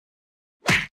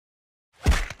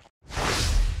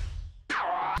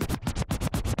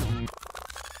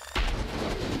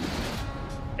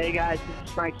Hey guys, this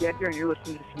is Frank Yecker, and you're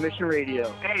listening to Submission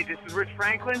Radio. Hey, this is Rich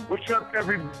Franklin. What's up,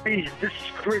 everybody? This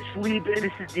is Chris Lieben.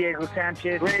 This is Diego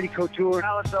Sanchez. Randy Couture.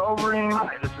 Alistair Overeem.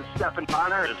 Hi, this is Stephen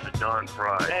Bonner. This is Don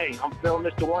Fry. Hey, I'm Phil,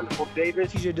 Mr. Wonderful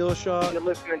Davis. TJ Dillashaw. You're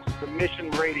listening to Submission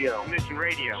Radio. Submission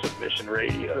Radio. Submission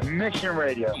Radio. Submission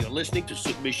Radio. You're listening to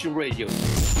Submission Radio.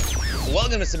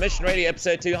 Welcome to Submission Radio,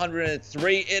 episode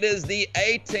 203. It is the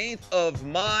 18th of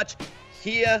March,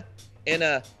 here in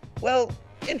a, well,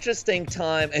 interesting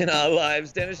time in our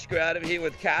lives. Dennis Schrader here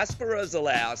with Kasper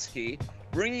Ozolowski,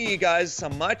 bringing you guys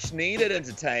some much-needed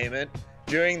entertainment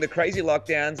during the crazy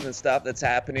lockdowns and stuff that's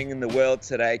happening in the world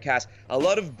today. Cass, a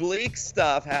lot of bleak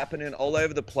stuff happening all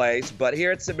over the place, but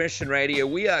here at Submission Radio,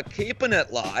 we are keeping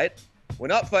it light. We're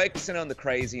not focusing on the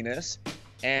craziness.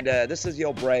 And this is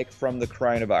your break from the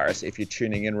coronavirus if you're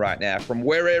tuning in right now from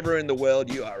wherever in the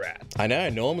world you are at. I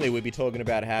know, normally we'd be talking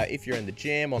about how if you're in the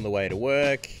gym, on the way to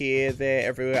work, here, there,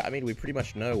 everywhere. I mean, we pretty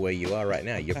much know where you are right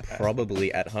now. You're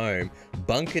probably at home,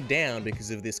 bunkered down because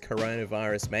of this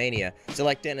coronavirus mania. So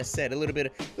like Dennis said, a little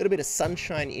bit of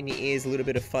sunshine in your ears, a little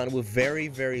bit of fun. We're very,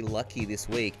 very lucky this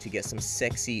week to get some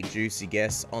sexy, juicy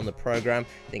guests on the program.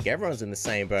 I think everyone's in the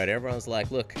same boat. Everyone's like,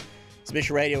 look,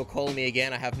 Submission Radio will call me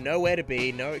again. I have nowhere to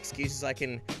be, no excuses I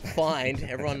can find.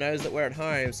 Everyone knows that we're at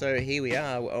home, so here we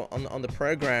are on the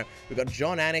program. We've got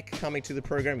Jon Anik coming to the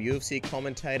program, UFC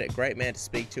commentator, great man to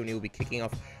speak to, and he'll be kicking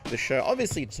off the show.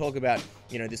 Obviously, to talk about,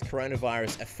 this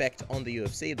coronavirus effect on the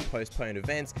UFC, the postponed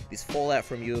events, this fallout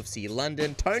from UFC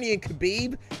London. Tony and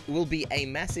Khabib will be a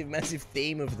massive, massive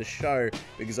theme of the show,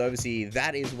 because obviously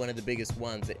that is one of the biggest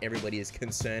ones that everybody is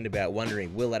concerned about,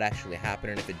 wondering, will that actually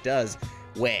happen? And if it does,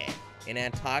 where? In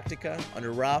Antarctica, on a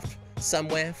raft,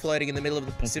 somewhere floating in the middle of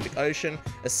the Pacific Ocean,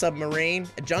 a submarine,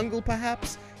 a jungle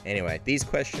perhaps? Anyway, these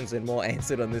questions and more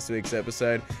answered on this week's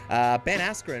episode. Ben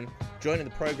Askren joining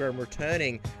the program,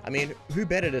 returning. I mean, who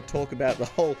better to talk about the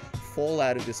whole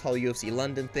fallout of this whole UFC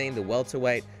London thing, the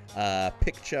welterweight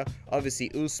picture,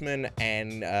 obviously Usman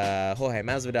and Jorge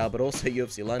Masvidal, but also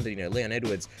UFC London, Leon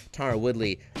Edwards, Tyron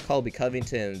Woodley, Colby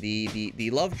Covington, the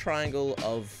love triangle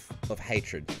of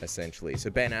hatred, essentially.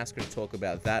 So Ben Askren to talk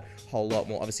about that whole lot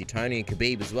more. Obviously Tony and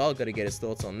Khabib as well, got to get his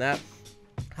thoughts on that.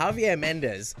 Javier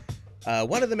Mendez,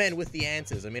 one of the men with the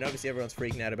answers. I mean, obviously everyone's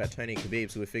freaking out about Tony and Khabib,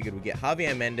 so we figured we'd get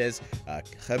Javier Mendez,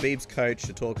 Khabib's coach,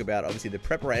 to talk about, obviously, the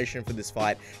preparation for this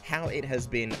fight, how it has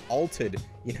been altered,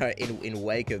 in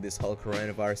wake of this whole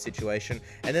coronavirus situation.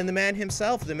 And then the man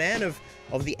himself, the man of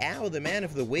the hour, the man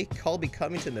of the week, Colby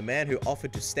Covington, the man who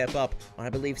offered to step up on, I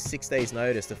believe, 6 days'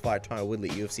 notice to fight Tyron Woodley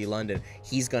at UFC London.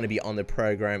 He's going to be on the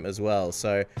program as well.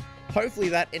 So hopefully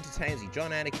that entertains you.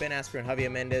 Jon Anik, Ben Askren,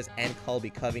 Javier Mendez, and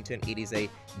Colby Covington. It is a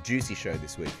juicy show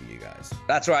this week for you guys.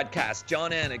 That's right, Cass.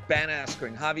 Jon Anik, Ben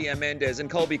Askren, Javier Mendez, and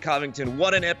Colby Covington.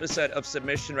 What an episode of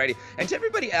Submission Radio. And to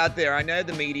everybody out there, I know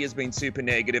the media's been super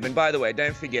negative. And by the way,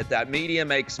 don't forget that media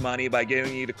makes money by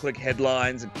getting you to click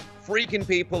headlines and freaking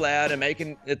people out and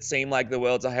making it seem like the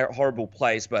world's a horrible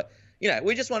place. But,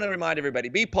 we just want to remind everybody,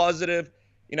 be positive.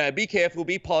 Be careful,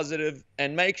 be positive,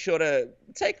 and make sure to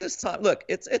take this time. Look,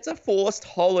 it's a forced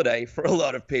holiday for a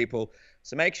lot of people,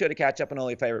 so make sure to catch up on all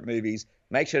your favorite movies.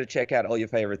 Make sure to check out all your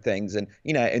favorite things, and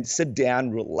and sit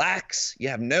down, relax. You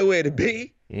have nowhere to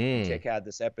be. Check out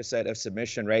this episode of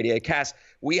Submission Radio. Cass,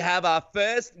 we have our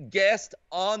first guest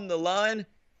on the line,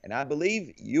 and I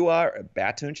believe you are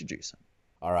about to introduce him.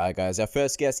 All right, guys, our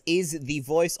first guest is the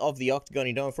voice of the Octagon.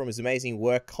 You know him from his amazing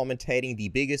work commentating the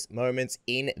biggest moments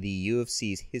in the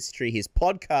UFC's history. His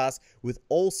podcast with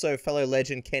also fellow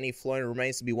legend Kenny Florin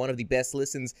remains to be one of the best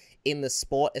listens in the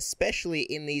sport, especially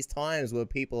in these times where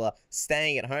people are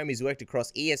staying at home. He's worked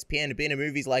across ESPN, been in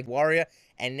movies like Warrior,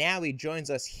 and now he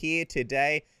joins us here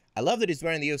today. I love that he's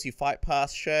wearing the UFC Fight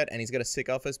Pass shirt and he's got a sick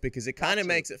office because it kind of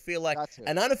makes it feel like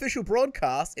an unofficial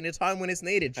broadcast in a time when it's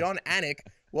needed. Jon Anik,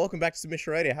 welcome back to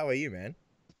Submission Radio. How are you, man?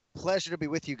 Pleasure to be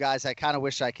with you guys. I kind of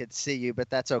wish I could see you, but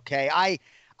that's okay.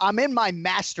 I'm in my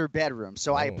master bedroom,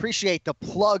 so I appreciate the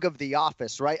plug of the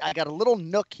office, right? I got a little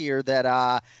nook here that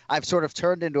I've sort of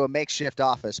turned into a makeshift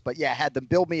office. But yeah, had them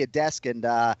build me a desk, and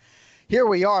here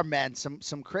we are, man.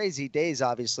 Some crazy days,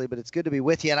 obviously, but it's good to be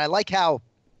with you. And I like how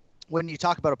when you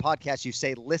talk about a podcast, you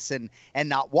say listen and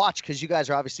not watch, because you guys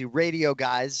are obviously radio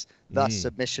guys, thus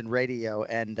Submission Radio.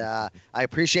 And I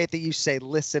appreciate that you say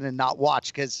listen and not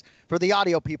watch, because for the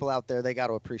audio people out there, they got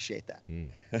to appreciate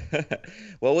that.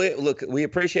 Well, we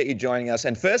appreciate you joining us.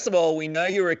 And first of all, we know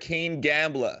you're a keen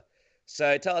gambler.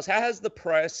 So tell us, how has the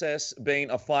process been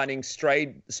of finding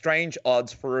strange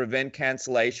odds for event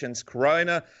cancellations,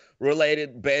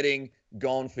 corona-related betting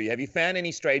gone for you? Have you found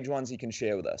any strange ones you can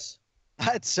share with us?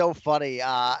 It's so funny.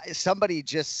 Somebody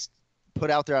just put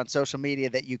out there on social media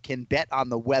that you can bet on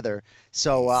the weather.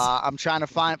 So I'm trying to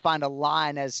find a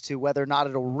line as to whether or not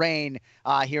it'll rain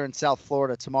here in South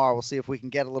Florida tomorrow. We'll see if we can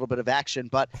get a little bit of action.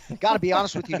 But got to be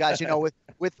honest with you guys, you know,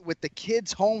 with the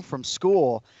kids home from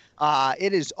school,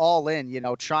 it is all in, you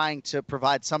know, trying to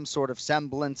provide some sort of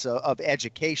semblance of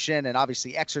education and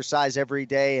obviously exercise every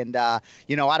day. And,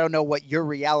 you know, I don't know what your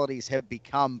realities have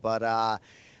become, but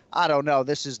I don't know.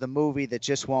 This is the movie that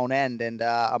just won't end. And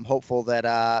I'm hopeful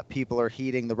that people are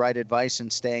heeding the right advice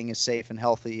and staying as safe and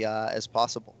healthy as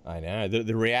possible. I know.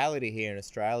 The reality here in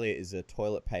Australia is a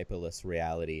toilet paperless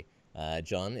reality.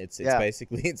 John, it's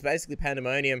basically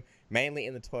pandemonium, mainly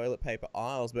in the toilet paper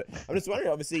aisles. But I'm just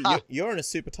wondering, obviously, you're in a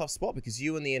super tough spot because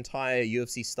you and the entire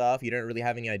UFC staff, you don't really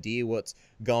have any idea what's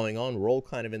going on. We're all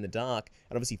kind of in the dark.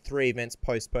 And obviously 3 events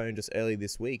postponed just early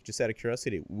this week. Just out of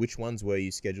curiosity, which ones were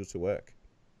you scheduled to work?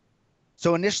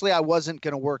 So initially I wasn't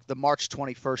going to work the March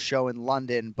 21st show in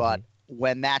London, but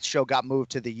when that show got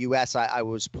moved to the U.S., I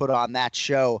was put on that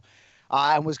show.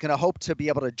 I was going to hope to be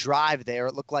able to drive there.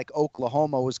 It looked like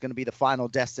Oklahoma was going to be the final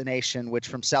destination, which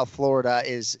from South Florida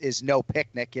is no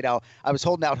picnic. You know, I was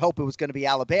holding out hope it was going to be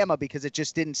Alabama because it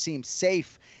just didn't seem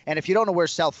safe. And if you don't know where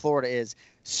South Florida is,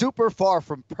 super far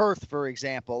from Perth, for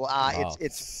example.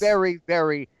 It's very,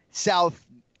 very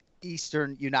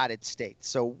southeastern United States.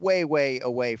 So way, way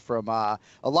away from a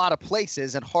lot of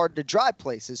places and hard to drive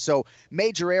places. So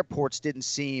major airports didn't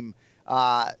seem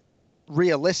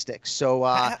realistic. So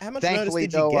how much notice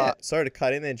did you get? Sorry to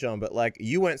cut in there, John, but like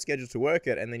you weren't scheduled to work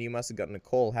it, and then you must have gotten a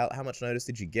call. How much notice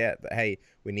did you get that, hey,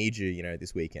 we need you, you know,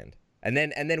 this weekend, and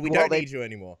then we don't need you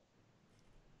anymore?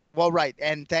 Well, right,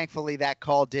 and thankfully that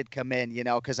call did come in, you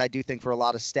know, because I do think for a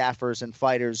lot of staffers and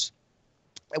fighters,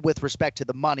 with respect to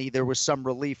the money, there was some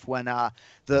relief when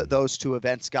those 2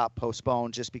 events got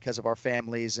postponed just because of our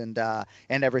families and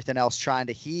everything else, trying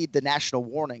to heed the national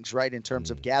warnings, right, in terms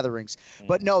of gatherings.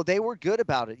 But no, they were good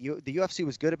about it. The UFC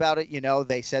was good about it. You know,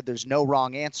 they said there's no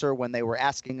wrong answer when they were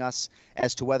asking us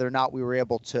as to whether or not we were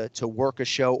able to work a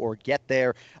show or get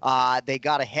there. They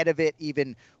got ahead of it.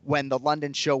 Even when the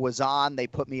London show was on, they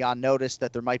put me on notice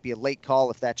that there might be a late call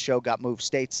if that show got moved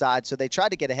stateside. So they tried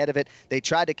to get ahead of it. They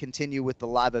tried to continue with the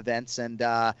live events, and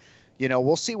you know,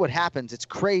 we'll see what happens. It's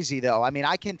crazy, though. I mean,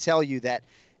 I can tell you that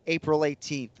April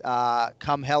 18th,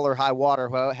 come hell or high water,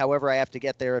 however I have to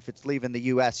get there, if it's leaving the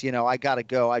U.S., you know, I got to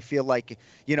go. I feel like,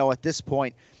 you know, at this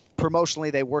point,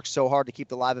 promotionally, they work so hard to keep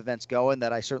the live events going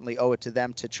that I certainly owe it to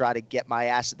them to try to get my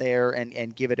ass there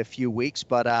and give it a few weeks.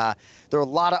 But there are a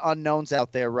lot of unknowns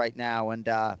out there right now, and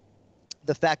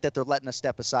the fact that they're letting us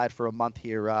step aside for a month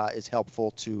here is helpful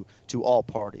to all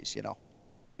parties, you know.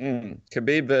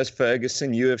 Khabib versus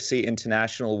Ferguson, UFC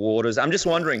international waters. I'm just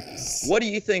wondering, what do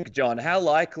you think, John? How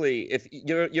likely, if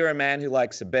you're a man who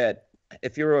likes a bet,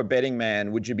 if you're a betting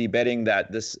man, would you be betting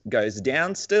that this goes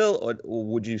down still, or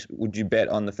would you bet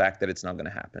on the fact that it's not going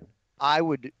to happen? I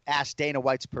would ask Dana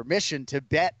White's permission to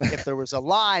bet if there was a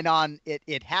line on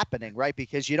it happening, right?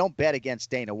 Because you don't bet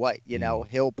against Dana White. You know,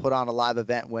 he'll put on a live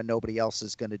event when nobody else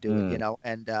is going to do it, you know,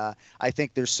 and I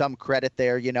think there's some credit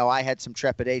there. You know, I had some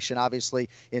trepidation, obviously,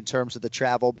 in terms of the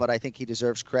travel, but I think he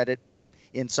deserves credit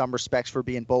in some respects for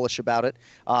being bullish about it.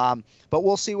 But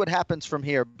we'll see what happens from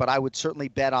here. But I would certainly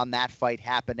bet on that fight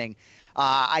happening.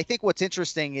 I think what's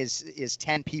interesting is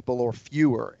 10 people or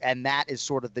fewer, and that is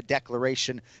sort of the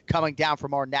declaration coming down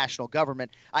from our national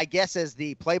government. I guess as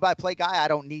the play-by-play guy, I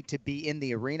don't need to be in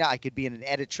the arena. I could be in an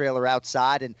edit trailer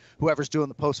outside, and whoever's doing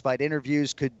the post-fight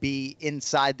interviews could be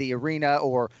inside the arena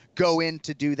or go in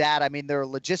to do that. I mean, there are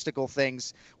logistical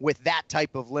things with that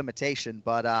type of limitation,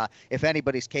 but if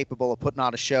anybody's capable of putting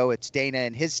on a show, it's Dana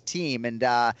and his team, and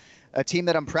a team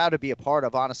that I'm proud to be a part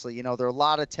of, honestly. You know, there are a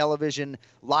lot of television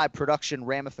live production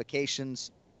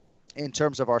ramifications in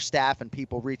terms of our staff and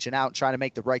people reaching out and trying to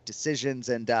make the right decisions.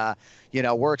 And, you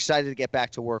know, we're excited to get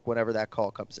back to work whenever that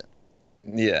call comes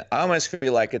in. Yeah, I almost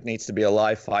feel like it needs to be a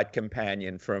live fight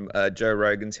companion from Joe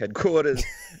Rogan's headquarters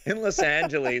in Los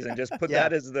Angeles and just put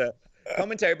that as the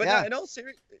commentary. But no, in all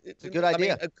seriousness, it's a good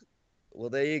idea. Well,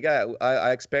 there you go.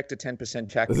 I expect a 10%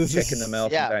 check in the mail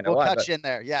from Dana White. We'll cut you in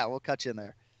there. Yeah, we'll cut you in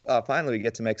there. Oh, finally, we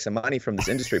get to make some money from this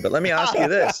industry. But let me ask you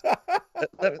this.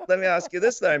 Let me ask you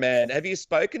this, though, man. Have you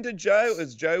spoken to Joe?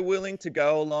 Is Joe willing to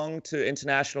go along to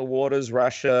international waters,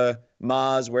 Russia,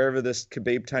 Mars, wherever this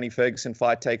Khabib-Tony Ferguson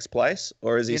fight takes place?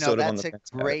 Or is he sort of on the fence?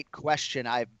 That's a great question.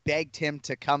 I've begged him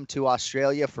to come to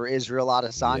Australia for Israel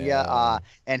Adesanya,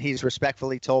 and he's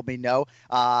respectfully told me no.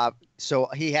 So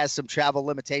he has some travel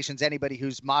limitations. Anybody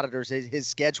who's monitors his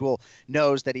schedule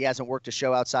knows that he hasn't worked a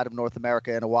show outside of North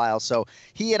America in a while. So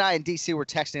he and I in DC were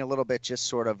texting a little bit, just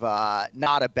sort of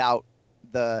not about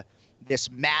the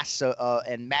this mass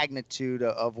and magnitude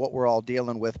of what we're all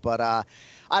dealing with. But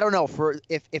I don't know.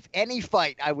 If any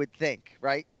fight, I would think,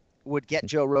 right, would get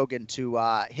Joe Rogan to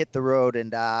hit the road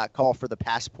and call for the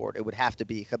passport, it would have to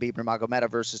be Khabib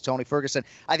Nurmagomedov versus Tony Ferguson.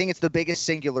 I think it's the biggest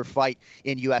singular fight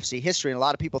in UFC history, and a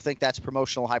lot of people think that's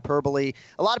promotional hyperbole.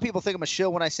 A lot of people think I'm a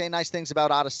shill when I say nice things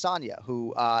about Adesanya,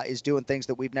 who is doing things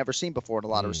that we've never seen before in a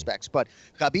lot of respects. But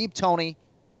Khabib, Tony,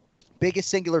 biggest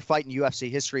singular fight in UFC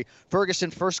history.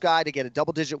 Ferguson, first guy to get a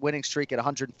double-digit winning streak at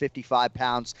 155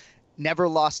 pounds. Never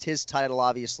lost his title,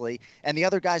 obviously. And the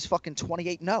other guy's fucking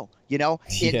 28-0, you know,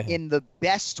 in the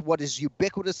best, what is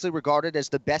ubiquitously regarded as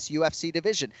the best UFC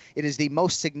division. It is the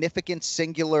most significant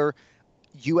singular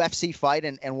UFC fight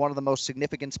and one of the most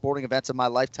significant sporting events of my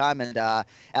lifetime. And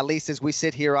at least as we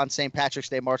sit here on St. Patrick's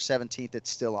Day, March 17th, it's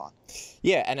still on.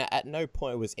 Yeah, and at no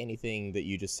point was anything that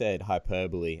you just said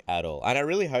hyperbole at all. And I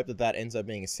really hope that ends up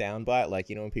being a soundbite. Like,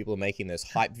 you know, when people are making those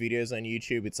hype videos on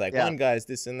YouTube, it's like one guy's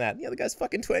this and that, the other guy's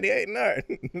fucking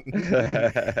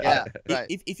 28-0. Yeah, right.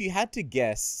 If you had to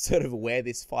guess sort of where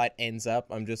this fight ends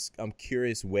up, I'm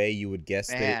curious where you would guess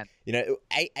that. You know,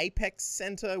 Apex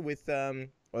Center with no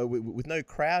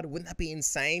crowd, wouldn't that be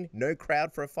insane? No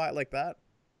crowd for a fight like that?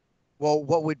 Well,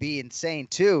 what would be insane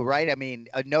too, right? I mean,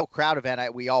 a no crowd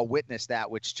event, we all witnessed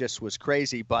that, which just was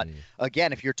crazy. But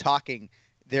again, if you're talking,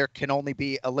 there can only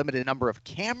be a limited number of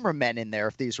cameramen in there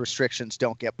if these restrictions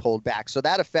don't get pulled back. So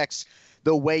that affects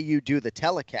the way you do the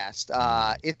telecast.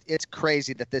 It's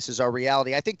crazy that this is our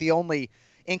reality. I think the only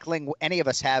inkling any of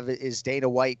us have is Dana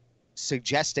White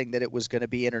suggesting that it was going to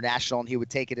be international and he would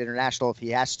take it international if he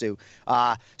has to.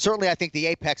 Certainly, I think the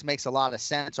Apex makes a lot of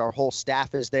sense. Our whole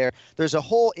staff is there. There's a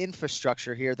whole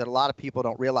infrastructure here that a lot of people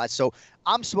don't realize. So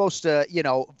I'm supposed to, you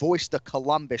know, voice the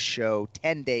Columbus show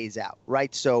 10 days out,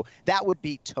 right? So that would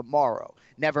be tomorrow.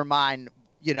 Never mind,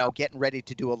 you know, getting ready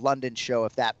to do a London show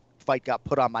if that fight got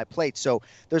put on my plate. So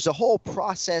there's a whole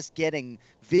process getting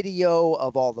video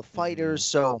of all the fighters.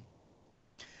 So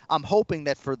I'm hoping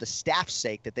that for the staff's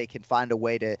sake that they can find a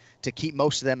way to keep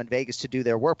most of them in Vegas to do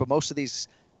their work. But most of these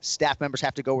staff members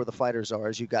have to go where the fighters are,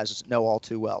 as you guys know all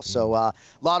too well. So a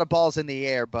lot of balls in the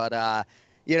air. But,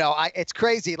 you know, it's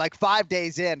crazy. Like 5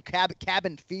 days in,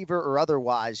 cabin fever or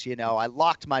otherwise, you know, I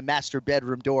locked my master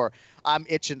bedroom door. I'm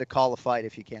itching to call a fight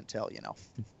if you can't tell, you know.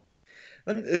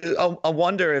 I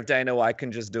wonder if Dana White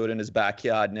can just do it in his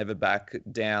backyard, never back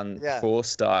down four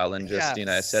style and just, you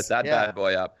know, set that bad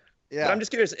boy up. Yeah. But I'm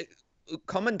just curious,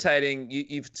 commentating,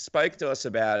 you've spoke to us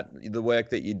about the work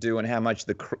that you do and how much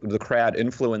the crowd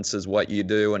influences what you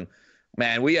do. And,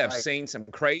 man, we have seen some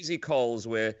crazy calls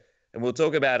where, and we'll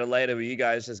talk about it later, where you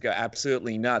guys just go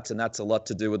absolutely nuts. And that's a lot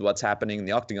to do with what's happening in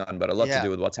the octagon, but a lot to do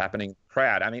with what's happening in the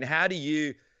crowd. I mean, how do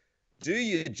you do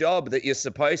your job that you're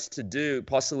supposed to do,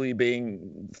 possibly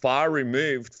being far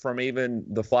removed from even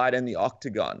the fight in the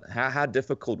octagon? How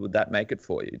difficult would that make it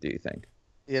for you, do you think?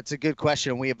 It's a good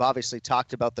question. We have obviously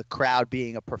talked about the crowd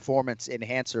being a performance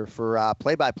enhancer for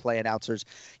play-by-play announcers.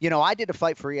 You know, I did a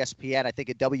fight for ESPN, I think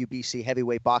a WBC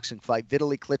heavyweight boxing fight,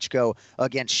 Vitaly Klitschko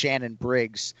against Shannon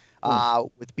Briggs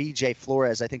with BJ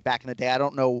Flores, I think back in the day. I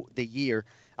don't know the year.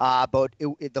 But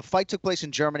the fight took place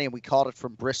in Germany, and we called it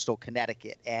from Bristol,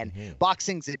 Connecticut. And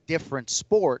boxing's a different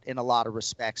sport in a lot of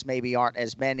respects. Maybe aren't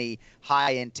as many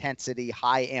high-intensity,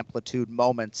 high-amplitude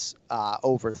moments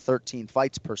over 13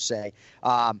 fights per se.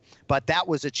 But that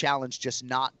was a challenge just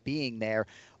not being there.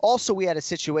 Also, we had a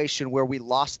situation where we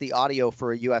lost the audio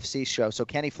for a UFC show. So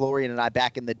Kenny Florian and I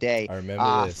back in the day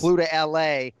flew to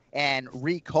L.A. and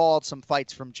recalled some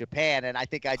fights from Japan. And I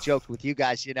think I joked with you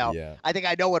guys, you know, I think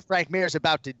I know what Frank Mir's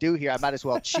about to do here. I might as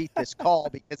well cheat this call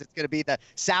because it's going to be the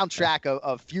soundtrack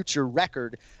of future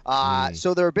record.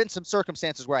 So there have been some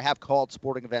circumstances where I have called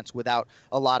sporting events without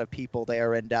a lot of people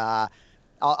there. And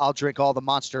I'll drink all the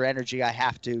Monster Energy I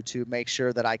have to make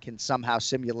sure that I can somehow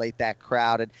simulate that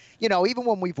crowd. And, you know, even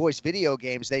when we voice video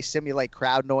games, they simulate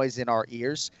crowd noise in our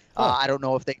ears. I don't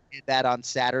know if they did that on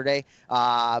Saturday,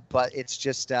 but it's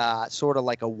just sort of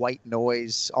like a white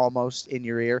noise almost in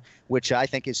your ear, which I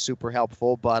think is super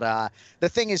helpful. But the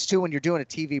thing is, too, when you're doing a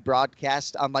TV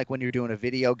broadcast, unlike when you're doing a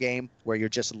video game where you're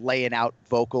just laying out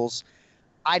vocals,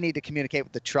 I need to communicate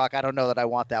with the truck. I don't know that I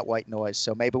want that white noise.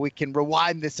 So maybe we can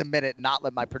rewind this a minute and not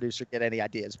let my producer get any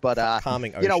ideas. But,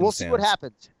 you know, we'll see what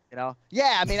happens. You know?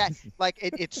 Yeah, I mean,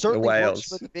 it certainly works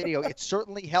for the video. It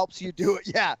certainly helps you do it.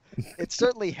 Yeah, it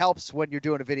certainly helps when you're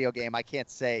doing a video game. I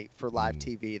can't say for live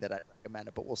TV that I recommend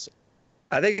it, but we'll see.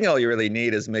 I think all you really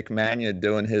need is Mick Mania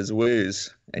doing his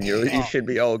woos, and you should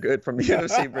be all good from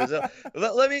UFC Brazil.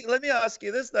 Let me ask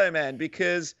you this, though, man,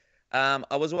 because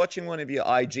I was watching one of your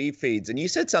IG feeds, and you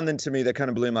said something to me that kind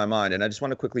of blew my mind, and I just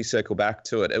want to quickly circle back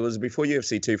to it. It was before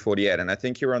UFC 248, and I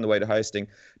think you were on the way to hosting,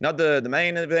 not the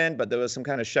main event, but there was some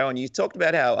kind of show, and you talked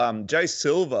about how Joe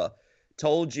Silva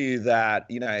told you that,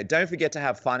 don't forget to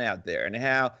have fun out there, and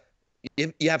how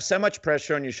if you have so much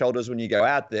pressure on your shoulders when you go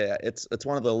out there, it's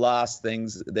one of the last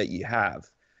things that you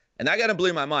have. And that kind of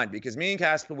blew my mind, because me and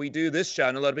Casper, we do this show,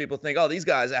 and a lot of people think, oh, these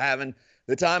guys are having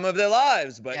the time of their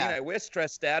lives, but we're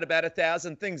stressed out about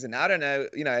 1,000 things, and I don't know,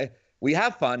 we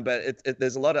have fun, but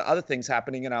there's a lot of other things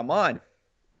happening in our mind.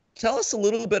 Tell us a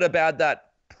little bit about that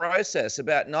process,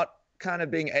 about not kind of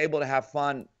being able to have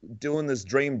fun doing this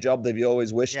dream job that you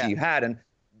always wished you had, and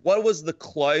what was the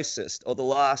closest or the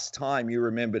last time you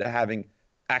remember having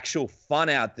actual fun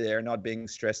out there, not being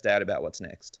stressed out about what's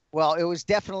next? Well, it was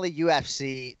definitely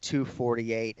UFC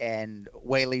 248 and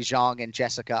Weili Zhang and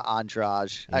Jessica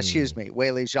Andrade. Excuse me,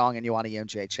 Weili Zhang and Joanna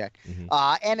Jędrzejczyk.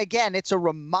 And again, it's a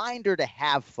reminder to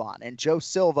have fun. And Joe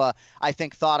Silva, I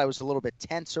think, thought I was a little bit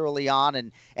tense early on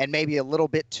and maybe a little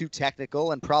bit too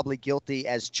technical and probably guilty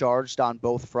as charged on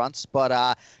both fronts.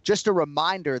 But just a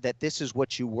reminder that this is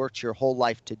what you worked your whole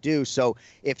life to do. So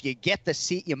if you get the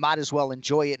seat, you might as well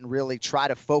enjoy it and really try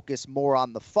to focus more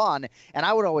on the fun. And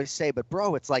I would always say, but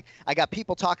bro, it's like, I got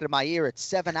people talking to my ear. It's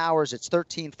 7 hours. It's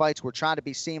 13 fights. We're trying to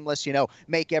be seamless,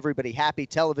 make everybody happy.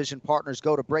 Television partners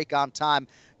go to break on time.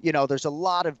 There's a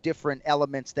lot of different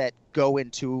elements that go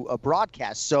into a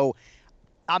broadcast. So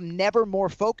I'm never more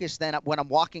focused than when I'm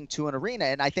walking to an arena.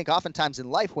 And I think oftentimes in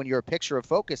life, when you're a picture of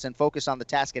focus and focus on the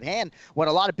task at hand, when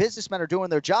a lot of businessmen are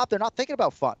doing their job, they're not thinking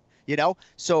about fun,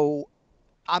 So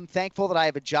I'm thankful that I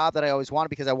have a job that I always wanted,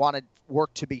 because I wanted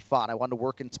work to be fun. I wanted to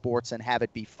work in sports and have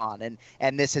it be fun.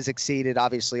 And this has exceeded,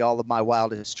 obviously, all of my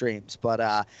wildest dreams. But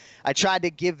I tried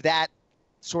to give that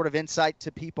sort of insight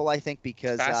to people, I think,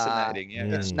 because fascinating.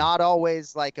 It's not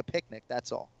always like a picnic.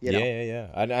 That's all. Yeah.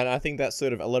 And I think that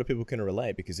sort of a lot of people can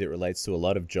relate, because it relates to a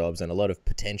lot of jobs and a lot of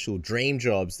potential dream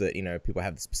jobs that, people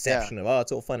have this perception of,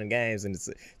 it's all fun and games. And it's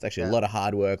actually a lot of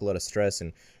hard work, a lot of stress.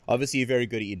 And obviously you're very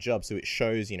good at your job, so it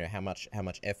shows, how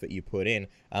much effort you put in.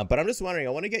 But I'm just wondering, I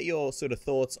want to get your sort of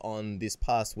thoughts on this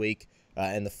past week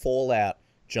and the fallout,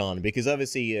 John, because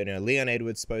obviously, Leon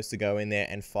Edwards supposed to go in there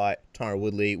and fight Tyron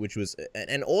Woodley, which was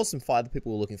an awesome fight that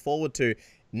people were looking forward to.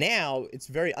 Now, it's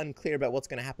very unclear about what's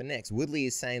going to happen next. Woodley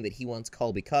is saying that he wants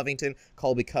Colby Covington.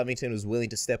 Colby Covington was willing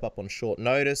to step up on short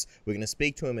notice. We're going to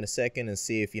speak to him in a second and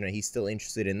see if, he's still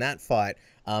interested in that fight.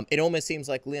 It almost seems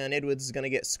like Leon Edwards is going to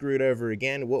get screwed over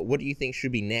again. What do you think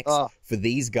should be next for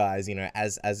these guys,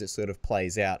 as it sort of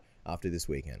plays out after this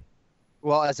weekend?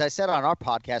 Well, as I said on our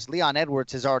podcast, Leon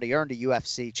Edwards has already earned a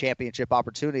UFC championship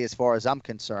opportunity as far as I'm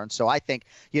concerned. So I think,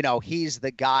 he's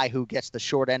the guy who gets the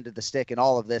short end of the stick in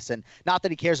all of this. And not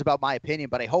that he cares about my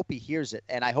opinion, but I hope he hears it.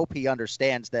 And I hope he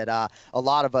understands that a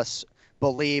lot of us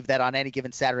believe that on any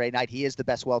given Saturday night, he is the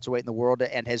best welterweight in the world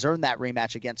and has earned that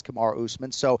rematch against Kamaru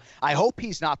Usman. So I hope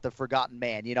he's not the forgotten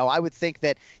man. I would think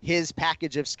that his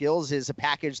package of skills is a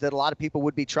package that a lot of people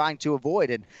would be trying to avoid.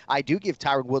 And I do give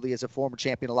Tyron Woodley, as a former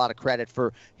champion, a lot of credit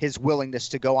for his willingness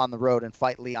to go on the road and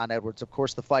fight Leon Edwards. Of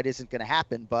course, the fight isn't going to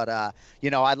happen, but,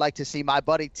 I'd like to see my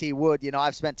buddy T. Wood.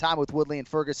 I've spent time with Woodley in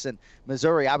Ferguson,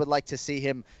 Missouri. I would like to see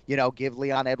him, give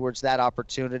Leon Edwards that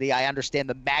opportunity. I understand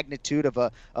the magnitude of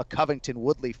a Covington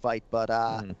Woodley fight, but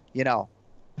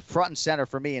front and center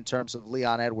for me in terms of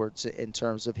Leon Edwards, in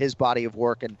terms of his body of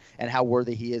work and how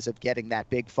worthy he is of getting that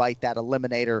big fight, that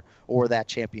eliminator, or that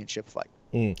championship fight.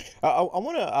 I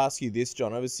want to ask you this,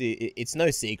 John. Obviously, it's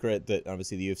no secret that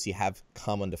obviously the UFC have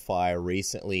come under fire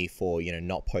recently for,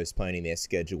 not postponing their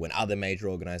schedule when other major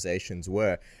organizations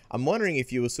were. I'm wondering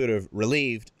if you were sort of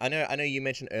relieved. I know you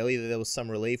mentioned earlier that there was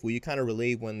some relief. Were you kind of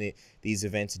relieved when these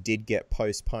events did get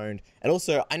postponed? And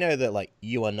also, I know that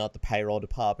you are not the payroll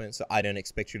department, so I don't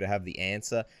expect you to have the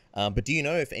answer. But do you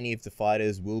know if any of the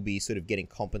fighters will be sort of getting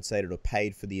compensated or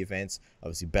paid for the events?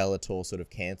 Obviously, Bellator sort of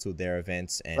canceled their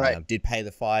events and did pay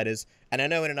the fighters. And I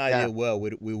know in an ideal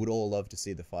world, we would all love to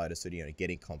see the fighters sort of,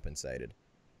 getting compensated.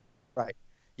 Right.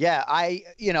 Yeah,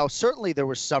 certainly there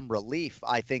was some relief,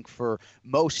 I think, for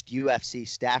most UFC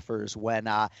staffers when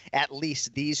at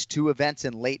least these two events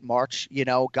in late March,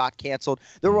 got canceled.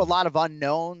 There were a lot of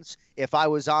unknowns. If I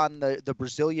was on the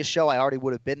Brasilia show, I already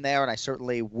would have been there, and I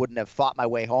certainly wouldn't have fought my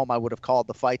way home. I would have called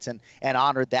the fights and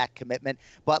honored that commitment.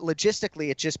 But logistically,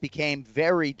 it just became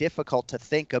very difficult to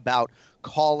think about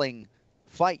calling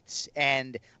fights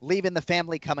and leaving the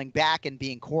family, coming back and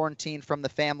being quarantined from the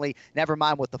family, never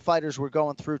mind what the fighters were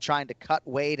going through, trying to cut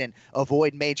weight and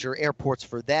avoid major airports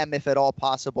for them if at all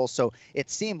possible. So it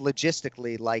seemed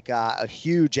logistically like a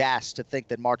huge ask to think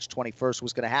that March 21st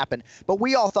was going to happen, but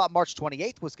we all thought March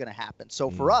 28th was going to happen. So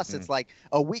for us, it's like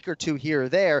a week or two here or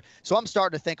there. So I'm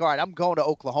starting to think, all right, I'm going to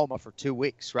Oklahoma for 2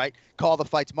 weeks, right? Call the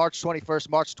fights March 21st,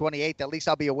 March 28th. At least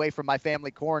I'll be away from my family,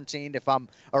 quarantined if I'm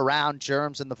around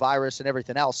germs and the virus and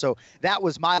everything else. So that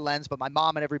was my lens, but my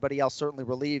mom and everybody else certainly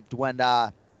relieved when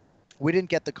we didn't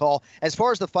get the call. As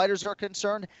far as the fighters are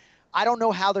concerned, I don't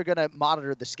know how they're going to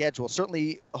monitor the schedule.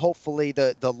 Certainly, hopefully,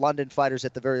 the London fighters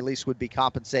at the very least would be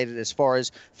compensated as far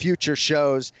as future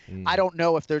shows. I don't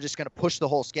know if they're just going to push the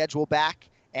whole schedule back.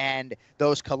 And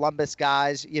those Columbus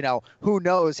guys, you know, who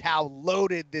knows how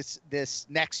loaded this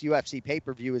next UFC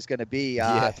pay-per-view is going to be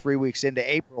 3 weeks into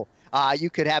April. You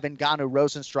could have Ngannou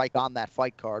Rosenstrike on that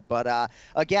fight card. But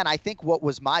again, I think what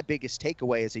was my biggest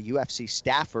takeaway as a UFC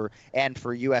staffer and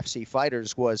for UFC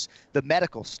fighters was the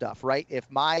medical stuff, right?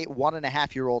 If my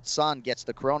 1.5-year-old son gets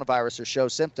the coronavirus or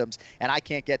shows symptoms and I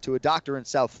can't get to a doctor in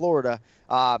South Florida,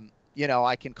 you know,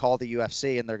 I can call the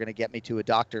UFC and they're going to get me to a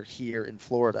doctor here in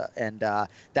Florida. And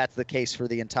that's the case for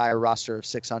the entire roster of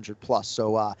 600 plus.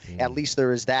 So at least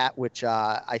there is that, which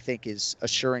I think is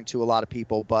assuring to a lot of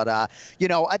people. But, you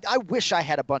know, I wish I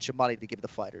had a bunch of money to give the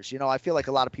fighters. You know, I feel like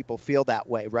a lot of people feel that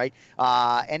way, right?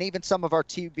 And even some of our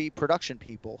TV production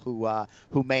people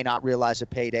who may not realize a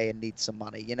payday and need some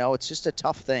money. You know, it's just a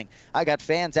tough thing. I got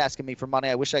fans asking me for money.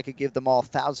 I wish I could give them all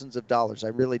thousands of dollars. I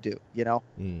really do, you know?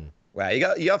 Wow, you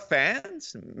got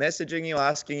fans messaging you,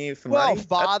 asking you for money? Well,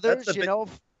 fathers, that's you know.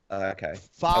 Okay.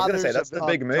 Fathers, I was gonna say, that's the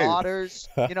big move. Daughters,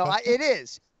 you know, it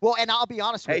is. Well, and I'll be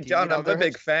honest with you. Hey, John, you know, I'm a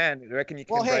big fan. You reckon you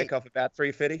can break off about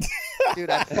 350? Dude,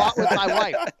 I fought with my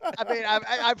wife. I mean,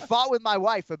 I've fought with my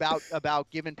wife about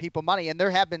giving people money, and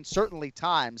there have been certainly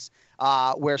times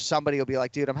where somebody will be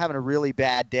like, dude, I'm having a really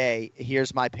bad day.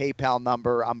 Here's my PayPal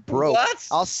number. I'm broke. What?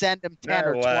 I'll send them 10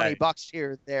 or 20 bucks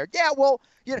here or there. Yeah, well,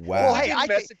 you know, well, hey, I've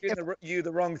been messaging you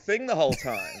the wrong thing the whole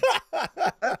time.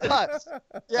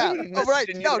 Yeah, right.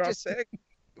 No, just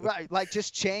right. Like,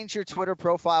 just change your Twitter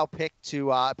profile pic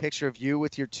to a picture of you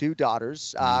with your 2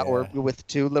 daughters, or with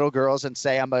 2 little girls, and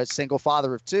say I'm a single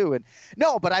father of 2. And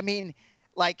no, but I mean,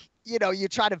 like, you know, you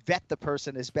try to vet the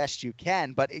person as best you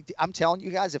can. But I'm telling you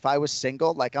guys, if I was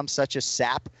single, like, I'm such a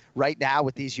sap right now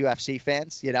with these UFC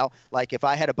fans, you know, like if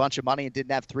I had a bunch of money and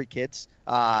didn't have 3 kids,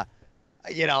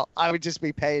 you know, I would just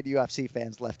be paying UFC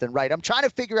fans left and right. I'm trying to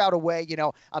figure out a way, you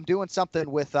know, I'm doing something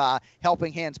with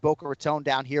Helping Hands Boca Raton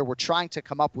down here. We're trying to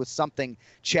come up with something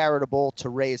charitable to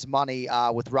raise money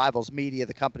with Rivals Media,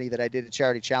 the company that I did a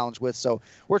charity challenge with. So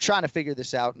we're trying to figure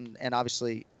this out. And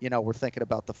obviously, you know, we're thinking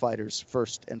about the fighters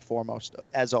first and foremost,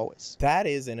 as always. That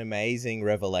is an amazing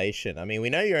revelation. I mean, we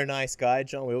know you're a nice guy,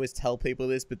 John. We always tell people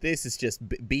this, but this is just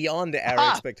beyond our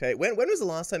expectation. When was the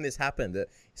last time this happened, that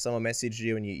someone messaged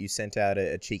you and you sent out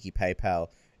a cheeky PayPal,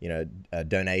 you know, a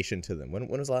donation to them? When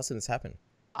was the last time this happened?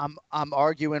 I'm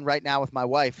arguing right now with my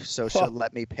wife, so she'll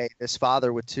let me pay this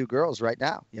father with 2 girls right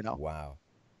now, you know. Wow.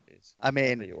 I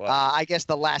mean, I guess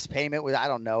the last payment was, I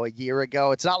don't know, a year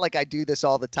ago. It's not like I do this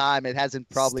all the time. It hasn't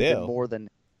probably been more than,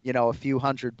 you know, a few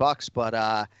 $100,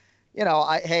 but you know,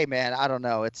 hey man, I don't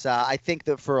know. It's I think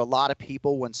that for a lot of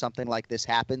people, when something like this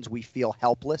happens, we feel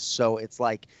helpless. So it's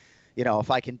like, you know,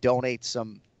 if I can donate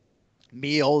some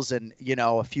meals and, you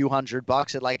know, a few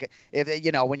 $100, it, like, if,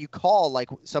 you know, when you call like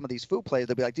some of these food places,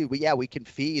 they'll be like, dude, we can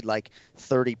feed like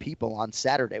 30 people on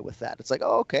Saturday with that. It's like,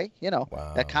 oh, okay, you know,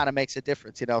 that kind of makes a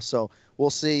difference, you know. So we'll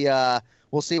see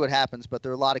what happens, but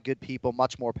there are a lot of good people,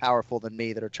 much more powerful than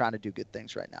me, that are trying to do good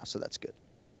things right now, so that's good.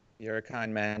 You're a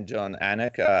kind man, Jon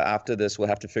Anik. After this, we'll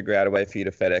have to figure out a way for you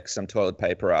to FedEx some toilet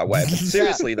paper our way. But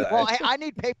seriously, though. Well, I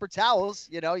need paper towels.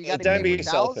 You know, you got to Don't be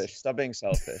selfish. Stop being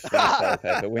selfish. Toilet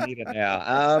paper. We need it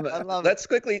now. Let's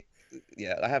quickly.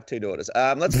 Yeah, I have 2 daughters.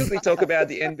 Let's quickly talk about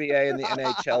the NBA and the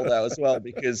NHL, though, as well,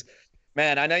 because,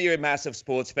 man, I know you're a massive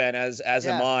sports fan, as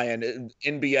am I, and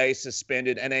NBA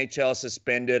suspended, NHL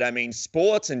suspended. I mean,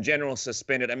 sports in general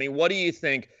suspended. I mean, what do you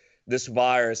think this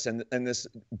virus and this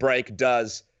break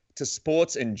does to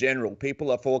sports in general?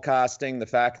 People are forecasting the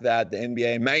fact that the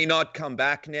NBA may not come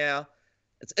back now.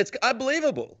 It's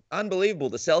unbelievable. The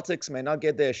Celtics may not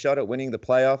get their shot at winning the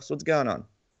playoffs. What's going on?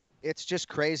 It's just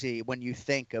crazy when you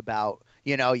think about,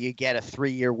 you know, you get a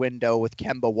 3-year window with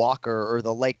Kemba Walker, or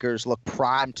the Lakers look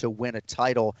primed to win a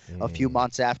title a few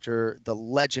months after the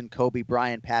legend Kobe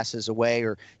Bryant passes away,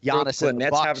 or Giannis and the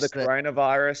Nets Bucks have the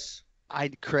coronavirus.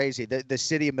 Crazy. The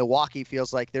city of Milwaukee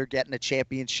feels like they're getting a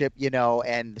championship,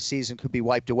 and the season could be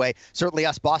wiped away. Certainly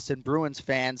us Boston Bruins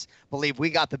fans believe we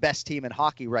got the best team in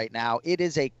hockey right now. It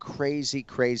is a crazy,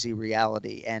 crazy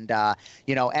reality. And,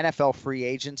 NFL free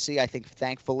agency, I think,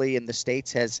 thankfully in the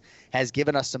States has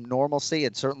given us some normalcy.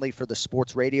 And certainly for the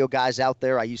sports radio guys out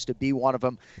there, I used to be one of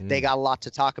them. They got a lot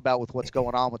to talk about with what's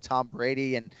going on with Tom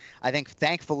Brady. And I think,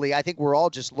 thankfully, we're all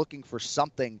just looking for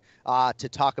something to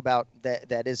talk about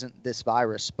that isn't this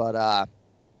virus. But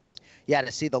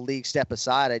to see the league step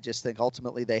aside, I just think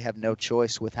ultimately they have no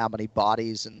choice with how many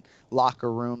bodies and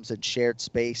locker rooms and shared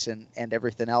space and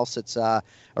everything else. It's a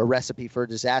recipe for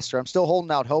disaster. I'm still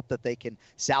holding out hope that they can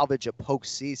salvage a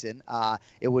postseason.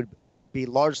 It would be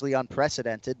largely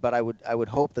unprecedented, but I would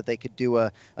hope that they could do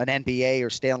an NBA or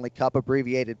Stanley Cup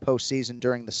abbreviated postseason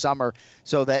during the summer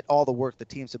so that all the work the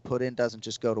teams have put in doesn't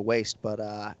just go to waste. But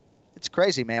it's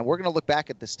crazy, man. We're going to look back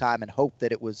at this time and hope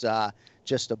that it was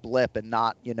just a blip and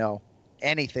not,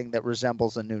 anything that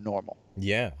resembles a new normal.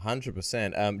 Yeah,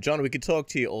 100%. John, we could talk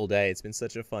to you all day. It's been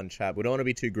such a fun chat. We don't want to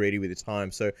be too greedy with the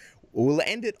time, so we'll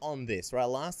end it on this, right?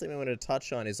 Last thing we want to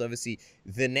touch on is obviously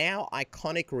the now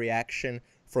iconic reaction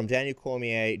from Daniel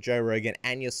Cormier, Joe Rogan,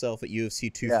 and yourself at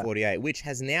UFC 248, which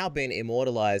has now been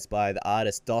immortalized by the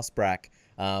artist Dosbrack,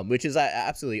 which is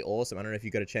absolutely awesome. I don't know if you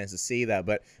got a chance to see that,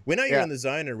 but we know you're in the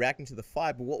zone and reacting to the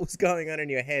fight, but what was going on in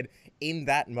your head in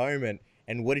that moment?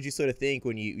 And what did you sort of think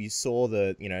when you saw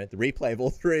the replay of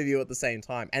all three of you at the same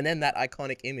time, and then that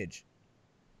iconic image?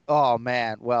 Oh,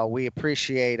 man. Well, we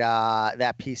appreciate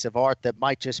that piece of art that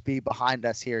might just be behind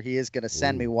us here. He is going to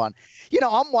send me one.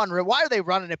 I'm wondering, why are they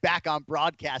running it back on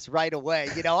broadcast right away?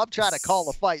 I'm trying to call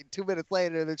the fight, and 2 minutes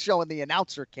later, they're showing the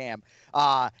announcer cam.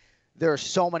 There are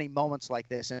so many moments like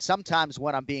this. And sometimes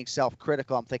when I'm being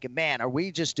self-critical, I'm thinking, man, are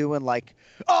we just doing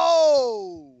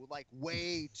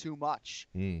way too much?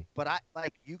 But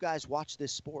you guys watch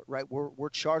this sport, right? We're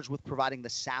charged with providing the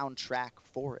soundtrack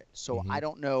for it. So I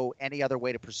don't know any other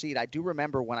way to proceed. I do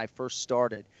remember when I first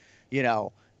started,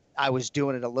 I was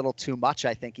doing it a little too much,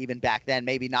 I think, even back then,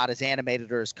 maybe not as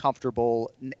animated or as comfortable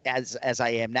as I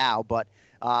am now, but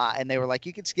and they were like,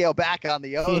 you can scale back on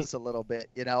the O's a little bit,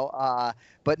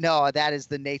 but no, that is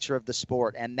the nature of the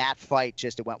sport. And that fight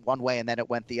it went one way and then it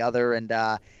went the other. And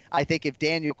I think if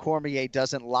Daniel Cormier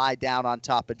doesn't lie down on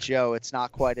top of Joe, it's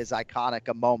not quite as iconic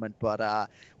a moment, but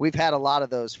we've had a lot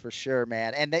of those for sure,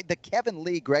 man. And the Kevin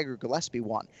Lee Gregor Gillespie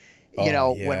one,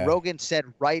 when Rogan said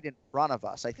right in front of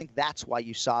us, I think that's why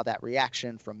you saw that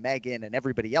reaction from Megan and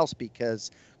everybody else,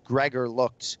 because Gregor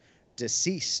looked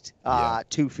deceased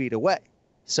 2 feet away.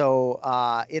 So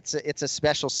it's a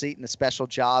special seat and a special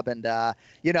job. And,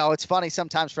 it's funny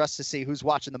sometimes for us to see who's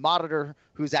watching the monitor,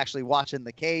 who's actually watching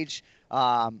the cage.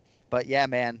 But, yeah,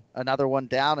 man, another one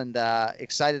down, and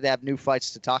excited to have new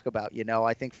fights to talk about.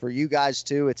 I think for you guys,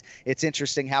 too, it's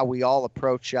interesting how we all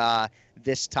approach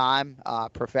this time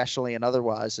professionally and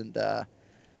otherwise. And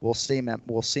we'll see, man.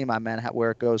 We'll see, my man,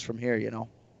 where it goes from here,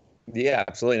 Yeah,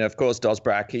 absolutely. And of course,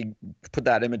 Dosbrack, he put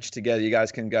that image together. You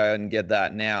guys can go and get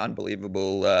that now.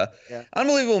 Unbelievable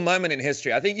moment in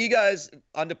history. I think you guys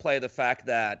underplay the fact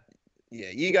that,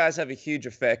 you guys have a huge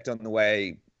effect on the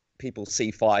way people see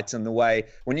fights and the way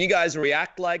when you guys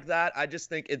react like that. I just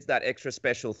think it's that extra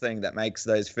special thing that makes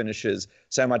those finishes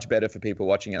so much better for people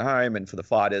watching at home and for the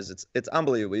fighters. It's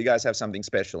unbelievable. You guys have something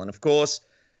special. And of course,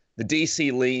 the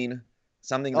DC lean,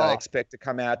 something that I expect to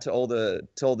come out to all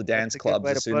the dance clubs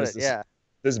as soon as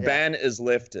this ban is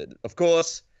lifted. Of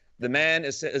course, the man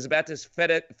is about to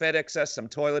FedEx us some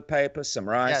toilet paper, some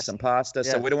rice, some pasta.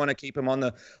 So we don't want to keep him on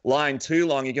the line too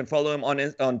long. You can follow him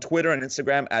on Twitter and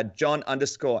Instagram at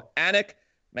Jon_Anik.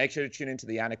 Make sure to tune into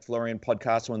the Anik Florian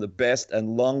podcast, one of the best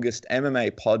and longest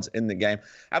MMA pods in the game.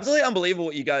 Absolutely unbelievable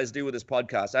what you guys do with this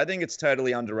podcast. I think it's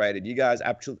totally underrated. You guys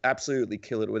absolutely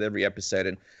kill it with every episode,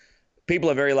 and people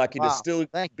are very lucky to still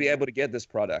be able to get this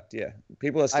product. Yeah,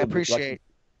 people are still. I appreciate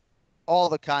all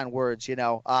the kind words.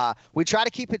 We try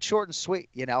to keep it short and sweet.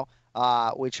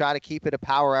 We try to keep it a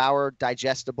power hour,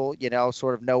 digestible.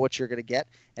 Sort of know what you're going to get.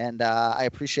 And I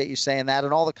appreciate you saying that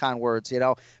and all the kind words.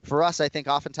 For us, I think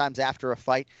oftentimes after a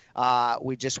fight,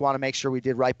 we just want to make sure we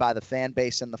did right by the fan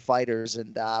base and the fighters,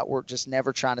 and we're just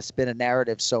never trying to spin a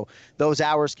narrative. So those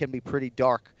hours can be pretty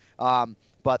dark.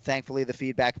 But thankfully, the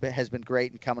feedback has been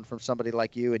great, and coming from somebody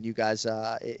like you and you guys,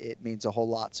 it means a whole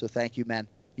lot. So thank you, man.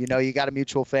 You got a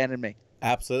mutual fan in me.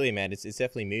 Absolutely, man. It's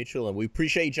definitely mutual, and we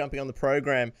appreciate you jumping on the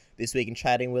program this week and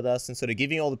chatting with us and sort of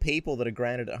giving all the people that are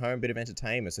grounded at home a bit of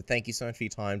entertainment. So thank you so much for your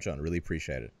time, John. Really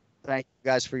appreciate it. Thank you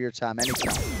guys for your time.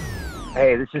 Anytime.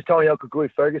 Hey, this is Tony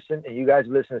Okagui Ferguson, and you guys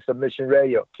listen to Submission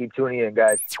Radio. Keep tuning in,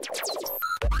 guys.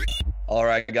 All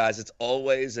right, guys, it's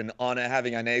always an honor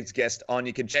having our next guest on.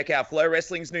 You can check out Flow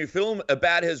Wrestling's new film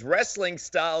about his wrestling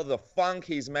style, The Funk.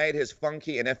 He's made his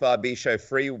Funky and FRB show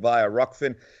free via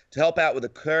Rockfin to help out with the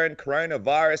current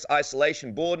coronavirus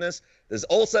isolation boredness. There's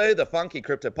also the Funky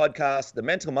Crypto podcast, the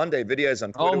Mental Monday videos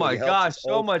on Twitter. Oh my gosh,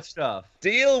 so much stuff.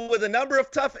 Deal with a number of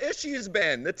tough issues,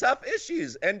 Ben. The tough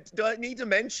issues. And do I need to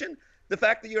mention the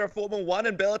fact that you're a former One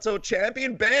and Bellator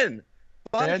champion, Ben?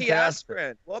 Funky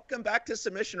Askren, welcome back to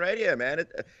Submission Radio, man.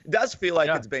 It does feel like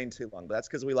it's been too long, but that's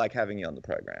because we like having you on the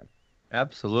program.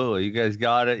 Absolutely. You guys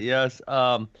got it. Yes.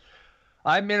 I'm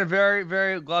in a very,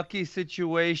 very lucky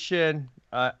situation.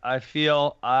 I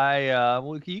feel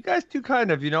well, you guys do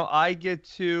kind of, I get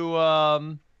to,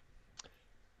 a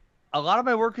lot of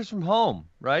my work is from home,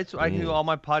 right? So I can do all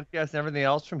my podcasts and everything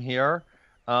else from here.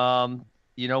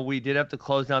 We did have to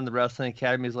close down the wrestling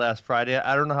academies last Friday.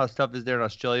 I don't know how stuff is there in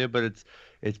Australia, but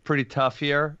it's pretty tough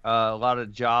here. A lot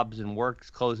of jobs and work's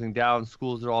closing down.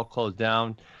 Schools are all closed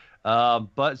down.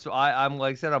 But so I'm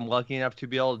like I said, I'm lucky enough to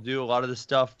be able to do a lot of this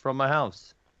stuff from my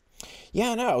house.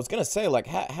 Yeah, no, I was gonna say, like,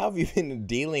 how have you been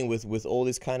dealing with all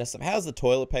this kind of stuff? How's the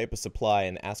toilet paper supply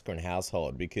in Askren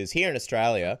household? Because here in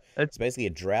Australia, it's basically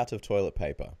a drought of toilet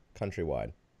paper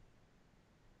countrywide.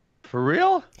 For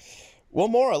real? Well,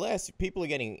 more or less, people are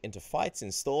getting into fights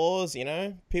in stores.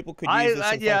 People could use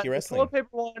this in funky wrestling. The toilet paper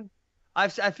one. I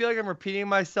feel like I'm repeating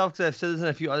myself because I've said this in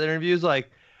a few other interviews.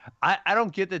 Like, I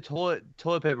don't get the toilet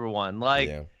paper one.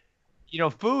 Like,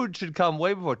 food should come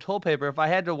way before toilet paper. If I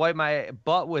had to wipe my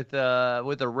butt with a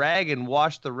rag and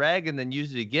wash the rag and then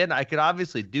use it again, I could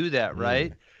obviously do that,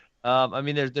 right? I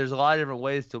mean, there's a lot of different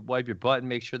ways to wipe your butt and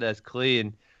make sure that's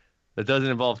clean. That doesn't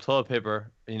involve toilet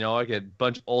paper. I get a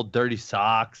bunch of old dirty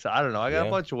socks. I don't know. I got a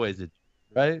bunch of ways to,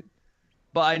 right?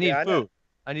 But I need food.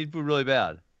 I need food really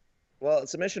bad. Well,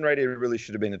 Submission Radio really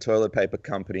should have been a toilet paper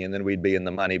company, and then we'd be in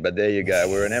the money. But there you go.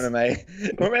 We're an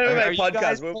MMA. We're an MMA podcast. You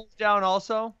guys closed down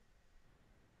also?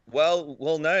 Well,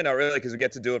 no, not really, because we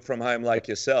get to do it from home like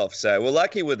yourself. So we're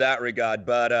lucky with that regard.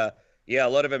 But a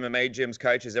lot of MMA gyms,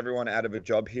 coaches, everyone out of a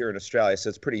job here in Australia. So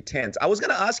it's pretty tense. I was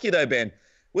going to ask you though, Ben.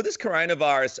 With this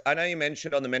coronavirus, I know you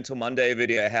mentioned on the Mental Monday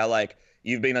video how,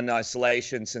 you've been in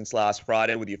isolation since last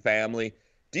Friday with your family.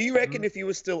 Do you reckon if you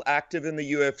were still active in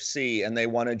the UFC and they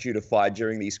wanted you to fight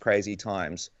during these crazy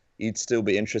times, you'd still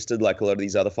be interested like a lot of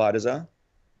these other fighters are?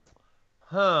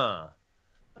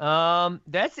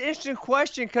 That's an interesting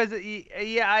question because,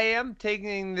 I am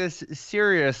taking this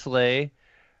seriously.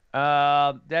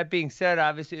 That being said,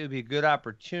 obviously it would be a good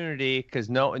opportunity because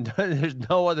there's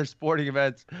no other sporting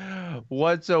events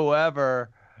whatsoever.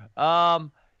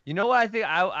 You know what I think?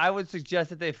 I would suggest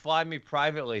that they fly me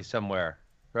privately somewhere,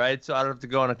 right? So I don't have to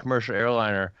go on a commercial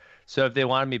airliner. So if they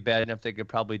wanted me bad enough, they could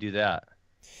probably do that.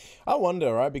 I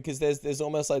wonder, right? Because there's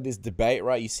almost like this debate,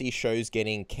 right? You see shows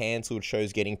getting cancelled,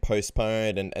 shows getting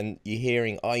postponed, and you're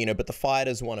hearing, but the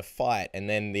fighters want to fight. And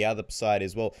then the other side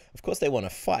is, well, of course they want to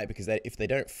fight because if they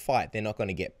don't fight, they're not going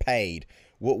to get paid.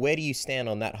 Where do you stand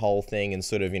on that whole thing and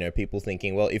sort of, people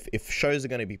thinking, well, if shows are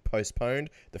going to be postponed,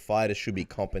 the fighters should be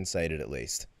compensated at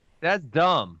least? That's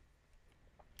dumb.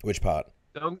 Which part?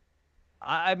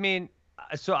 I mean,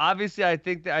 so obviously I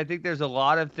think there's a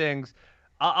lot of things.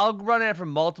 I'll run at it from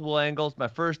multiple angles. My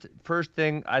first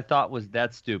thing I thought was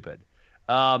that's stupid.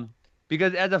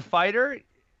 Because as a fighter,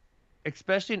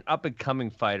 especially an up-and-coming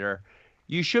fighter,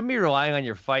 you shouldn't be relying on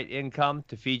your fight income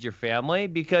to feed your family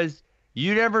because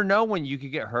you never know when you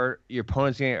could get hurt, your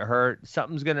opponent's going to get hurt,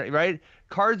 something's going to, right?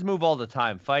 Cards move all the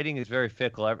time. Fighting is very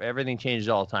fickle. Everything changes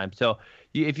all the time. So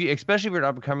especially if you're an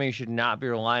up-and-coming, you should not be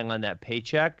relying on that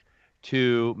paycheck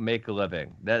to make a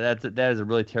living. That is a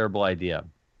really terrible idea.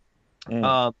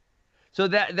 So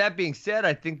that being said,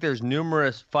 I think there's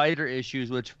numerous fighter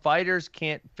issues which fighters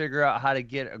can't figure out how to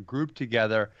get a group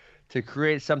together to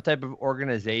create some type of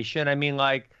organization. I mean,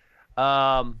 say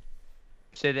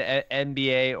the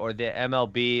NBA or the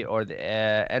MLB or the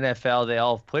NFL, they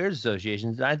all have players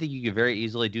associations. And I think you could very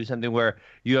easily do something where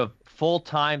you have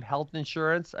full-time health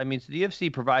insurance. I mean, so the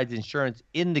UFC provides insurance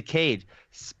in the cage,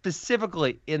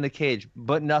 specifically in the cage,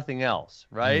 but nothing else,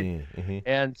 right? Mm-hmm.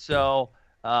 And so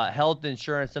health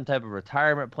insurance, some type of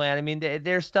retirement plan. I mean,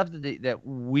 there's stuff that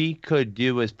we could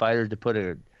do as fighters to put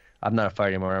a – I'm not a fighter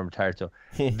anymore. I'm retired. So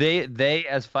they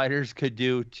as fighters could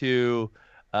do to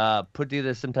put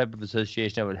together some type of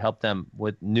association that would help them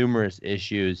with numerous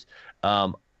issues.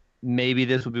 Maybe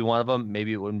this would be one of them.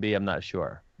 Maybe it wouldn't be. I'm not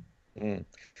sure.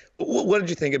 What did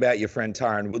you think about your friend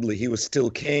Tyron Woodley? He was still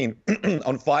keen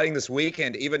on fighting this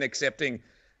weekend, even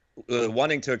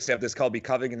wanting to accept this Colby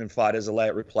Covington fight as a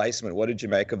late replacement. What did you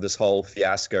make of this whole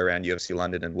fiasco around UFC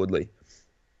London and Woodley?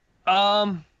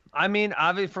 I mean,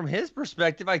 obviously, from his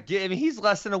perspective, I mean, he's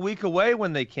less than a week away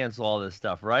when they cancel all this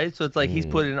stuff, right? So it's like he's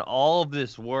put in all of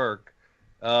this work,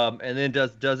 and then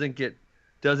doesn't get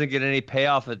any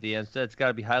payoff at the end. So it's got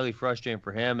to be highly frustrating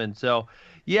for him. And so,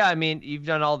 yeah, I mean, you've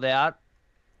done all that.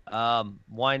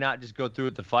 Why not just go through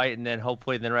with the fight, and then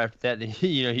hopefully, then right after that,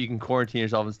 you can quarantine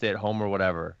yourself and stay at home or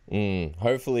whatever.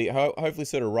 Hopefully,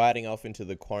 sort of riding off into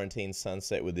the quarantine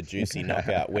sunset with a juicy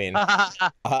knockout win.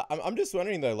 I'm just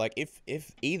wondering though, like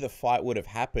if either fight would have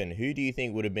happened, who do you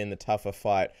think would have been the tougher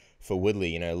fight for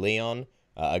Woodley? Leon,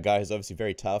 a guy who's obviously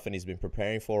very tough and he's been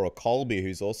preparing for, or Colby,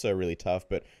 who's also really tough,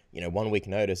 but 1 week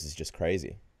notice is just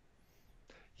crazy.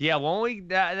 Yeah, 1 week.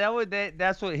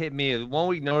 That's what hit me. 1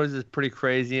 week notice is pretty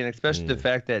crazy, and especially the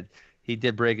fact that he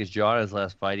did break his jaw in his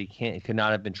last fight. He could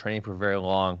not have been training for very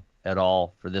long at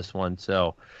all for this one.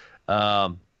 So,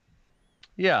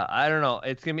 yeah, I don't know.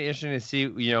 It's gonna be interesting to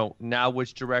see, now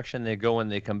which direction they go when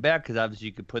they come back, because obviously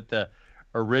you could put the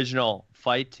original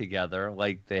fight together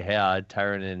like they had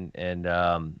Tyron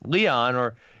and Leon,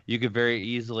 or you could very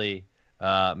easily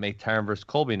make Tyron versus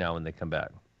Colby now when they come back.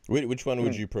 Which one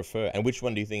would you prefer? And which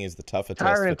one do you think is the tougher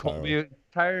test for Tyron?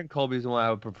 Tyron Colby is the one I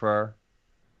would prefer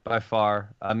by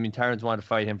far. I mean, Tyron's wanted to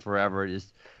fight him forever. It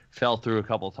just fell through a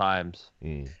couple times.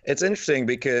 It's interesting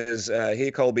because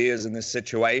here Colby is in this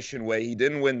situation where he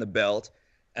didn't win the belt.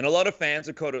 And a lot of fans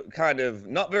are kind of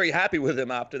not very happy with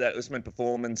him after that Usman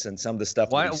performance and some of the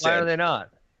stuff that he said. Why are they not?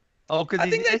 Oh, because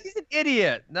he's an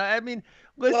idiot. No, I mean,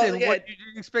 listen, what, you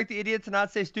expect the idiot to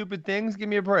not say stupid things? Give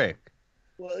me a break.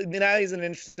 Well, now he's in an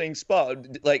interesting spot.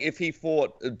 Like, if he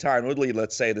fought Tyron Woodley,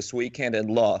 let's say, this weekend and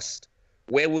lost,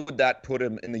 where would that put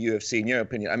him in the UFC, in your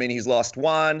opinion? I mean, he's lost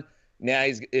one. Now,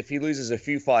 if he loses a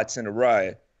few fights in a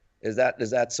row, is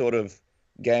that sort of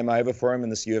game over for him in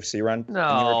this UFC run, in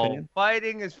your opinion?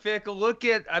 Fighting is fickle. Look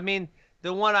at, I mean,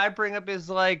 the one I bring up is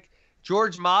like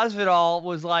Jorge Masvidal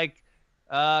was like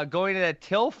going to that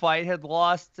Till fight, had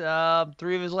lost 3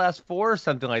 of his last 4 or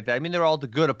something like that. I mean, they're all the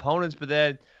good opponents, but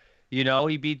then,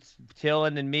 he beats Till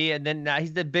and then me, and then now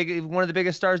he's one of the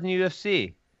biggest stars in the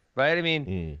UFC, right? I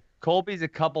mean, Colby's a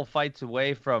couple fights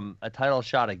away from a title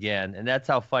shot again, and that's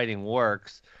how fighting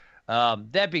works.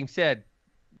 That being said,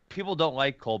 people don't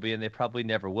like Colby, and they probably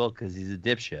never will because he's a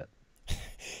dipshit.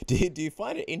 Do you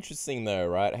find it interesting, though,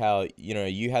 right, how,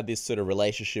 you had this sort of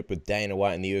relationship with Dana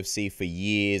White in the UFC for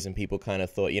years, and people kind of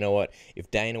thought, what,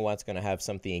 if Dana White's going to have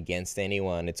something against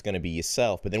anyone, it's going to be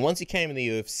yourself. But then once you came in the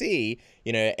UFC,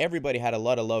 everybody had a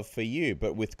lot of love for you.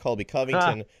 But with Colby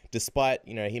Covington, despite,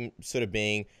 him sort of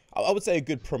being, I would say, a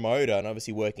good promoter and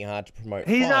obviously working hard to promote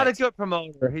He's fights. not a good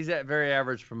promoter. He's a very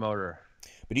average promoter.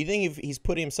 But do you think if he's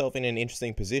put himself in an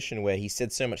interesting position where he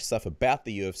said so much stuff about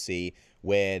the UFC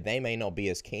where they may not be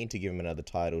as keen to give him another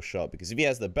title shot? Because if he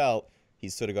has the belt,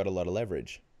 he's sort of got a lot of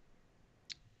leverage.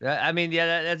 I mean,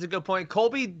 yeah, that's a good point.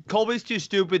 Colby's too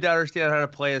stupid to understand how to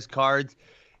play his cards.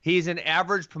 He's an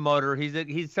average promoter.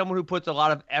 He's someone who puts a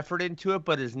lot of effort into it,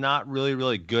 but is not really,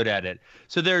 really good at it.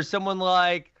 So there's someone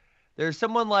like a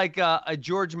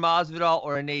Jorge Masvidal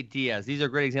or a Nate Diaz. These are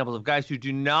great examples of guys who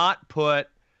do not put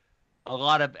a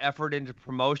lot of effort into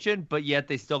promotion, but yet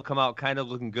they still come out kind of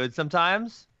looking good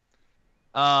sometimes.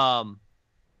 And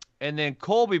then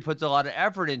Colby puts a lot of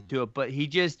effort into it, but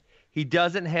he's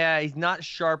not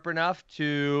sharp enough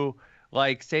to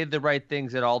like say the right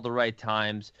things at all the right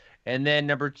times. And then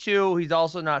number 2, he's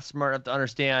also not smart enough to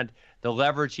understand the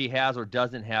leverage he has or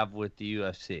doesn't have with the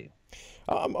UFC.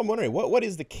 I'm wondering, what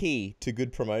is the key to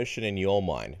good promotion in your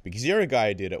mind? Because you're a guy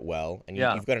who did it well, and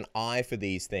you've got an eye for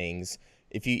these things.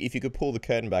 If you could pull the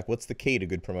curtain back, what's the key to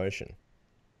good promotion?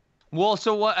 Well,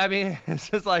 so what? I mean, it's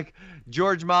just like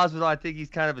Jorge Masvidal. I think he's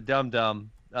kind of a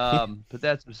dum-dum, but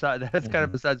that's kind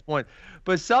of besides the point.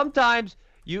 But sometimes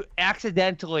you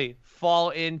accidentally fall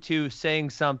into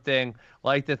saying something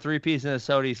like the 3-piece in the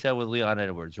soda he said with Leon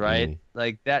Edwards, right?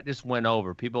 Like that just went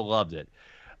over. People loved it.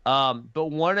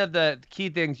 But one of the key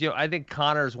things, I think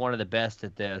Conor is one of the best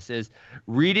at this, is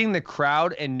reading the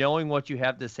crowd and knowing what you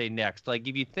have to say next. Like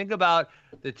if you think about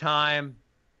the time,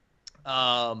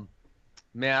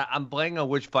 man, I'm blanking on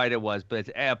which fight it was, but it's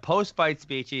a post-fight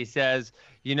speech. He says,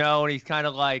 and he's kind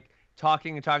of like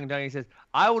talking. He says,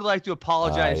 "I would like to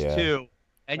apologize too."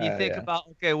 And you think about,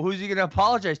 okay, well, who's he going to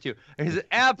apologize to? And he says,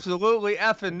 absolutely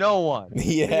effing no one.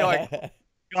 Yeah.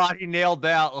 God, he nailed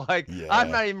that. Like, I'm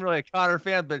not even really a Conor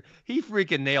fan, but he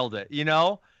freaking nailed it,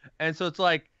 And so it's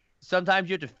like sometimes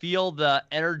you have to feel the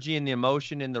energy and the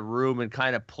emotion in the room and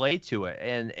kind of play to it.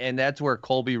 And that's where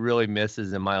Colby really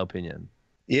misses, in my opinion.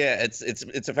 Yeah, it's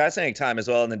a fascinating time as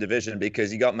well in the division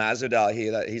because you got Masvidal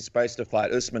here that he's supposed to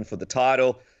fight Usman for the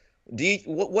title.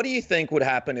 What do you think would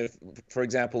happen if, for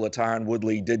example, a Tyron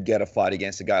Woodley did get a fight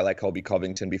against a guy like Colby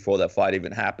Covington before that fight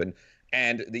even happened,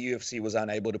 and the UFC was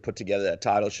unable to put together that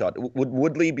title shot? Would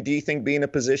Woodley, do you think, be in a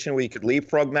position where he could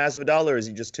leapfrog Masvidal, or is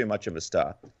he just too much of a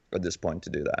star at this point to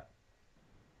do that?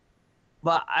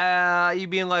 But you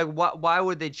being like, why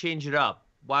would they change it up?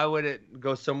 Why would it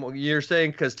go somewhere? You're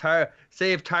saying because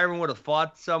say if Tyron would have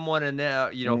fought someone and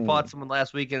fought someone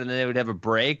last weekend and then they would have a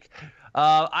break.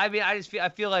 I mean, I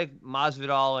feel like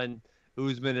Masvidal and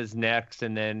Usman is next,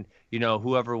 and then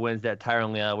whoever wins that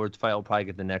Tyron Leon Edwards fight will probably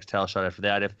get the next title shot after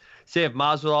that. If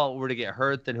Masvidal were to get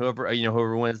hurt, then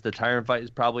whoever wins the Tyron fight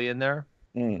is probably in there.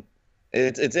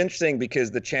 It's interesting because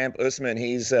the champ Usman,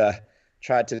 he's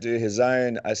tried to do his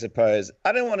own, I suppose.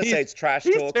 I don't want to say it's trash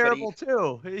talk. He's terrible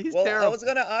too. He's terrible. I was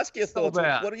going to ask your thoughts.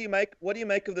 What do you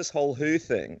make of this whole who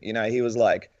thing? He was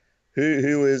like,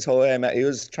 who is Jorge Masvidal? He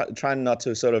was trying not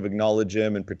to sort of acknowledge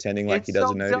him and pretending like he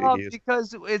doesn't know who he is.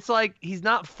 Because it's like he's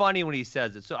not funny when he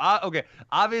says it. So okay,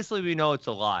 obviously we know it's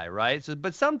a lie, right? So,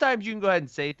 but sometimes you can go ahead and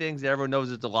say things that everyone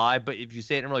knows it's a lie. But if you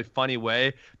say it in a really funny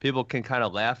way, people can kind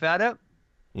of laugh at it.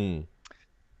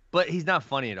 But he's not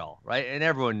funny at all, right? And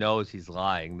everyone knows he's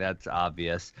lying. That's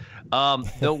obvious.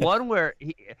 The one where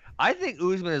I think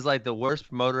Usman is like the worst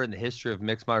promoter in the history of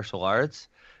mixed martial arts,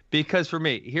 because for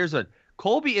me, here's what.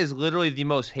 Colby is literally the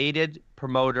most hated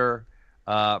promoter,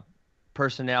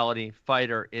 personality,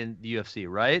 fighter in the UFC,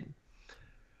 right?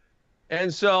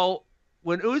 And so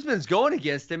when Usman's going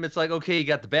against him, it's like, okay, you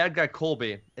got the bad guy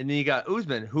Colby, and then you got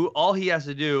Usman, who all he has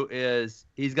to do is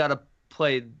he's got to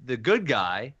play the good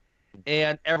guy,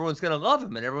 and everyone's going to love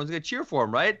him, and everyone's going to cheer for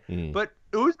him, right? But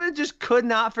Usman just could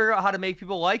not figure out how to make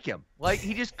people like him. Like,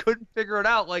 he just couldn't figure it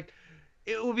out. Like,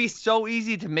 it would be so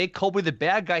easy to make Colby the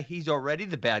bad guy. He's already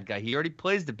the bad guy. He already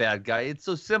plays the bad guy. It's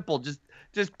so simple.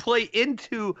 Just play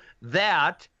into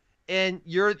that, and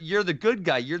you're the good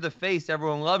guy. You're the face.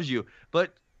 Everyone loves you.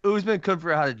 But Usman couldn't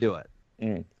figure out how to do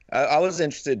it. I was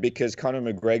interested because Conor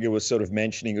McGregor was sort of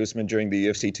mentioning Usman during the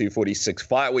UFC 246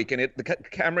 fight week, and the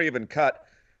camera even cut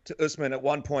to Usman at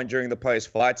one point during the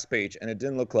post-fight speech, and it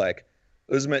didn't look like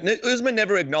Usman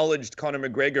never acknowledged Conor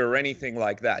McGregor or anything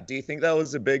like that. Do you think that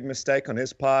was a big mistake on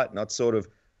his part, not sort of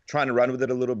trying to run with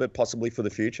it a little bit, possibly for the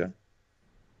future?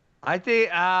 I think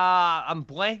I'm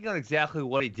blanking on exactly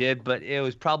what he did, but it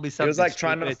was probably something. It was like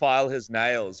trying to file his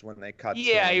nails when they cut.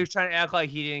 Yeah, he was trying to act like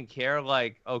he didn't care.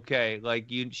 Like, okay, like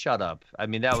you shut up. I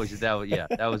mean, that was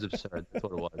absurd. That's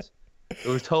what it was. It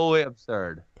was totally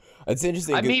absurd. It's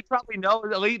interesting. I mean, he probably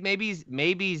knows. At least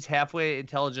maybe he's halfway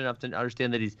intelligent enough to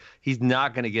understand that he's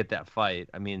not going to get that fight.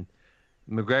 I mean,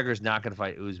 McGregor's not going to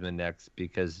fight Usman next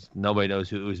because nobody knows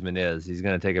who Usman is. He's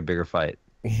going to take a bigger fight.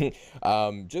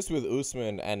 Just with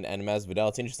Usman and Masvidal,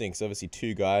 it's interesting because obviously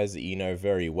two guys that you know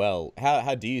very well.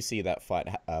 How do you see that fight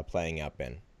playing out,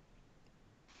 Ben?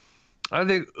 I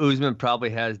think Usman probably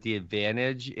has the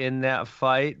advantage in that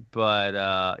fight, but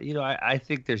I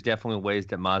think there's definitely ways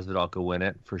that Masvidal could win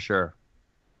it for sure.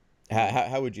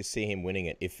 How would you see him winning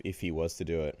it if he was to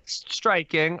do it?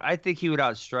 Striking. I think he would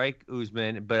outstrike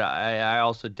Usman, but I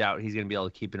also doubt he's going to be able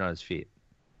to keep it on his feet.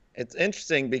 It's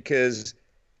interesting because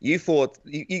you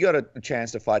got a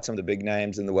chance to fight some of the big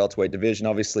names in the welterweight division.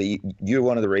 Obviously, you're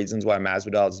one of the reasons why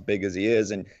Masvidal is as big as he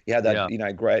is, and you had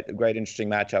that great interesting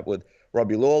matchup with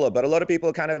Robbie Lawler. But a lot of people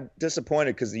are kind of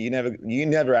disappointed because you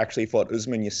never actually fought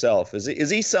Usman yourself. Is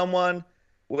he someone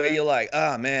where you're like,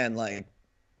 oh man, like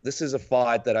this is a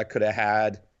fight that I could have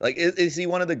had? Like, is he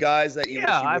one of the guys that you wish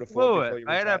you would have fought?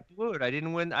 I blew it. I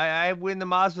didn't win. I win the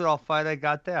Masvidal fight. I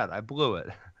got that. I blew it.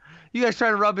 You guys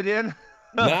trying to rub it in?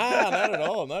 Nah, not at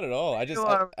all. Not at all. I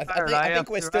think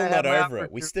we're still not over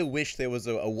it. We still wish there was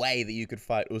a way that you could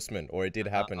fight Usman, or it did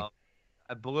happen.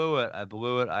 I blew it.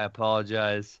 I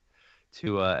apologize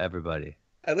to everybody.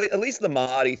 At least the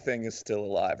Marty thing is still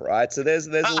alive, right? So there's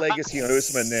a legacy on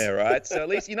Usman there, right? So at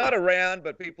least you're not around,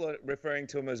 but people are referring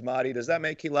to him as Marty. Does that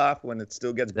make you laugh when it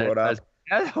still gets brought up?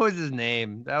 That was his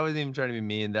name. That wasn't even trying to be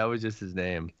mean. That was just his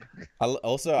name. I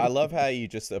love how you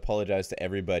just apologized to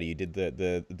everybody. You did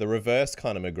the reverse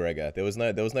Conor McGregor. There was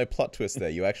no plot twist there.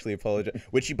 You actually apologized,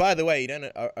 which you, by the way, you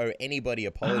don't owe anybody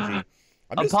apology.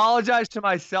 Apologize to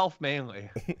myself mainly.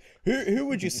 Who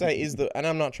would you say is the, and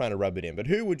I'm not trying to rub it in, but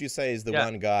who would you say is the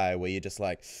one guy where you're just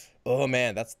like, oh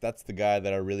man, that's the guy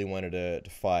that I really wanted to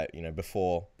fight,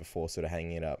 before sort of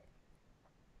hanging it up?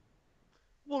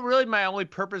 Well, really, my only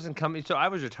purpose in coming, so I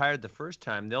was retired the first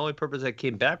time. The only purpose I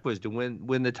came back was to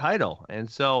win the title. And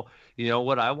so,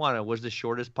 what I wanted was the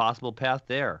shortest possible path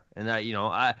there. And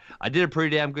I did a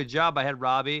pretty damn good job. I had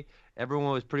Robbie.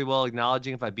 Everyone was pretty well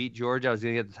acknowledging if I beat George, I was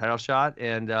going to get the title shot.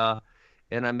 And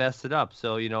and I messed it up.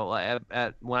 So,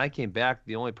 when I came back,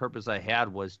 the only purpose I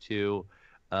had was to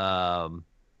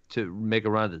make a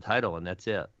run at the title, and that's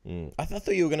it. I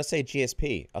thought you were going to say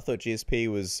GSP. I thought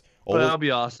GSP was... Well, that'll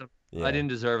be awesome. Yeah. I didn't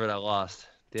deserve it. I lost.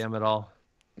 Damn it all.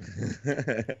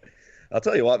 I'll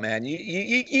tell you what, man.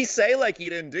 You say like you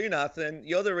didn't do nothing.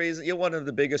 You're the reason. You're one of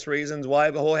the biggest reasons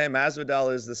why Jorge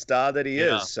Masvidal is the star that he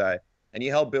is. So, and you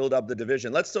helped build up the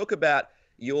division. Let's talk about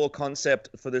your concept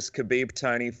for this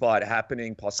Khabib-Tony fight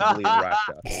happening possibly in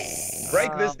Russia.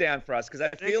 Break this down for us, because I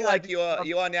feel like you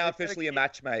are now officially a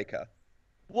matchmaker.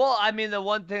 Well, I mean, the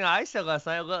one thing I said last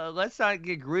night, let's not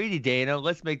get greedy, Dana.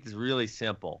 Let's make this really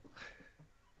simple.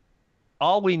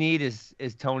 All we need is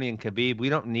Tony and Khabib. We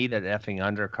don't need an effing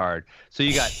undercard. So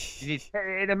you need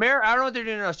in America. I don't know what they're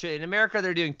doing in Australia. In America,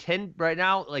 they're doing 10 right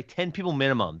now, like 10 people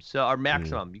minimum. So our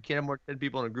maximum. You can't have more than 10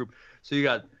 people in a group. So you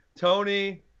got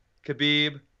Tony,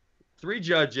 Khabib, 3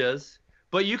 judges.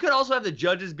 But you could also have the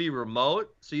judges be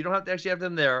remote, so you don't have to actually have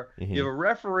them there. You have a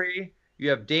referee.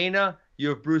 You have Dana. You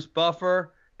have Bruce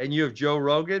Buffer. And you have Joe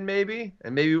Rogan, maybe,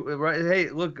 and maybe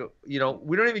hey, look, we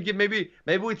don't even give maybe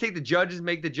we take the judges,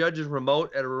 make the judges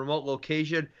remote at a remote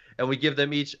location, and we give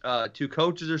them each 2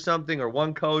 coaches or something, or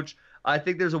 1 coach. I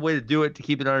think there's a way to do it to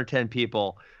keep it under 10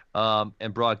 people,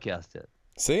 and broadcast it.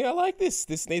 See, I like this.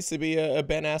 This needs to be a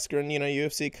Ben Askren,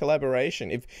 UFC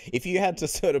collaboration. If you had to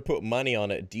sort of put money on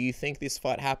it, do you think this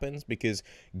fight happens? Because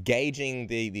gauging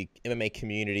the MMA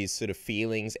community's sort of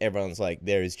feelings, everyone's like,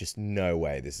 there is just no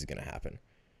way this is going to happen.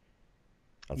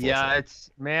 Yeah,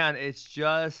 it's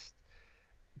just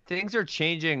things are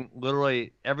changing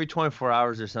literally every 24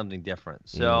 hours. There's something different.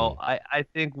 So I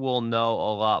think we'll know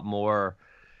a lot more,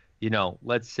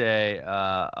 let's say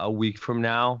a week from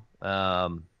now,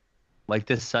 like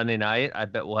this Sunday night. I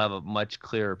bet we'll have a much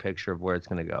clearer picture of where it's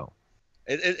going to go.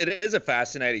 It is a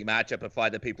fascinating matchup, a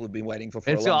fight that people have been waiting for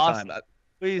a long awesome. time.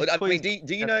 Please,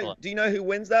 do you know who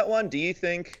wins that one? Do you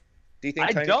think Tony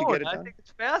could get it done? I think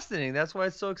it's fascinating. That's why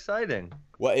it's so exciting.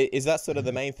 Well, is that sort of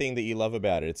the main thing that you love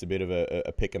about it? It's a bit of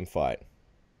a pick 'em fight.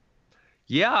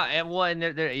 Yeah, I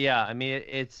mean,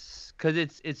 it's because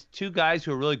it's 2 guys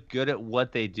who are really good at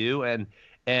what they do, and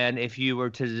if you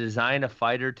were to design a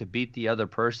fighter to beat the other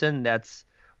person, that's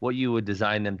what you would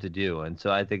design them to do. And so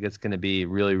I think it's going to be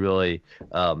really, really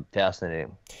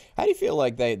fascinating. How do you feel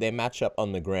like they match up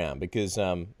on the ground? Because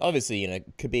obviously,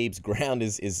 Khabib's ground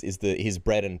is his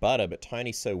bread and butter, but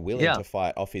Tony's so willing to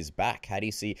fight off his back. How do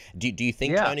you see? Do you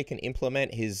think Tony can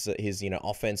implement his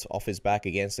offense off his back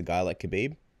against a guy like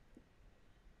Khabib?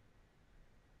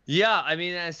 Yeah, I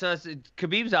mean, so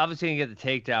Khabib's obviously going to get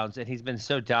the takedowns, and he's been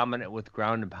so dominant with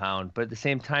ground and pound. But at the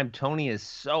same time, Tony is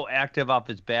so active off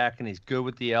his back, and he's good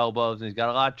with the elbows, and he's got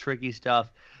a lot of tricky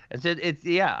stuff. And so I think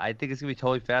it's going to be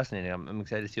totally fascinating. I'm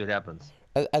excited to see what happens.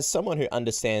 As someone who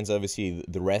understands, obviously,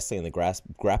 the wrestling and the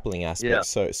grappling aspect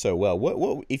so well,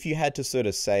 what if you had to sort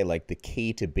of say, like, the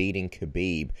key to beating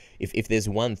Khabib, if there's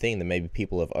one thing that maybe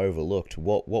people have overlooked,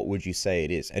 what would you say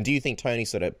it is? And do you think Tony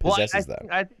sort of possesses that?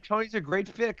 I think Tony's a great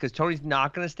fit because Tony's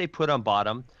not going to stay put on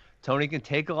bottom. Tony can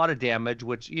take a lot of damage,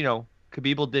 which,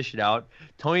 Khabib will dish it out.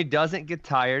 Tony doesn't get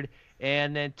tired.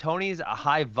 And then Tony's a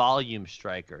high-volume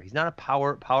striker. He's not a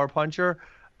power puncher.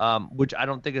 Which I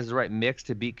don't think is the right mix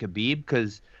to beat Khabib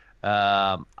because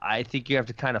I think you have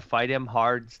to kind of fight him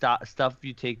hard, stuff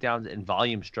you takedowns, and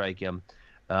volume strike him.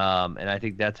 And I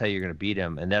think that's how you're going to beat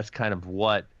him. And that's kind of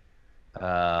what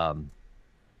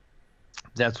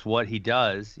he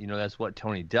does. That's what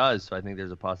Tony does. So I think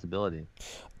there's a possibility.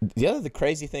 The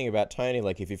crazy thing about Tony,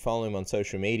 like if you follow him on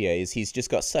social media, is he's just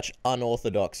got such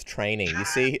unorthodox training.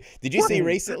 Did you see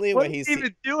recently where he's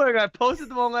even doing? I posted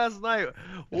them on last night.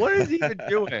 What is he even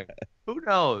doing? Who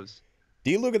knows?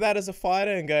 Do you look at that as a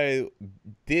fighter and go,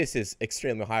 this is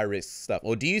extremely high risk stuff?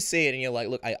 Or do you see it and you're like,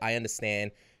 look, I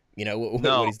understand,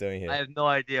 what he's doing here? I have no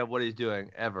idea what he's doing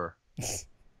ever. Is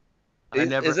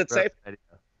it safe?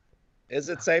 Is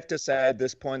it safe to say at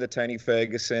this point that Tony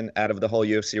Ferguson, out of the whole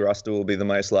UFC roster, will be the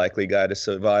most likely guy to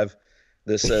survive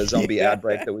this zombie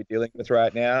outbreak that we're dealing with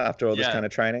right now after all this kind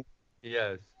of training?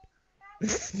 Yes.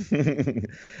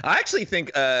 I actually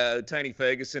think Tony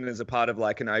Ferguson is a part of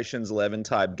like an Ocean's 11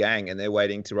 type gang, and they're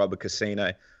waiting to rob a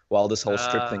casino while this whole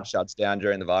strip thing shuts down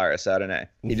during the virus. I don't know.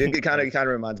 It kind of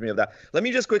reminds me of that. Let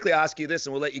me just quickly ask you this,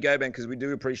 and we'll let you go, Ben, because we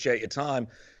do appreciate your time.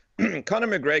 Conor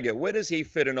McGregor, where does he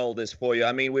fit in all this for you?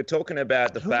 I mean, we're talking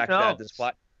about the fact that this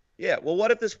fight... Yeah, well,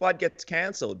 what if this fight gets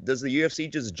cancelled? Does the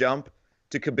UFC just jump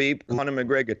to Khabib, Conor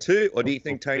McGregor too? Or do you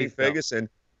think Tony Ferguson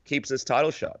keeps this title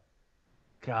shot?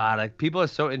 God, like people are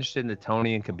so interested in the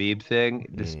Tony and Khabib thing,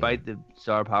 despite the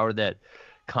star power that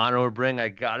Conor would bring. I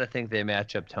got to think they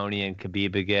match up Tony and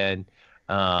Khabib again.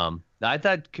 I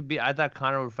thought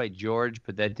Conor would fight George,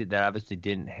 but that obviously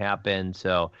didn't happen.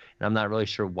 So, and I'm not really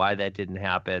sure why that didn't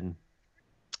happen.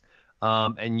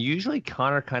 And usually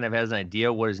Conor kind of has an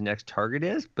idea what his next target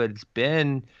is, but it's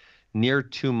been near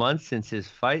 2 months since his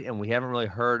fight, and we haven't really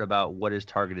heard about what his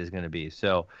target is going to be.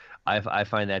 So I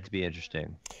find that to be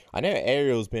interesting. I know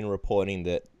Ariel's been reporting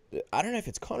that, I don't know if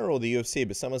it's Conor or the UFC,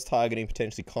 but someone's targeting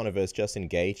potentially Conor versus Justin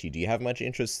Gaethje. Do you have much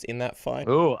interest in that fight?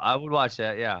 Oh, I would watch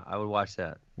that. Yeah, I would watch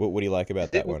that. What do you like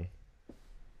about that one?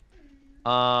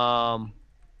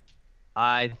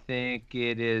 I think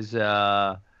it is.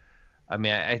 I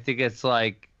think it's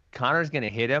like Conor's going to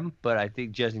hit him, but I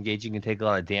think Justin Gaethje can take a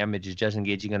lot of damage. Is Justin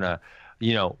Gaethje going to,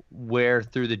 wear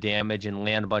through the damage and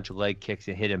land a bunch of leg kicks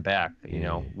and hit him back?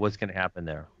 What's going to happen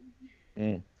there?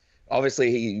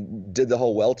 Obviously, he did the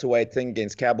whole welterweight thing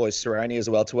against Cowboy Cerrone as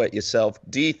a welterweight yourself.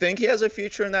 Do you think he has a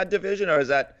future in that division, or is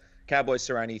that Cowboy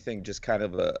Cerrone thing just kind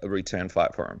of a return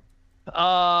fight for him?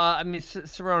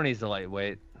 Cerrone's a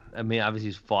lightweight. Obviously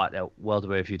he's fought at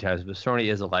welterweight a few times, but Cerrone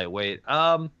is a lightweight.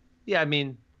 I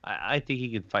think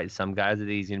he could fight some guys. I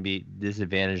think he's going to be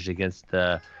disadvantaged against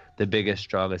the biggest,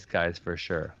 strongest guys for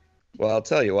sure. Well, I'll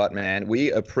tell you what, man.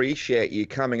 We appreciate you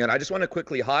coming on. I just want to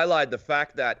quickly highlight the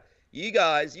fact that you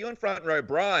and Front Row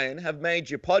Brian, have made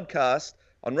your podcast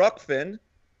on Rockfin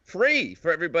free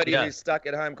for everybody who's stuck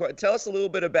at home. Tell us a little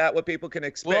bit about what people can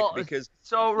expect. Rockfin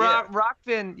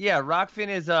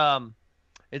is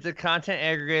it's a content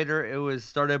aggregator. It was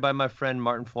started by my friend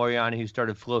Martin Floriani, who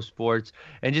started Flow Sports.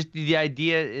 And just the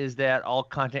idea is that all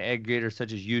content aggregators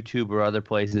such as YouTube or other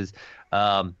places,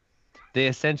 they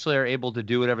essentially are able to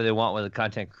do whatever they want with the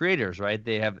content creators, right?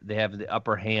 They have the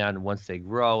upper hand once they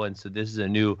grow. And so this is a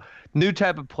new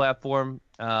type of platform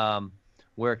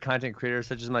where content creators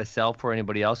such as myself or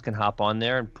anybody else can hop on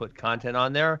there and put content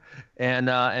on there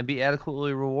and be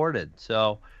adequately rewarded.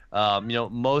 So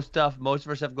most of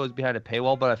our stuff goes behind a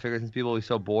paywall, but I figure since people will be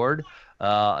so bored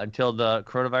until the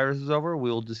coronavirus is over,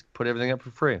 we'll just put everything up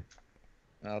for free.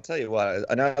 I'll tell you what,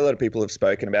 I know a lot of people have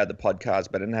spoken about the podcast,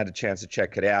 but I didn't have a chance to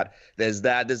check it out. There's the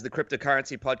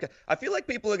cryptocurrency podcast. I feel like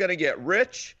people are going to get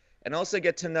rich and also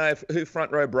get to know who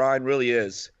Front Row Brian really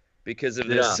is because of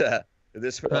this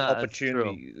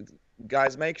opportunity.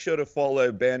 Guys, make sure to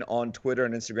follow Ben on Twitter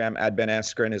and Instagram at Ben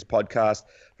Askren, his podcast,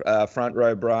 Front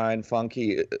Row Brian,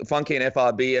 Funky and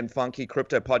FRB, and Funky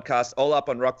Crypto Podcast, all up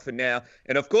on Rock for now.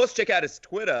 And of course, check out his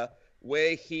Twitter,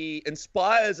 where he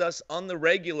inspires us on the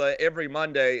regular every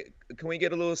Monday. Can we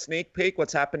get a little sneak peek?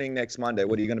 What's happening next Monday?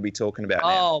 What are you going to be talking about now?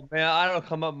 Oh, man, I don't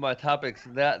come up with my topics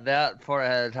that far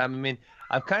ahead of time.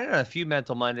 I've kind of done a few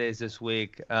mental Mondays this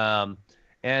week. I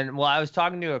was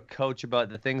talking to a coach about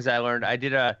the things I learned. I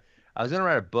was going to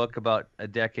write a book about a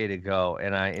decade ago,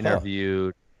 and I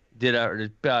did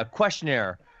a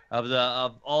questionnaire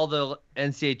of all the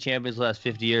NCAA champions the last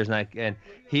 50 years, and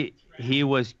he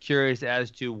was curious as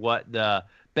to what the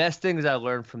best things I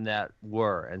learned from that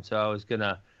were, and so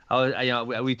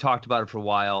we talked about it for a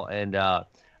while, and I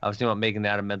was thinking about making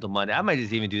that a mental Monday. I might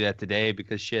just even do that today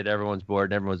because everyone's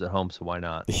bored and everyone's at home, so why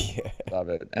not? Yeah. Love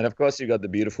it. And of course, you've got the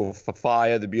beautiful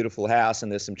fire, the beautiful house,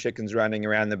 and there's some chickens running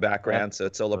around in the background, so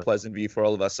it's all a pleasant view for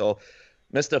all of us. So,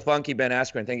 Mr. Funky Ben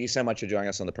Askren, thank you so much for joining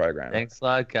us on the program. Thanks a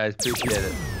lot, guys. Appreciate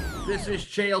it. This is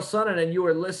Chael Sonnen, and you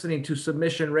are listening to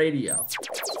Submission Radio.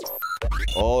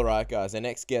 All right, guys. Our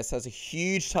next guest has a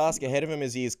huge task ahead of him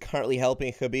as he is currently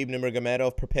helping Khabib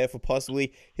Nurmagomedov prepare for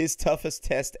possibly his toughest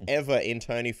test ever in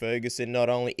Tony Ferguson. Not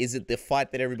only is it the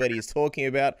fight that everybody is talking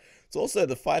about, it's also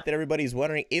the fight that everybody is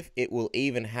wondering if it will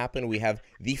even happen. We have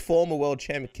the former world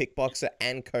champion kickboxer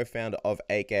and co-founder of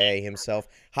AKA himself,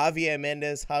 Javier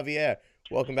Mendez. Javier,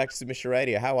 welcome back to Submission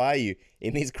Radio. How are you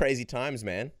in these crazy times,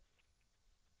 man?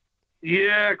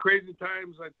 Yeah, crazy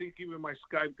times. I think even my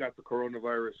Skype got the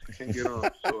coronavirus. I can't get on, so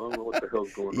I don't know what the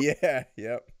hell's going on. Yeah,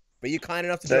 yep. But you're kind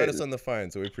enough to join us on the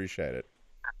phone, so we appreciate it.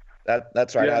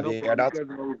 That's right, yeah, Javier. No problem.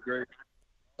 You guys are great.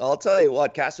 I'll tell you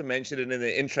what, Casa mentioned it in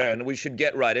the intro, and we should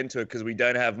get right into it because we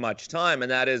don't have much time,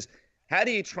 and that is, how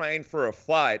do you train for a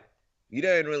fight you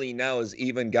don't really know is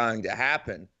even going to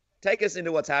happen? Take us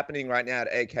into what's happening right now at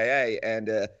AKA and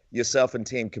yourself and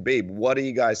Team Khabib. What are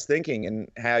you guys thinking, and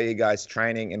how are you guys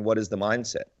training, and what is the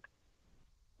mindset?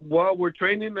 Well, we're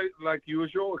training like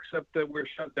usual, except that we're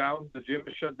shut down. The gym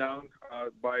is shut down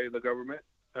by the government,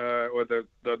 or the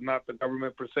not the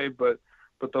government per se, but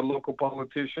the local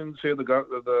politicians here. The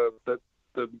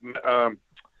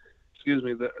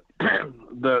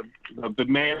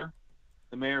mayor.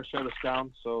 The mayor shut us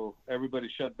down, so everybody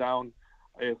shut down.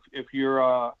 If you're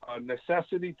a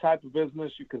necessity type of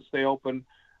business, you can stay open.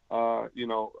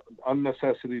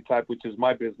 unnecessity type, which is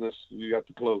my business, you have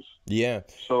to close. Yeah.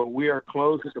 So we are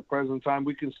closed at the present time.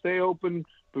 We can stay open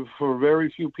for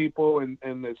very few people, and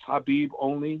it's Khabib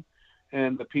only,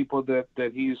 and the people that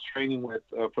he's training with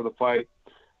for the fight,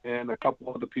 and a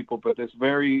couple other people. But it's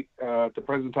very at the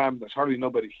present time, there's hardly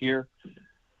nobody here,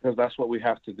 because that's what we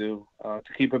have to do to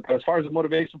keep it. But as far as the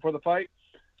motivation for the fight,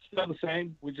 still the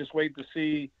same. We just wait to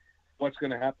see what's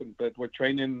going to happen. But we're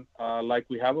training like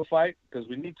we have a fight, because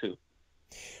we need to.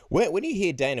 When you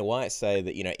hear Dana White say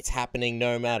that, it's happening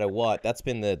no matter what, that's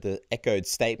been the echoed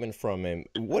statement from him.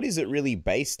 What is it really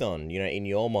based on, in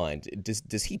your mind?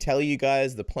 Does he tell you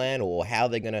guys the plan or how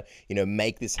they're going to,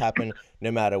 make this happen no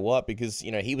matter what? Because,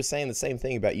 he was saying the same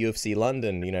thing about UFC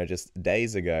London, just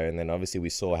days ago. And then obviously we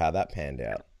saw how that panned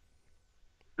out.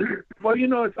 Well,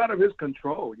 it's out of his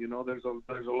control. There's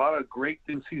a lot of great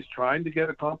things he's trying to get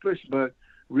accomplished, but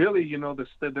really,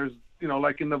 there's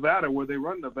like in Nevada, where they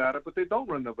run Nevada, but they don't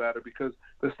run Nevada because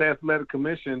the State Athletic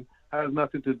Commission has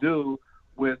nothing to do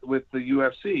with the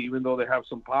UFC, even though they have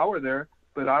some power there,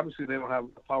 but obviously they don't have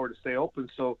the power to stay open.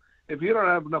 So if you don't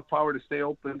have enough power to stay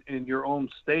open in your own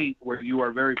state where you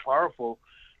are very powerful,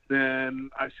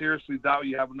 then I seriously doubt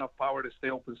you have enough power to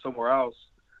stay open somewhere else.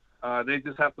 They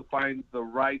just have to find the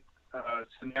right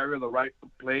scenario, the right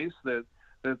place that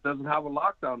doesn't have a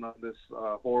lockdown on this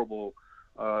horrible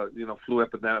flu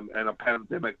epidemic and a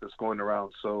pandemic that's going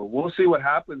around. So we'll see what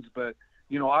happens. But,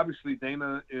 obviously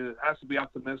Dana has to be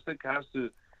optimistic, has to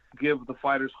give the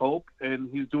fighters hope, and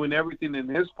he's doing everything in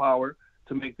his power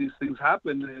to make these things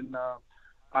happen. And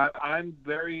I'm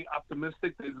very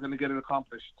optimistic that he's going to get it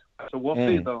accomplished. So we'll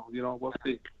see, though. We'll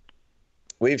see.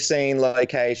 We've seen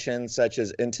locations such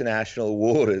as international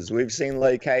waters. We've seen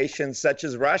locations such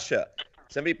as Russia.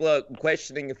 Some people are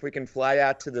questioning if we can fly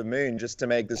out to the moon just to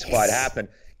make this fight happen.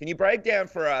 Can you break down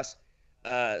for us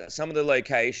some of the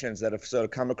locations that have sort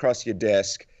of come across your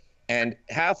desk, and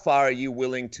how far are you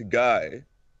willing to go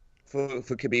for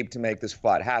Khabib to make this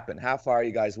fight happen? How far are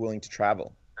you guys willing to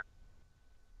travel?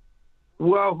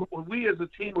 Well, we as a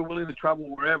team are willing to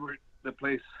travel wherever the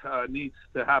place needs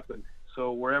to happen.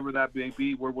 So wherever that may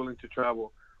be, we're willing to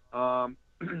travel.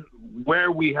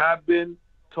 Where we have been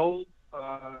told,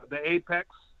 the Apex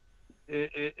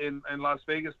in Las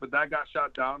Vegas, but that got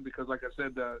shot down because, like I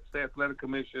said, the State Athletic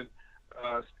Commission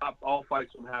stopped all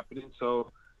fights from happening.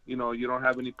 So, you don't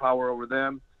have any power over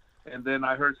them. And then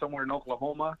I heard somewhere in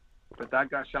Oklahoma, but that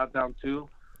got shot down too.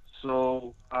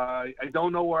 So I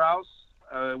don't know where else,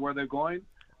 where they're going.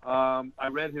 I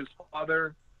read his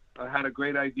father had a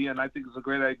great idea, and I think it's a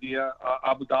great idea.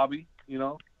 Abu Dhabi,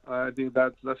 I think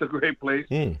that's a great place,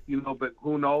 but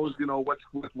who knows,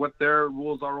 what their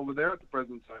rules are over there at the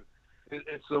present time.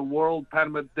 It's a world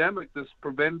pandemic that's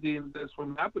preventing this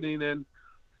from happening, and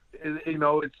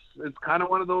it's kind of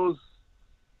one of those,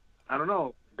 I don't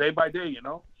know, day by day,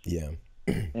 Yeah.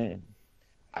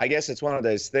 I guess it's one of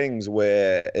those things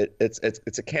where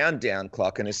it's a countdown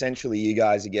clock, and essentially you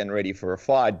guys are getting ready for a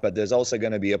fight, but there's also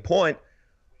going to be a point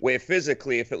where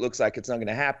physically, if it looks like it's not going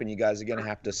to happen, you guys are going to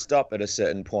have to stop at a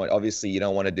certain point. Obviously, you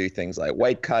don't want to do things like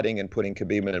weight cutting and putting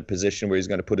Khabib in a position where he's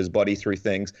going to put his body through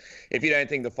things if you don't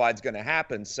think the fight's going to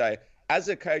happen. So as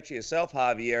a coach yourself,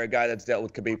 Javier, a guy that's dealt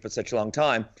with Khabib for such a long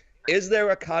time, is there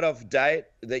a cutoff date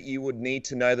that you would need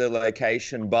to know the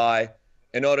location by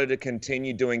in order to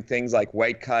continue doing things like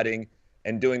weight cutting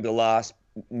and doing the last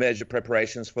measure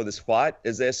preparations for this fight?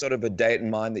 Is there sort of a date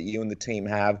in mind that you and the team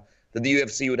have that the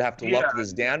UFC would have to lock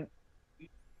this down?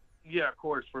 Yeah, of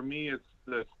course. For me, it's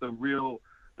the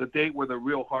date where the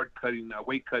real hard cutting,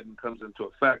 weight cutting comes into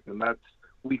effect, and that's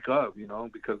week of,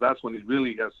 because that's when he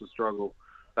really has to struggle.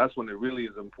 That's when it really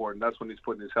is important. That's when he's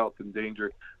putting his health in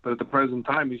danger. But at the present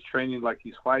time, he's training like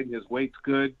he's fighting. His weight's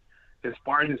good. His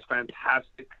sparring is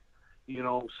fantastic.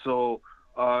 So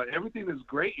everything is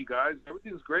great, you guys.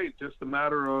 Everything's great. Just a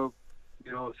matter of,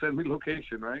 send me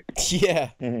location, right? Yeah.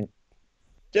 Mm-hmm.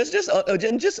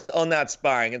 Just on that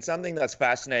sparring, it's something that's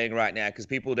fascinating right now because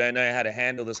people don't know how to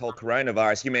handle this whole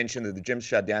coronavirus. You mentioned that the gym's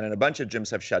shut down, and a bunch of gyms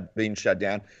have been shut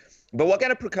down. But what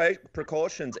kind of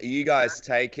precautions are you guys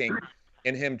taking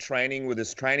in him training with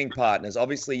his training partners?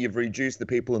 Obviously, you've reduced the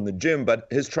people in the gym, but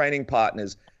his training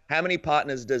partners, how many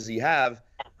partners does he have?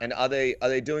 And are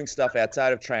they doing stuff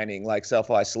outside of training, like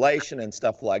self-isolation and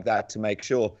stuff like that, to make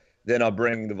sure they're not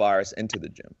bringing the virus into the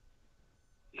gym?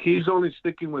 He's only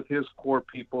sticking with his core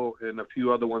people and a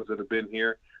few other ones that have been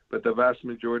here, but the vast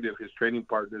majority of his training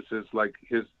partners is like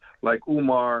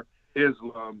Umar,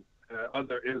 Islam,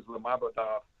 other Islam,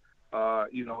 Abadaf,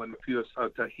 and a few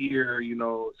Tahir,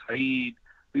 Saeed.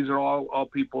 These are all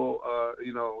people,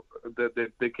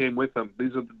 that came with him.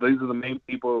 These are the main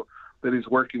people that he's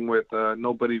working with.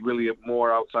 Nobody really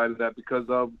more outside of that because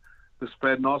of the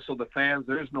spread and also the fans.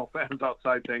 There is no fans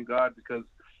outside, thank God, because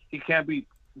he can't be,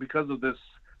 because of this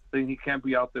thing, he can't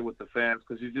be out there with the fans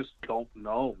because you just don't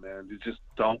know, man. You just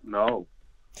don't know.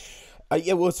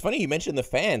 Yeah, well, it's funny you mentioned the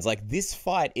fans. Like, this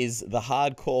fight is the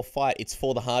hardcore fight. It's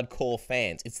for the hardcore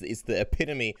fans. It's the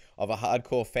epitome of a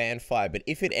hardcore fan fight. But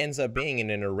if it ends up being in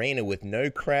an arena with no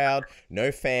crowd,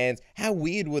 no fans, how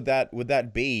weird would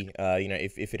that be?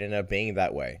 If it ended up being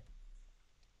that way.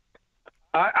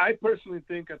 I personally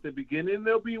think at the beginning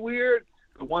they'll be weird,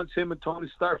 but once him and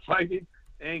Tony start fighting,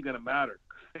 it ain't gonna matter.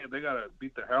 They gotta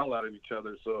beat the hell out of each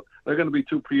other. So they're gonna be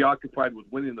too preoccupied with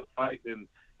winning the fight and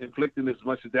inflicting as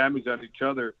much damage on each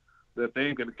other that they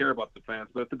ain't going to care about the fans.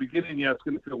 But at the beginning, yeah, it's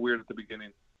going to feel weird at the beginning.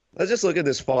 Let's just look at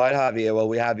this fight, Javier. Well,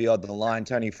 we have you on the line,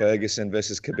 Tony Ferguson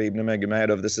versus Khabib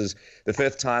Nurmagomedov. This is the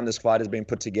fifth time this fight has been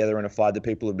put together in a fight that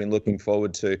people have been looking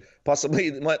forward to, possibly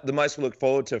the most looked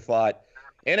forward to fight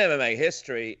in MMA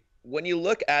history. When you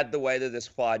look at the way that this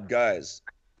fight goes,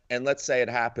 and let's say it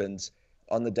happens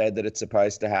on the day that it's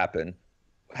supposed to happen,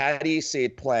 how do you see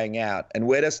it playing out? And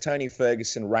where does Tony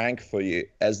Ferguson rank for you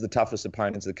as the toughest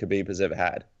opponents that Khabib has ever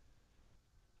had?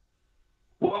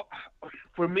 Well,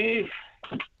 for me,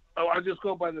 I'll just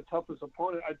go by the toughest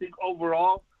opponent. I think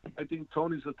overall,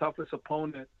 Tony's the toughest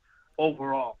opponent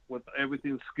overall with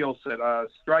everything skill set.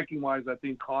 Striking-wise, I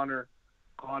think Conor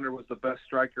was the best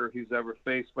striker he's ever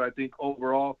faced. But I think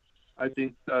overall,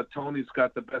 Tony's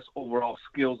got the best overall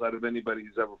skills out of anybody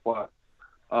he's ever fought.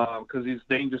 Because he's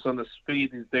dangerous on the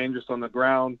feet, he's dangerous on the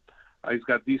ground, he's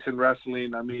got decent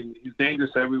wrestling. I mean, he's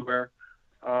dangerous everywhere.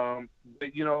 But,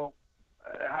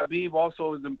 Khabib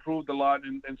also has improved a lot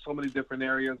in so many different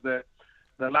areas that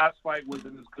the last fight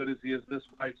wasn't as good as he is this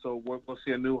fight. So we'll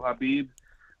see a new Khabib,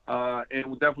 and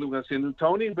we're definitely going to see a new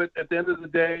Tony. But at the end of the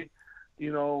day,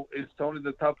 is Tony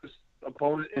the toughest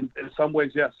opponent? In some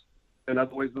ways, yes. In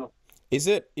other ways, no. Is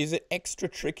it extra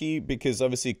tricky because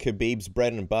obviously Khabib's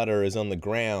bread and butter is on the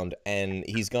ground and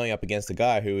he's going up against a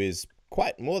guy who is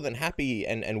quite more than happy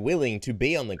and willing to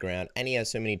be on the ground, and he has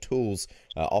so many tools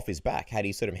off his back? How do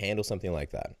you sort of handle something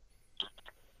like that?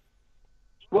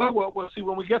 Well, we'll see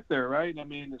when we get there, right? I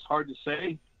mean, it's hard to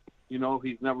say.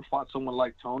 He's never fought someone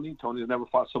like Tony. Tony's never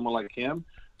fought someone like him.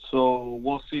 So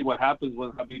we'll see what happens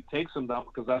when Khabib takes him down,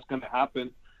 because that's going to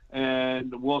happen.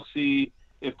 And we'll see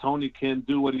if Tony can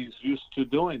do what he's used to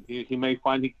doing. He may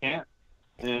find he can't.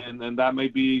 And that may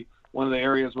be one of the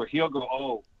areas where he'll go,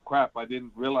 oh, crap, I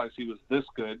didn't realize he was this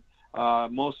good.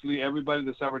 Mostly everybody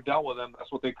that's ever dealt with him,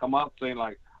 that's what they come out saying,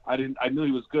 like, I knew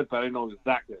he was good, but I didn't know he was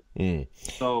that good.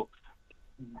 So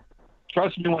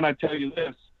trust me when I tell you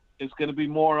this, it's going to be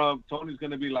more of Tony's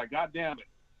going to be like, God damn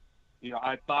it.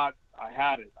 I thought I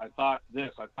had it. I thought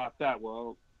this. I thought that.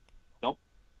 Well, nope.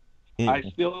 I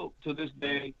still, to this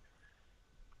day,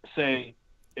 say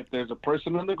if there's a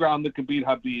person on the ground that could beat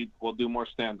Khabib, we'll do more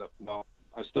stand-up. No,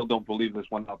 I still don't believe there's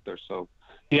one out there. So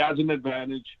he has an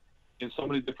advantage in so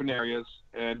many different areas.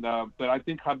 And but I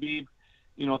think Khabib,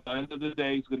 at the end of the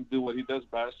day, he's going to do what he does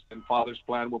best, and Father's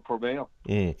plan will prevail.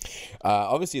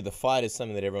 Obviously, the fight is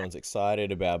something that everyone's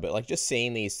excited about, but just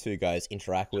seeing these two guys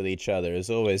interact with each other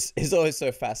is always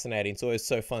so fascinating. It's always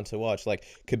so fun to watch. Like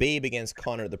Khabib against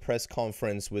Conor at the press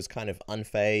conference was kind of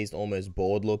unfazed, almost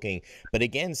bored looking, but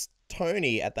against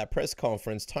Tony at that press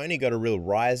conference, Tony got a real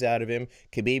rise out of him.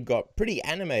 Khabib got pretty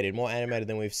animated, more animated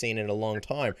than we've seen in a long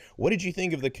time. What did you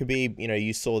think of the Khabib,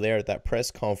 you saw there at that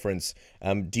press conference?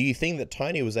 Do you think that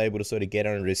Tony was able to sort of get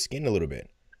under his skin a little bit?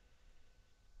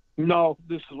 No,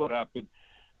 this is what happened.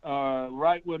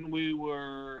 Right when we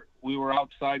were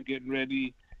outside getting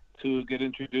ready to get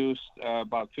introduced,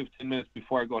 about 15 minutes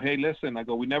before, I go, hey, listen,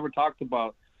 we never talked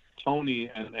about Tony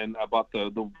and about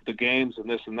the games and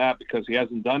this and that, because he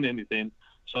hasn't done anything,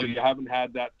 so you haven't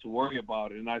had that to worry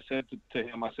about. And I said to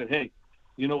him, I said, hey,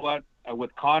 you know what,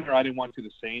 with Conor, I didn't want you to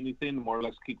say anything, more or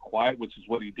less keep quiet, which is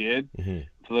what he did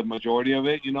for the majority of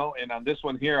it, and on this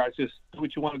one here, I just do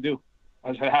what you want to do.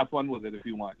 I said, have fun with it if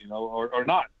you want, or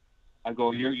not. I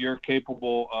go, you're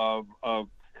capable of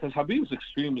because Khabib's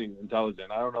extremely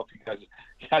intelligent. I don't know if you guys,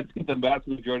 I think the vast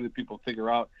majority of people figure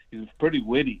out he's pretty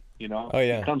witty, Oh,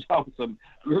 yeah. He comes out with some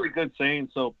really good sayings.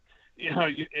 So,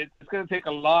 it's going to take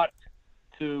a lot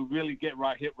to really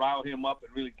rile him up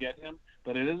and really get him.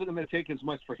 But it isn't going to take as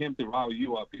much for him to rile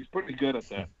you up. He's pretty good at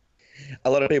that. A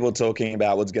lot of people talking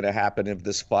about what's going to happen if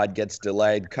this fight gets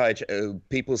delayed. Coach,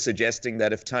 people suggesting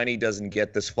that if Tony doesn't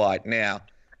get this fight now,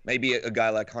 maybe a guy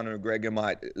like Conor McGregor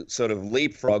might sort of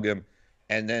leapfrog him,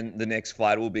 and then the next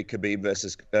fight will be Khabib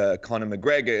versus Conor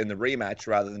McGregor in the rematch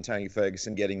rather than Tony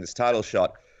Ferguson getting this title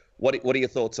shot. What are your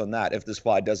thoughts on that? If this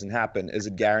fight doesn't happen, is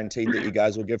it guaranteed that you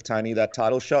guys will give Tony that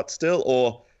title shot still,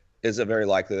 or is it very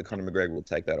likely that Conor McGregor will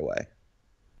take that away?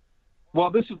 Well,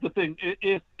 this is the thing.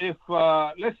 If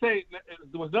let's say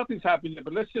there was nothing's happening,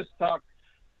 but let's just talk.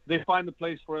 They find a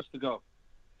place for us to go,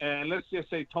 and let's just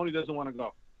say Tony doesn't want to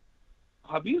go.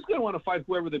 Khabib's gonna want to fight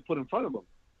whoever they put in front of him,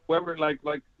 whoever, like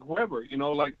whoever,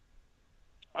 like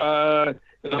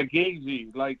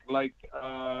Gaethje,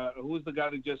 who's the guy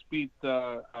that just beat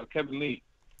Kevin Lee?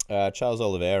 Charles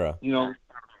Oliveira.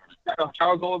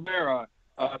 Charles Oliveira.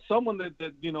 Someone that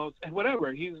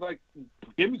whatever. He's like,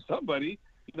 give me somebody.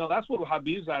 That's what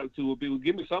Khabib's attitude will be. Well,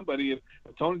 give me somebody. If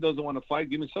Tony doesn't want to fight,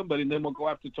 give me somebody, and then we'll go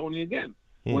after Tony again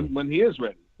when he is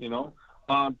ready.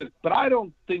 But I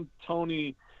don't think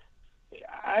Tony.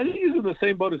 I think he's in the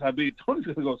same boat as Khabib. Tony's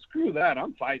gonna go, screw that.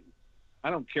 I'm fighting. I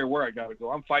don't care where I gotta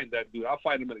go. I'm fighting that dude. I'll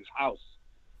fight him at his house.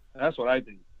 That's what I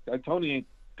think. Tony ain't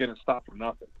gonna stop for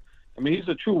nothing. I mean, he's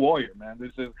a true warrior, man.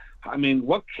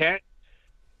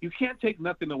 You can't take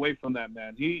nothing away from that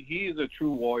man. He is a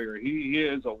true warrior. He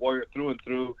is a warrior through and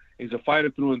through. He's a fighter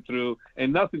through and through,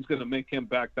 and nothing's going to make him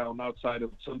back down outside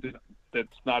of something that's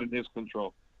not in his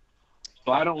control.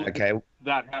 So I don't look at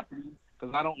that happening,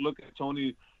 because I don't look at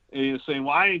Tony saying,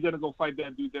 well, I ain't going to go fight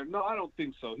that dude there. No, I don't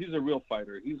think so. He's a real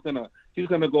fighter. He's gonna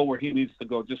go where he needs to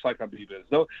go, just like Khabib is.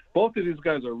 So both of these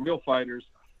guys are real fighters.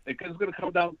 It's going to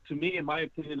come down to me, in my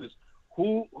opinion, is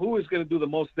who is going to do the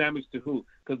most damage to who,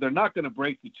 because they're not going to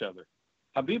break each other.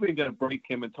 Khabib ain't going to break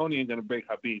him, and Tony ain't going to break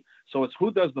Khabib. So it's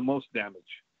who does the most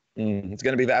damage. It's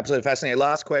going to be absolutely fascinating.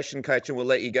 Last question, Coach, and we'll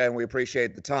let you go, and we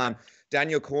appreciate the time.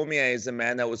 Daniel Cormier is a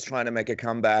man that was trying to make a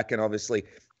comeback and obviously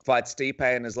fight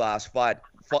Stipe in his last fight.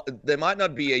 There might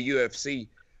not be a UFC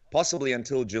possibly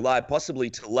until July, possibly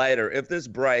till later. If this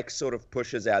break sort of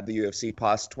pushes out the UFC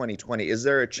past 2020, is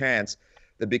there a chance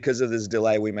that because of this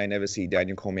delay, we may never see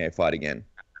Daniel Cormier fight again?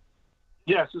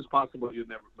 Yes, it's possible you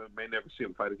may never see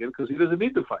him fight again, because he doesn't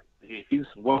need to fight. He's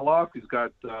well off. He's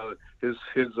got his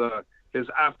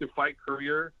after fight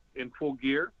career in full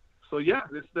gear. So yeah,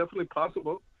 it's definitely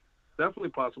possible. Definitely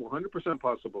possible. 100%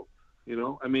 possible.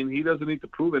 I mean, he doesn't need to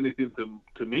prove anything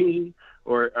to me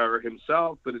or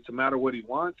himself, but it's a matter of what he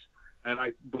wants. And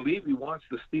I believe he wants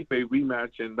the Stipe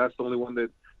rematch, and that's the only one that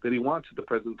he wants at the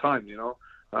present time.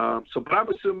 But I'm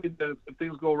assuming that if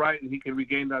things go right and he can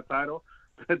regain that title,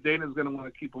 Dana's going to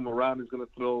want to keep him around. He's going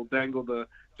to dangle the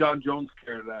John Jones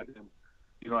carrot at him,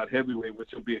 at heavyweight,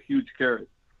 which will be a huge carrot.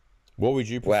 What would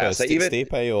you prefer,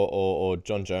 Stipe or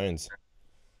John Jones?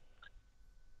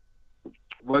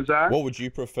 What's that? What would you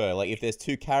prefer? Like, if there's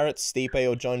two carrots, Stipe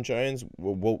or John Jones,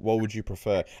 what would you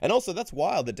prefer? And also, that's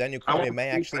wild that Daniel Cormier may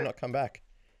actually not come back.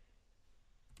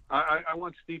 I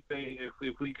want Stipe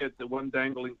if we get the one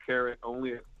dangling carrot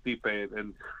only at Stipe,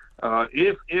 and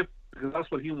if because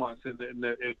that's what he wants.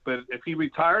 But if he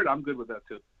retired, I'm good with that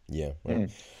too. Yeah. Well.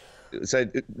 So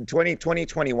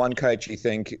 2021, Coach, you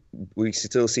think we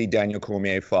still see Daniel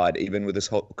Cormier fight even with this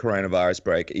whole coronavirus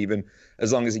break, even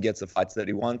as long as he gets the fights that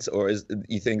he wants, or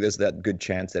you think there's that good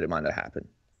chance that it might not happen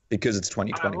because it's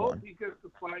 2021?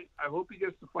 I hope he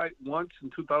gets to fight once in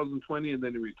 2020 and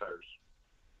then he retires.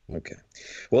 Okay.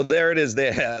 Well, there it is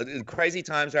there. Crazy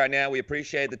times right now. We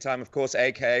appreciate the time. Of course,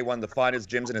 AKA one of the finest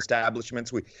gyms and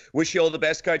establishments. We wish you all the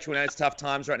best, Coach. We know it's tough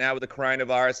times right now with the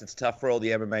coronavirus. It's tough for all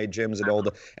the MMA gyms and all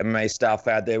the MMA staff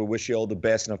out there. We wish you all the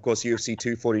best. And, of course, UFC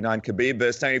 249 Khabib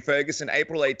versus Tony Ferguson,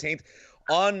 April 18th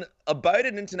on a boat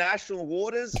in international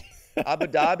waters. Abu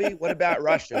Dhabi. What about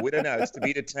Russia? We don't know. It's to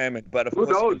be determined. But, of course,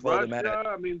 who knows? Russia,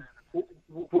 I mean,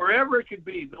 wherever it could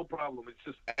be, no problem. It's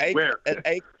just where.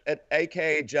 At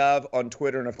AKA Jav on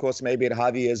Twitter, and of course maybe at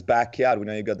Javier's backyard. We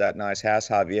know you've got that nice house,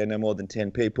 Javier. No more than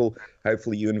 10 people.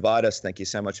 Hopefully you invite us. Thank you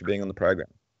so much for being on the program.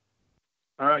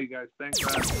 All right, you guys. Thanks,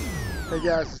 man. Hey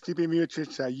guys, it's Stipe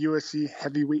Miocic, UFC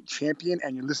heavyweight champion,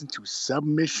 and you're listening to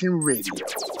Submission Radio.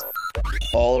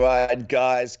 All right,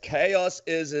 guys. Chaos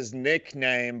is his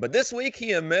nickname, but this week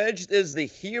he emerged as the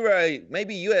hero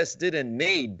maybe US didn't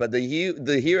need, but the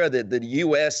hero that the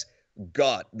US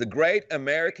got. The great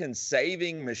American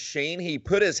saving machine. He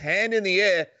put his hand in the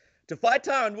air to fight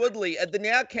Tyron Woodley at the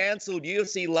now cancelled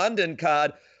UFC London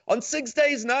card on 6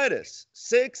 days' notice.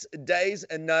 6 days'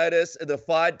 notice. The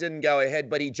fight didn't go ahead,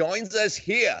 but he joins us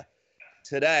here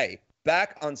today,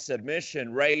 back on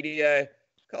Submission Radio.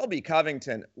 Colby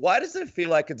Covington, why does it feel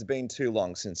like it's been too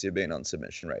long since you've been on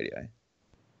Submission Radio?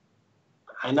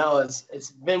 I know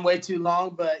it's been way too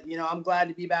long, but I'm glad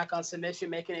to be back on Submission,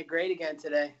 making it great again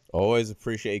today. Always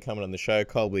appreciate you coming on the show,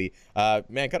 Colby.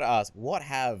 Man, gotta ask, what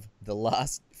have the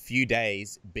last few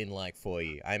days been like for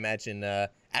you? I imagine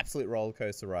absolute roller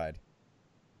coaster ride.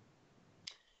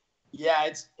 Yeah,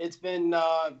 it's been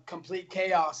complete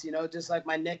chaos, just like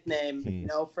my nickname,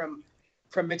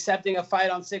 from accepting a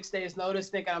fight on 6 days notice,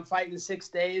 thinking I'm fighting 6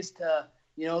 days, to,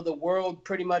 the world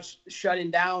pretty much shutting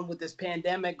down with this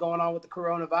pandemic going on with the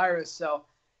coronavirus. So,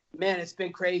 man, it's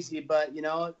been crazy, but,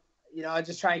 I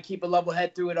just try and keep a level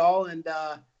head through it all. And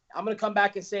I'm going to come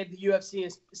back and save the UFC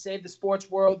and save the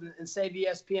sports world and save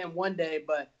ESPN one day.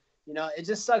 But, it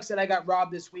just sucks that I got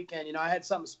robbed this weekend. I had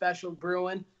something special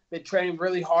brewing. Been training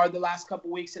really hard the last couple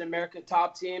weeks in American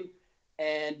Top Team.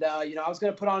 And, I was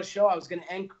going to put on a show. I was going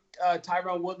to end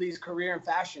Tyron Woodley's career in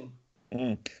fashion.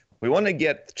 We want to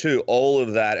get to all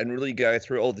of that and really go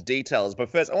through all the details. But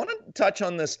first, I want to touch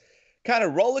on this kind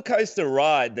of roller coaster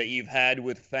ride that you've had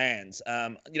with fans.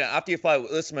 After you fight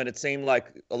with Usman, it seemed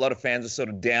like a lot of fans were sort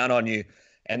of down on you.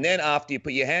 And then after you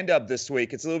put your hand up this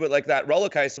week, it's a little bit like that roller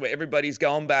coaster where everybody's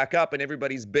going back up and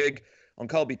everybody's big on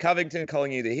Colby Covington,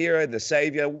 calling you the hero, the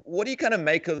savior. What do you kind of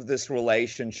make of this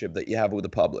relationship that you have with the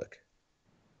public?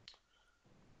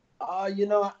 I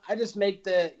just make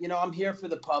I'm here for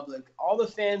the public. All the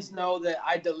fans know that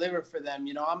I deliver for them.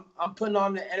 I'm putting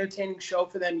on an entertaining show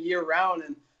for them year round,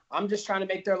 and I'm just trying to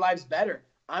make their lives better.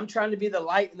 I'm trying to be the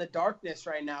light in the darkness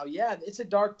right now. Yeah, it's a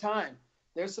dark time.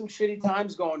 There's some shitty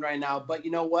times going right now, but you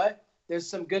know what? There's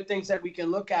some good things that we can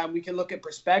look at. We can look at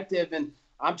perspective, and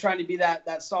I'm trying to be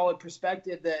that solid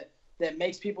perspective that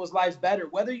makes people's lives better.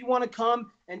 Whether you want to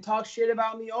come and talk shit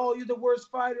about me, oh, you're the worst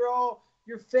fighter, oh,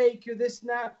 you're fake, you're this and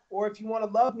that, or if you want to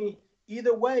love me,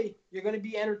 either way, you're going to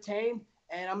be entertained,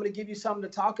 and I'm going to give you something to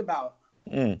talk about.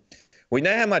 We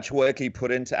know how much work you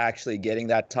put into actually getting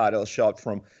that title shot,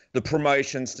 from the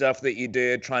promotion stuff that you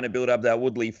did, trying to build up that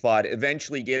Woodley fight,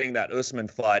 eventually getting that Usman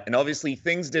fight, and obviously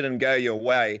things didn't go your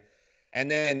way. And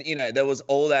then, there was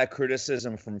all that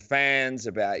criticism from fans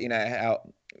about,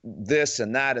 how this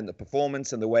and that and the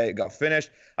performance and the way it got finished.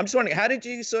 I'm just wondering, how did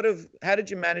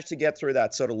you manage to get through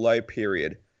that sort of low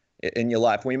period in your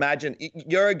life? We imagine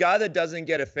you're a guy that doesn't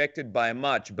get affected by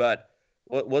much, but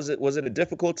was it a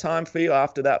difficult time for you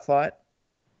after that fight?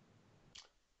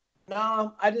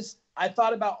 No, I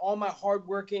thought about all my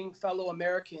hardworking fellow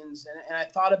Americans, and I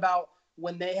thought about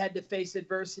when they had to face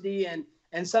adversity,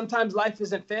 and sometimes life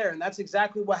isn't fair. And that's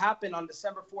exactly what happened on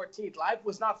December 14th. Life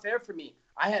was not fair for me.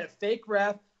 I had a fake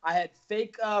ref. I had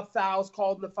fake fouls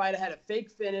called in the fight. I had a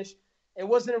fake finish. It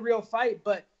wasn't a real fight.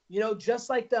 But, just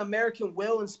like the American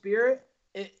will and spirit,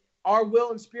 our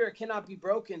will and spirit cannot be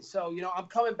broken. So, I'm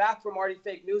coming back from Artie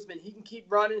Fake Newsman. He can keep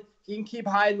running. He can keep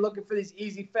hiding, looking for these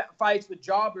easy fights with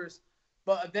jobbers.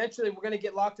 But eventually we're going to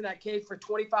get locked in that cage for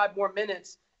 25 more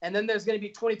minutes. And then there's going to be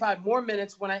 25 more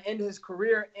minutes when I end his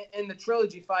career in the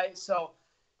trilogy fight. So,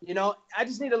 I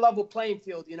just need a level playing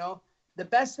field, The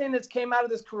best thing that's came out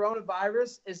of this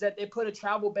coronavirus is that they put a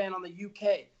travel ban on the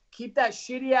UK. Keep that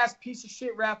shitty-ass piece of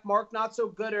shit ref, Mark Not So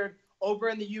Goodard, over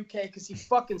in the UK, because he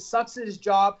fucking sucks at his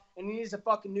job and he needs a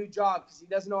fucking new job because he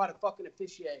doesn't know how to fucking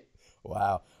officiate.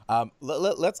 Wow.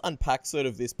 Let's unpack sort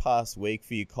of this past week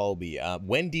for you, Colby.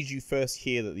 When did you first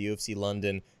hear that the UFC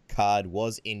London card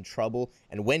was in trouble,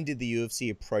 and when did the UFC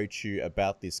approach you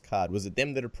about this card? Was it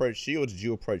them that approached you, or did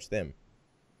you approach them?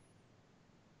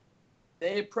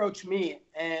 They approached me,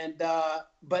 and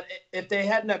but if they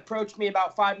hadn't approached me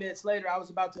about 5 minutes later, I was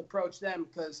about to approach them,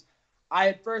 because I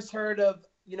had first heard of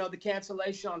the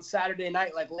cancellation on Saturday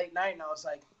night, like late night, and I was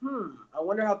like, I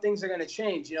wonder how things are going to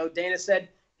change. Dana said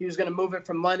he was going to move it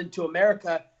from London to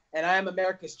America, and I am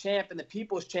America's champ and the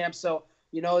people's champ, so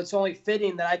it's only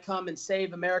fitting that I come and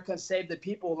save America and save the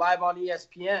people live on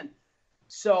ESPN.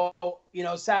 So,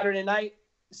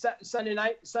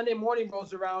 Sunday morning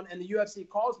rolls around and the UFC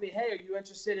calls me, hey, are you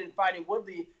interested in fighting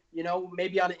Woodley,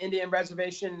 maybe on an Indian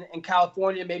reservation in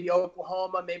California, maybe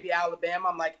Oklahoma, maybe Alabama?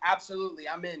 I'm like, absolutely,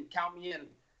 I'm in, count me in.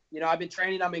 I've been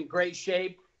training, I'm in great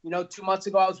shape. 2 months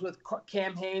ago, I was with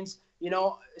Cam Haynes,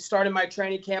 starting my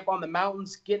training camp on the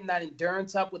mountains, getting that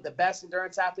endurance up with the best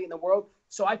endurance athlete in the world.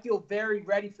 So I feel very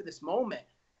ready for this moment.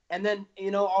 And then,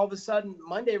 all of a sudden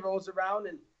Monday rolls around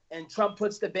and Trump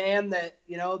puts the ban that,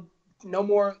 no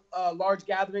more large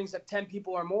gatherings of 10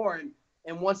 people or more.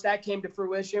 And once that came to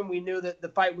fruition, we knew that the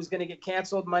fight was going to get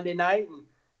canceled Monday night. And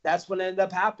that's what ended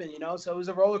up happening, So it was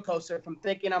a roller coaster from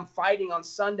thinking I'm fighting on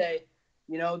Sunday,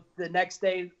 the next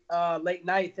day, late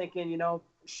night, thinking,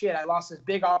 shit, I lost this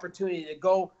big opportunity to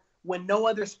go when no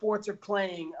other sports are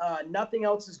playing. Nothing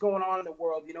else is going on in the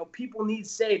world. People need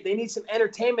saved. They need some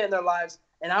entertainment in their lives.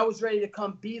 And I was ready to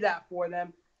come be that for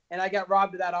them. And I got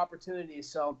robbed of that opportunity.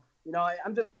 So,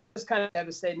 I'm just kind of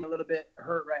devastated and a little bit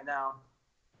hurt right now.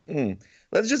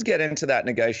 Let's just get into that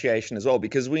negotiation as well,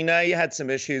 because we know you had some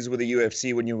issues with the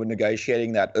UFC when you were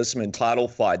negotiating that Usman title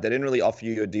fight. They didn't really offer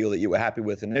you a deal that you were happy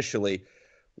with initially.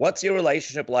 What's your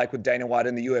relationship like with Dana White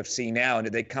and the UFC now? And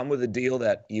did they come with a deal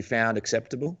that you found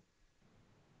acceptable?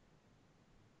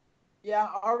 Yeah,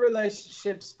 our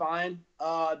relationship's fine.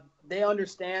 They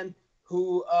understand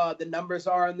who the numbers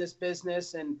are in this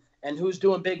business and who's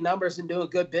doing big numbers and doing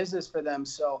good business for them.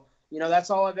 So, that's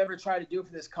all I've ever tried to do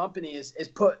for this company is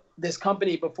put this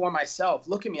company before myself.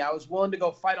 Look at me. I was willing to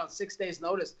go fight on 6 days'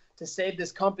 notice to save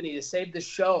this company, to save the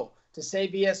show, to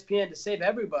save ESPN, to save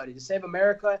everybody, to save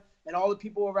America and all the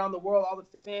people around the world, all the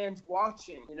fans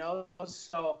watching,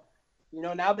 So,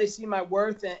 now they see my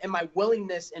worth and my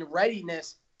willingness and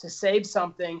readiness to save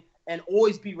something and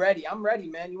always be ready. I'm ready,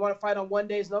 man. You want to fight on 1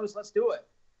 day's notice? Let's do it.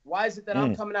 Why is it that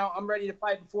I'm coming out? I'm ready to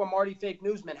fight before Marty Fake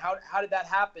Newsman. How did that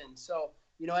happen? So,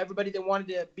 everybody that wanted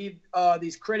to be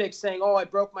these critics saying, oh, I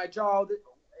broke my jaw.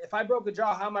 If I broke a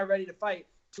jaw, how am I ready to fight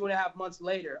 2.5 months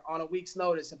later on a week's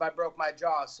notice if I broke my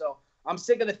jaw? So I'm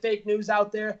sick of the fake news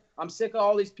out there. I'm sick of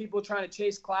all these people trying to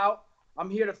chase clout.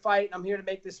 I'm here to fight. I'm here to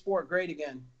make this sport great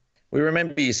again. We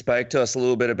remember you spoke to us a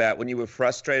little bit about when you were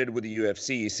frustrated with the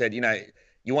UFC. You said,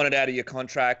 you wanted out of your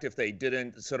contract if they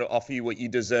didn't sort of offer you what you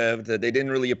deserved, that they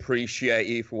didn't really appreciate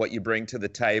you for what you bring to the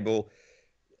table.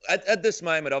 At this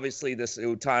moment, obviously, this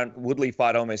Tyron Woodley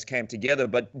fight almost came together,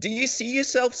 but do you see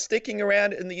yourself sticking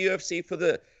around in the UFC for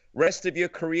the rest of your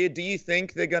career? Do you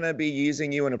think they're going to be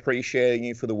using you and appreciating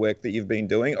you for the work that you've been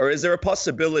doing? Or is there a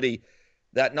possibility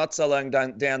that not so long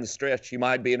down the stretch, you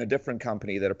might be in a different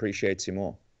company that appreciates you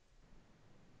more?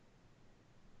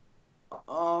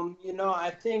 I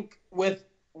think with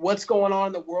what's going on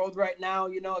in the world right now,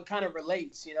 it kind of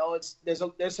relates.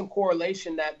 There's some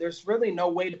correlation that there's really no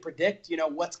way to predict,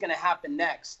 what's going to happen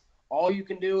next. All you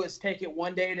can do is take it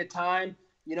 1 day at a time,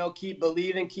 keep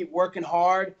believing, keep working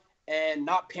hard and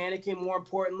not panicking, more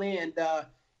importantly. And,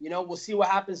 we'll see what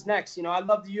happens next. I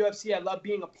love the UFC. I love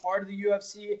being a part of the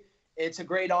UFC. It's a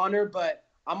great honor, but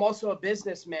I'm also a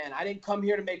businessman. I didn't come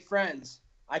here to make friends.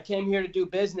 I came here to do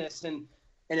business.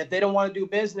 And if they don't want to do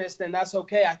business, then that's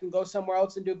okay. I can go somewhere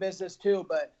else and do business too.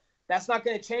 But that's not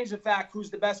going to change the fact who's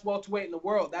the best welterweight in the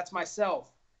world. That's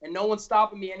myself. And no one's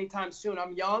stopping me anytime soon.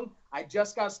 I'm young. I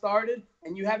just got started,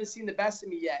 and you haven't seen the best of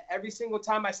me yet. Every single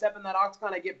time I step in that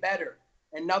octagon, I get better,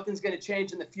 and nothing's going to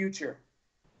change in the future.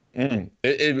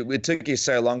 It took you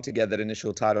so long to get that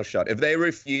initial title shot. If they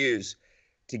refuse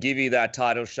to give you that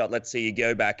title shot, let's say you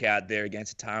go back out there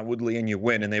against Tyron Woodley and you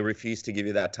win, and they refuse to give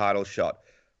you that title shot,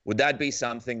 would that be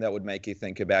something that would make you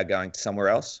think about going somewhere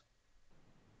else?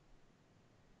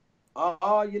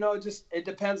 It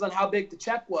depends on how big the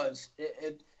check was.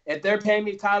 If they're paying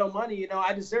me title money,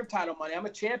 I deserve title money. I'm a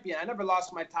champion. I never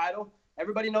lost my title.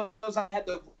 Everybody knows I had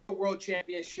the world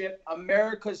championship,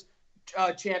 America's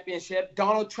championship,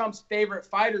 Donald Trump's favorite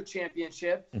fighter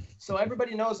championship. So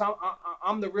everybody knows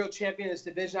I'm the real champion in this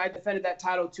division. I defended that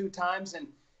title 2 times, and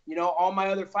all my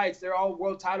other fights, they're all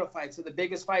world title fights. So the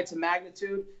biggest fights of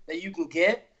magnitude that you can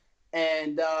get.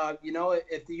 And,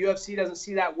 if the UFC doesn't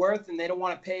see that worth and they don't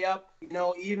want to pay up,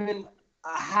 even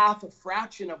a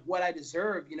fraction of what I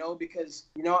deserve, because,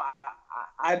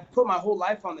 I put my whole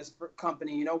life on this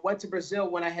company, went to Brazil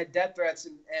when I had death threats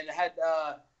and had,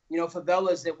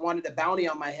 favelas that wanted a bounty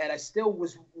on my head. I still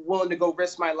was willing to go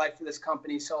risk my life for this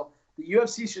company. So the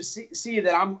UFC should see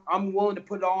that I'm willing to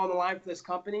put it all on the line for this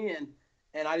company,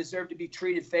 and I deserve to be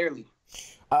treated fairly.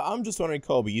 I'm just wondering,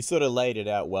 Colby, you sort of laid it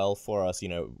out well for us,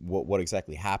 what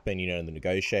exactly happened, in the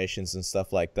negotiations and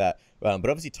stuff like that. But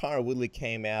obviously Tyron Woodley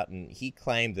came out and he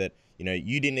claimed that,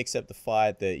 you didn't accept the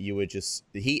fight, that you were just,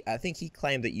 I think he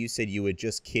claimed that you said you were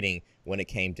just kidding when it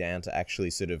came down to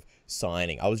actually sort of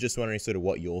signing. I was just wondering sort of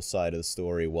what your side of the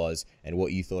story was and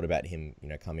what you thought about him,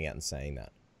 coming out and saying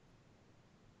that.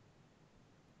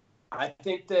 I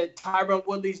think that Tyron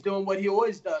Woodley's doing what he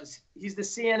always does. He's the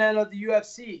CNN of the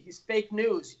UFC. He's fake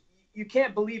news. You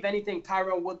can't believe anything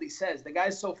Tyron Woodley says. The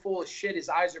guy's so full of shit, his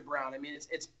eyes are brown. I mean,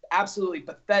 it's absolutely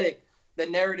pathetic, the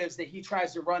narratives that he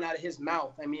tries to run out of his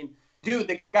mouth. I mean, dude,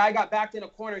 the guy got backed in a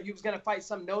corner. He was going to fight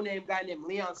some no-name guy named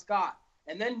Leon Scott.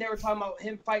 And then they were talking about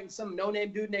him fighting some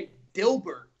no-name dude named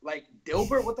Dilbert. Like,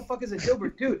 Dilbert? What the fuck is a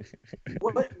Dilbert? Dude,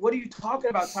 what are you talking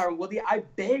about, Tyron Woodley? I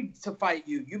begged to fight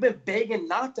you. You've been begging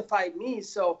not to fight me.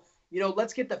 So,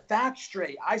 let's get the facts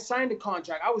straight. I signed a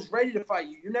contract. I was ready to fight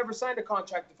you. You never signed a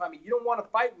contract to fight me. You don't want to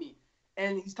fight me.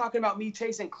 And he's talking about me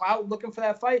chasing clout, looking for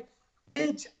that fight.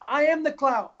 Bitch, I am the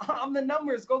clout. I'm the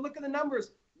numbers. Go look at the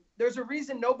numbers. There's a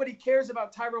reason nobody cares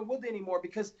about Tyron Woodley anymore,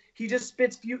 because he just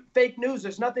spits fake news.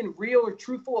 There's nothing real or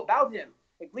truthful about him.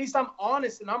 At least I'm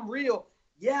honest and I'm real.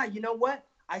 Yeah, you know what?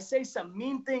 I say some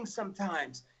mean things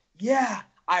sometimes. Yeah,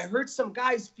 I hurt some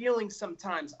guys' feelings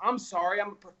sometimes. I'm sorry.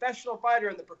 I'm a professional fighter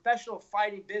in the professional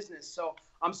fighting business. So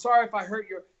I'm sorry if I hurt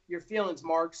your feelings,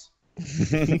 Marks.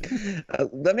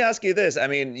 Let me ask you this. I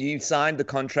mean, you signed the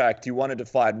contract. You wanted to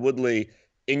fight Woodley.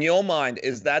 In your mind,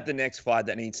 is that the next fight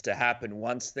that needs to happen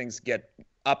once things get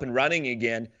up and running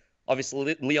again?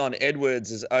 Obviously, Leon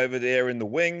Edwards is over there in the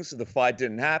wings. The fight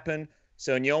didn't happen.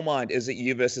 So in your mind, is it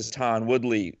you versus Tyron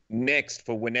Woodley next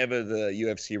for whenever the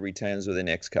UFC returns with the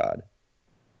next card?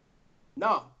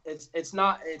 No, it's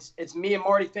not. It's me and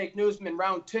Marty Fake Newsman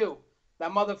round 2.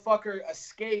 That motherfucker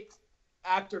escaped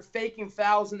after faking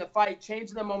fouls in the fight,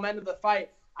 changing the momentum of the fight.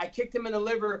 I kicked him in the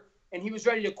liver, and he was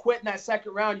ready to quit in that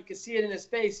second round. You could see it in his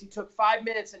face. He took 5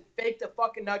 minutes and faked a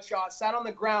fucking nut shot, sat on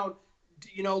the ground,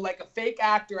 you know, like a fake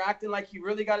actor, acting like he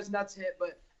really got his nuts hit,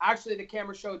 but actually the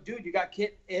camera showed, dude, you got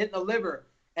hit in the liver.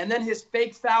 And then his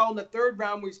fake foul in the third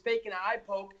round where he's faking an eye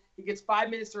poke, he gets 5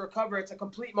 minutes to recover. It's a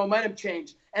complete momentum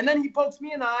change. And then he pokes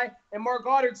me in the eye, and Mark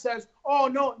Goddard says, oh,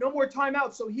 no more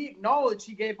timeouts. So he acknowledged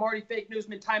he gave Marty Fake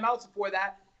Newsman timeouts before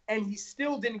that, and he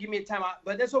still didn't give me a timeout.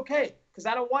 But that's okay, because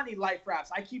I don't want any life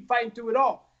wraps. I keep fighting through it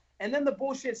all. And then the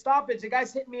bullshit stoppage, the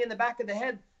guy's hit me in the back of the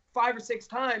head 5 or 6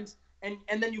 times, and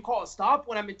then you call a stop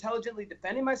when I'm intelligently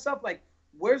defending myself? Like,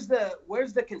 where's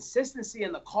the consistency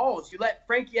in the calls? You let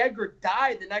Frankie Edgar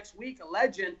die the next week, a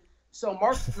legend. So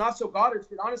Mark Not So Goddard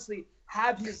should honestly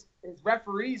have his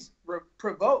referees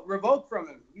revoked from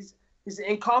him. He's an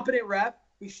incompetent ref.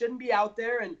 He shouldn't be out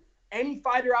there. And any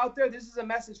fighter out there, this is a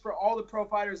message for all the pro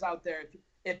fighters out there.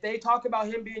 If they talk about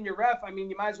him being your ref, I mean,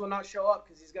 you might as well not show up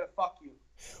because he's gonna fuck you.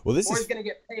 Well, he's gonna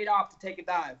get paid off to take a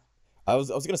dive. I was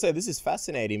going to say, this is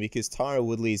fascinating because Tyron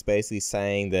Woodley is basically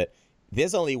saying that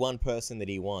there's only one person that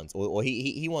he wants, or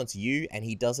he wants you, and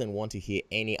he doesn't want to hear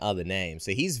any other name.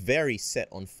 So he's very set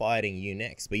on fighting you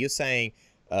next. But you're saying,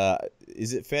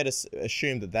 is it fair to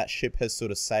assume that that ship has sort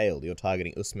of sailed? You're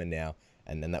targeting Usman now,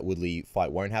 and then that Woodley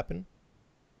fight won't happen?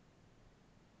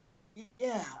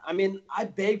 Yeah, I mean, I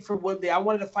begged for Woodley. I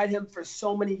wanted to fight him for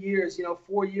so many years.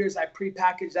 4 years I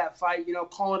prepackaged that fight,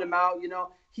 calling him out,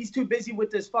 He's too busy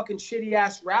with this fucking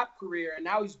shitty-ass rap career, and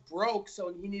now he's broke,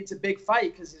 so he needs a big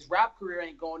fight because his rap career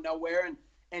ain't going nowhere.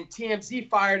 And TMZ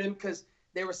fired him because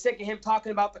they were sick of him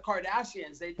talking about the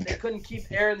Kardashians. They couldn't keep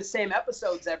airing the same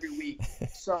episodes every week.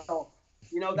 So,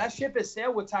 that ship has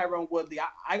sailed with Tyron Woodley.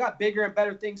 I got bigger and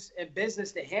better things in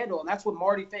business to handle, and that's with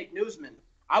Marty Fake Newsman.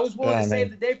 I was willing to save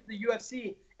the day for the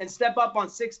UFC and step up on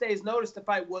 6 days' notice to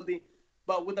fight Woodley,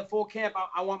 but with the full camp,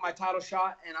 I want my title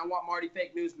shot, and I want Marty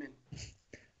Fake Newsman.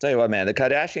 Tell you what, man, the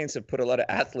Kardashians have put a lot of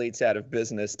athletes out of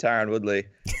business. Tyron Woodley,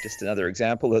 just another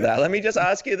example of that. Let me just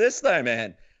ask you this, though,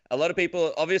 man. A lot of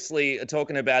people obviously are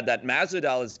talking about that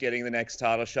Masvidal is getting the next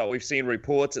title shot. We've seen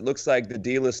reports. It looks like the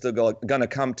deal is still going to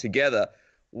come together.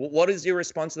 What is your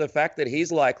response to the fact that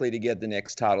he's likely to get the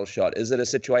next title shot? Is it a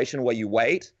situation where you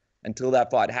wait until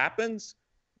that fight happens?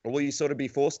 Or will you sort of be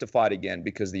forced to fight again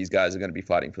because these guys are going to be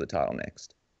fighting for the title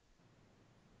next?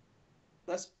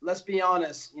 Let's be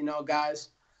honest, guys.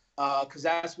 Because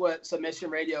that's what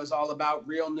Submission Radio is all about: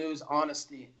 real news,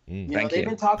 honesty. They've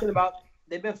been talking about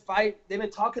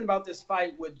this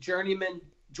fight with journeyman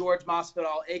Jorge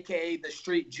Masvidal, aka the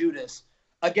Street Judas,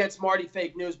 against Marty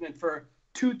Fake Newsman for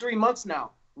 2-3 months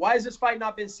now. Why has this fight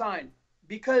not been signed?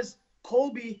 Because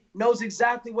Colby knows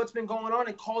exactly what's been going on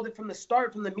and called it from the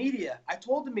start from the media. I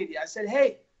told the media, I said,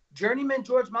 hey, journeyman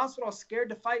Jorge Masvidal is scared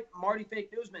to fight Marty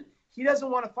Fake Newsman. He doesn't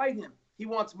want to fight him. He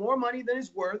wants more money than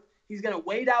he's worth. He's going to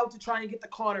wait out to try and get the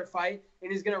Conor fight,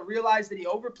 and he's going to realize that he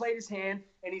overplayed his hand,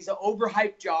 and he's an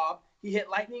overhyped job. He hit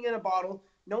lightning in a bottle.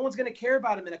 No one's going to care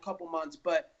about him in a couple months.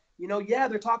 But,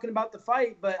 they're talking about the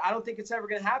fight, but I don't think it's ever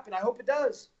going to happen. I hope it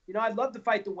does. I'd love to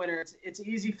fight the winner. It's an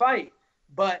easy fight.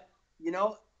 But,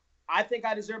 I think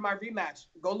I deserve my rematch.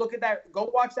 Go look at that.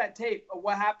 Go watch that tape of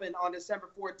what happened on December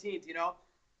 14th,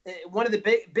 One of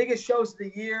the biggest shows of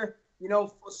the year,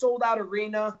 sold-out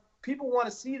arena. People want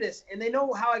to see this, and they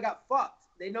know how I got fucked.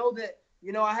 They know that,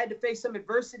 I had to face some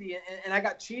adversity, and I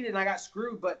got cheated, and I got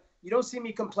screwed, but you don't see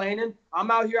me complaining. I'm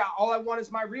out here. All I want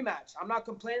is my rematch. I'm not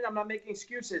complaining. I'm not making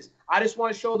excuses. I just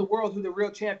want to show the world who the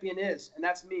real champion is, and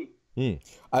that's me.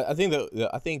 I think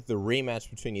the rematch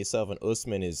between yourself and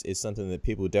Usman is something that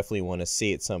people definitely want to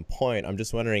see at some point. I'm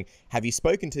just wondering, have you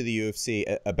spoken to the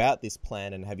UFC about this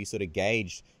plan, and have you sort of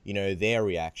gauged, their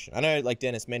reaction? I know, like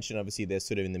Dennis mentioned, obviously they're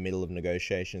sort of in the middle of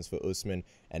negotiations for Usman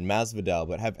and Masvidal,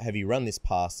 but have you run this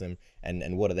past them,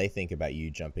 and what do they think about you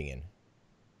jumping in?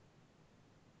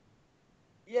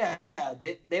 Yeah,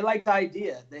 they like the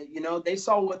idea. They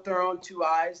saw with their own two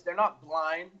eyes. They're not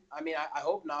blind. I mean, I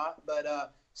hope not,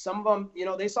 but some of them, you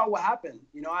know, they saw what happened.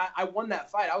 You know, I won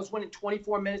that fight. I was winning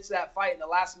 24 minutes of that fight. In the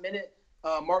last minute,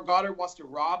 Mark Goddard wants to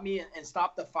rob me and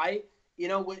stop the fight, you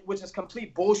know, which is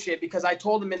complete bullshit, because I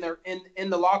told him in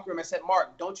the locker room, I said,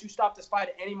 Mark, don't you stop this fight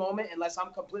at any moment unless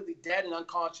I'm completely dead and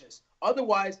unconscious.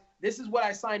 Otherwise, this is what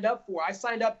I signed up for. I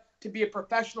signed up to be a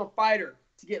professional fighter,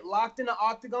 to get locked in the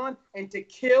octagon and to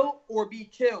kill or be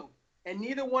killed. And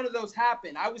neither one of those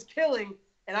happened. I was killing,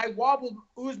 and I wobbled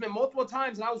Usman multiple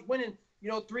times, and I was winning, you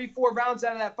know, 3-4 rounds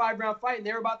out of that 5-round fight, and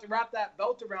they were about to wrap that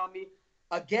belt around me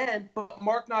again. But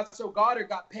Mark Not So Goddard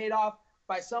got paid off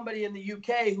by somebody in the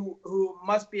UK who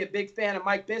must be a big fan of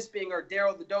Mike Bisping or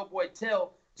Daryl the Doughboy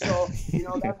Till. So, you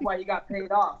know, that's why he got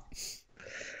paid off.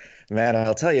 Man,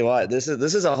 I'll tell you what, this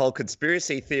is a whole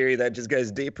conspiracy theory that just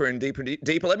goes deeper and deeper and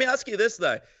deeper. Let me ask you this,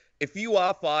 though. If you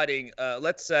are fighting,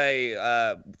 let's say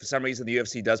for some reason the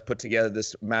UFC does put together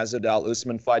this Masvidal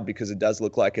Usman fight because it does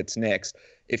look like it's next.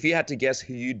 If you had to guess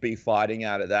who you'd be fighting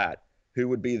out of that, who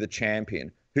would be the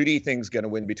champion? Who do you think is going to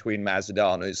win between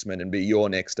Masvidal and Usman and be your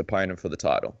next opponent for the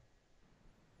title?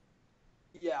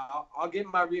 Yeah, I'll get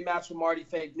my rematch with Marty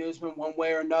Fake Newsman one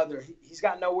way or another. He's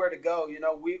got nowhere to go. You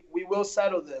know, we will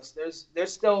settle this.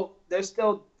 There's still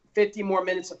 50 more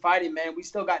minutes of fighting, man. We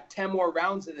still got 10 more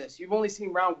rounds of this. You've only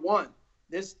seen round 1.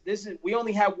 We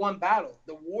only have one battle.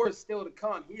 The war is still to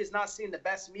come. He has not seen the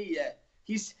best me yet.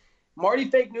 Marty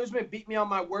Fake Newsman beat me on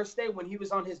my worst day when he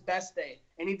was on his best day,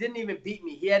 and he didn't even beat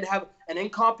me. He had to have an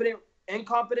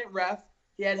incompetent ref.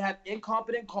 He had to have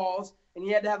incompetent calls, and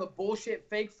he had to have a bullshit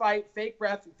fake fight, fake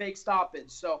ref, and fake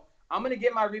stoppage. So I'm going to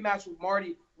get my rematch with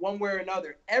Marty one way or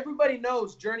another. Everybody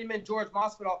knows journeyman Jorge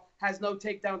Masvidal has no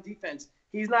takedown defense.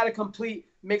 He's not a complete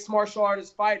mixed martial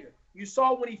artist fighter. You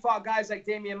saw when he fought guys like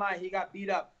Damian Maia, he got beat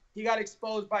up. He got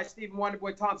exposed by Stephen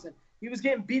Wonderboy Thompson. He was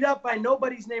getting beat up by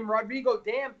nobody's named Rodrigo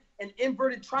Dam, an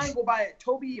inverted triangle by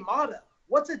Toby Imada.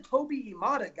 What's a Toby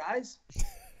Imada, guys?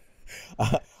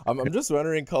 I'm just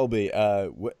wondering, Colby,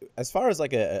 as far as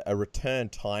like a return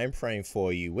time frame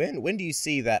for you, when do you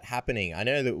see that happening? I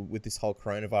know that with this whole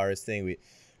coronavirus thing,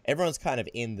 everyone's kind of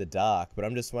in the dark, but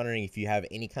I'm just wondering if you have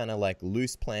any kind of like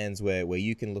loose plans where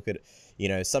you can look at, you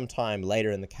know, sometime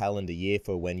later in the calendar year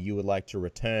for when you would like to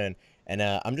return. And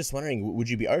I'm just wondering, would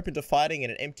you be open to fighting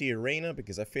in an empty arena?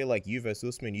 Because I feel like you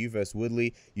versus Usman, you versus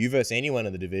Woodley, you versus anyone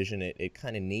in the division, it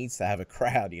kind of needs to have a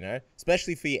crowd, you know,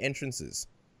 especially for your entrances.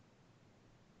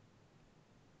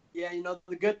 Yeah, you know,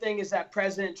 the good thing is that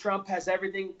President Trump has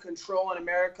everything control in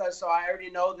America. So I already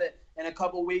know that in a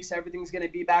couple of weeks, everything's going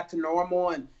to be back to normal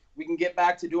and we can get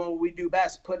back to doing what we do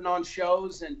best, putting on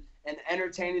shows and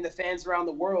entertaining the fans around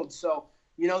the world. So,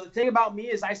 you know, the thing about me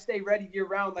is I stay ready year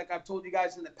round, like I've told you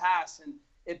guys in the past. And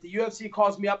if the UFC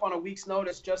calls me up on a week's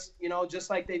notice, just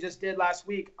like they just did last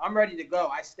week, I'm ready to go.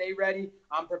 I stay ready.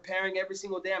 I'm preparing every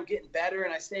single day. I'm getting better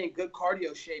and I stay in good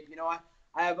cardio shape. You know,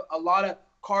 I have a lot of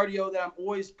cardio that I'm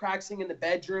always practicing in the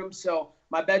bedroom. So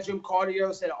my bedroom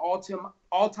cardio is at an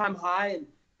all-time high, and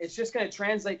it's just going to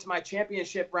translate to my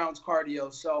championship rounds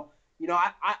cardio. So, you know,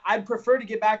 I'd prefer to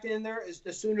get back in there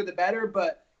the sooner the better,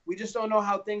 but we just don't know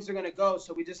how things are going to go.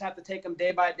 So we just have to take them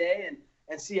day by day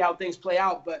and see how things play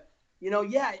out. But, you know,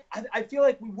 yeah, I feel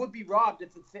like we would be robbed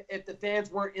if the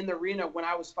fans weren't in the arena when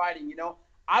I was fighting. You know,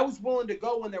 I was willing to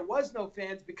go when there was no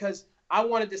fans because I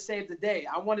wanted to save the day.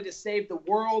 I wanted to save the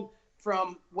world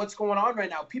from what's going on right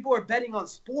now. People are betting on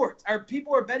sports, or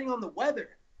people are betting on the weather.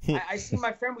 I see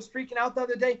my friend was freaking out the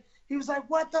other day. He was like,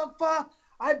 what the fuck?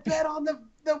 I bet on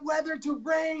the weather to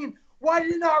rain. Why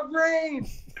did it not rain?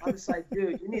 I was like,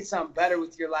 dude, you need something better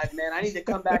with your life, man. I need to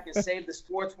come back and save the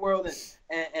sports world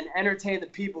and entertain the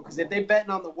people, because if they're betting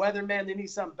on the weather, man, they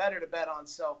need something better to bet on.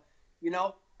 So, you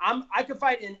know, I could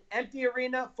fight in empty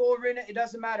arena, full arena. It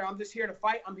doesn't matter. I'm just here to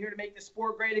fight. I'm here to make the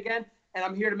sport great again. And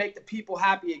I'm here to make the people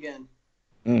happy again.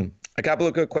 A couple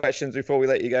of good questions before we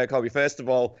let you go, Colby. First of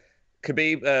all,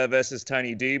 Khabib versus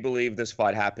Tony, do you believe this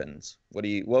fight happens? What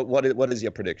is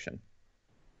your prediction?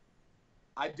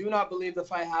 I do not believe the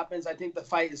fight happens. I think the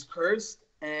fight is cursed.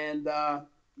 And,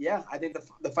 yeah, I think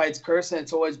the fight's cursed, and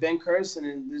it's always been cursed,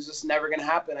 and it's just never going to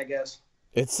happen, I guess.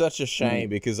 It's such a shame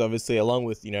because obviously, along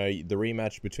with, you know, the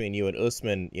rematch between you and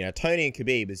Usman, you know, Tony and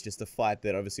Khabib is just a fight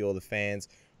that obviously all the fans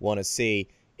want to see.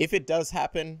 If it does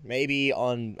happen, maybe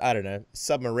on, I don't know,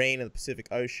 submarine in the Pacific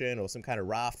Ocean or some kind of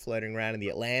raft floating around in the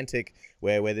Atlantic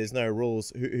where there's no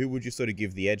rules, who would you sort of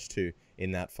give the edge to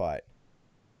in that fight?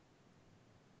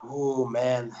 Oh,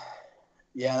 man.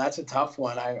 Yeah, that's a tough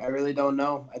one. I really don't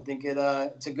know. I think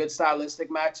it's a good stylistic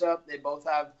matchup. They both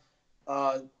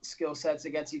have skill sets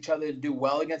against each other to do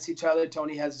well against each other.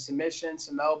 Tony has a submission,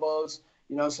 some elbows,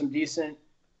 you know, some decent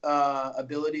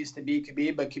abilities to beat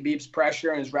Khabib, but Khabib's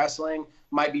pressure and his wrestling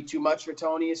might be too much for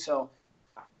Tony. So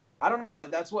I don't know.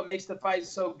 That's what makes the fight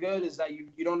so good, is that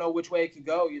you don't know which way it could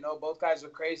go. You know, both guys are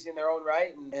crazy in their own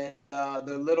right, and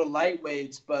they're little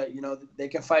lightweights, but, you know, they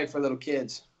can fight for little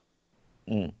kids.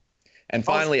 Mm. And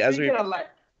finally,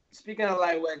 speaking of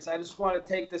lightweights, I just want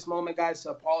to take this moment, guys,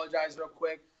 to apologize real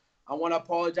quick. I want to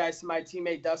apologize to my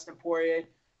teammate, Dustin Poirier.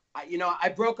 I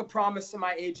broke a promise to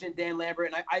my agent, Dan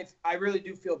Lambert, and I really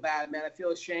do feel bad, man. I feel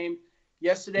ashamed.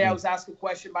 Yesterday, I was asked a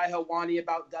question by Helwani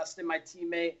about Dustin, my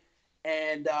teammate,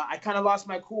 and I kind of lost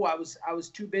my cool. I was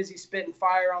too busy spitting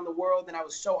fire on the world, and I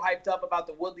was so hyped up about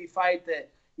the Woodley fight that,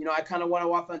 you know, I kind of went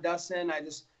off on Dustin. I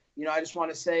just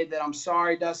want to say that I'm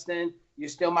sorry, Dustin. You're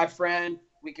still my friend.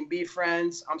 We can be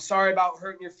friends. I'm sorry about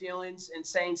hurting your feelings and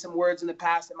saying some words in the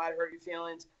past that might have hurt your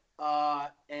feelings.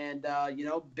 You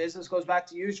know, business goes back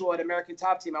to usual at American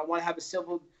Top Team. I want to have a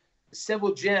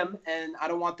civil gym, and I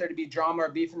don't want there to be drama or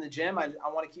beef in the gym. I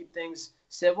want to keep things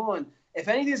civil. And if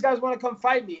any of these guys want to come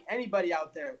fight me, anybody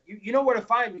out there, you know where to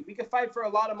find me. We can fight for a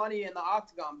lot of money in the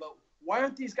octagon, but why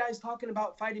aren't these guys talking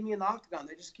about fighting me in the octagon?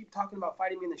 They just keep talking about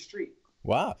fighting me in the street.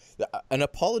 Wow, an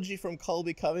apology from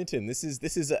Colby Covington. This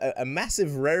is a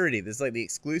massive rarity. This is like the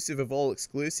exclusive of all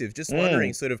exclusive. Just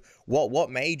wondering, sort of, what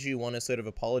made you want to sort of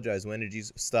apologize? When did you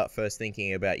start first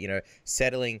thinking about, you know,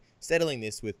 settling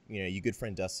this with, you know, your good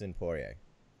friend Dustin Poirier?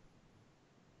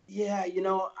 Yeah, you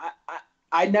know,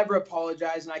 I never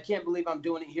apologize, and I can't believe I'm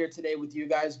doing it here today with you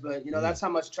guys. But, you know, that's how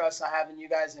much trust I have in you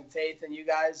guys and faith in you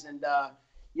guys. And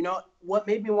you know, what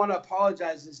made me want to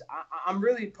apologize is I'm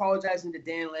really apologizing to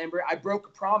Dan Lambert. I broke a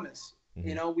promise.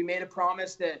 You know, we made a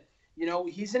promise that, you know,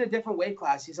 he's in a different weight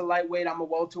class. He's a lightweight. I'm a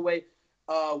welterweight.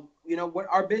 You know, what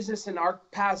our business and our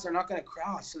paths are not going to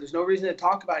cross. So there's no reason to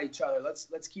talk about each other.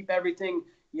 Let's keep everything,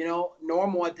 you know,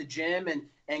 normal at the gym,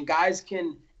 and guys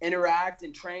can interact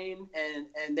and train,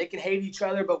 and they can hate each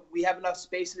other, but we have enough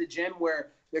space at the gym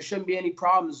where there shouldn't be any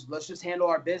problems. Let's just handle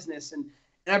our business. And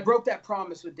I broke that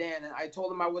promise with Dan, and I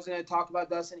told him I wasn't going to talk about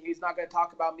Dustin. He's not going to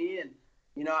talk about me, and,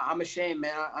 you know, I'm ashamed,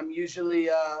 man. I'm usually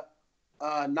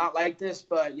not like this,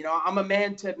 but, you know, I'm a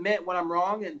man to admit when I'm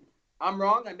wrong, and I'm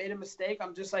wrong. I made a mistake.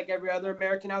 I'm just like every other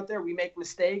American out there. We make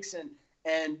mistakes,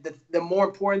 and the more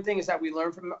important thing is that we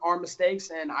learn from our mistakes,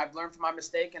 and I've learned from my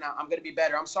mistake, and I'm going to be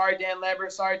better. I'm sorry, Dan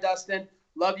Lambert. Sorry, Dustin.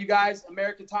 Love you guys.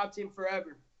 American Top Team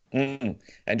forever. And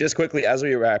just quickly, as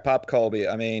we wrap up, Colby,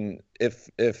 I mean, if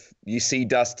you see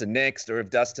Dustin next, or if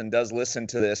Dustin does listen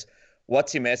to this,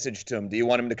 what's your message to him? Do you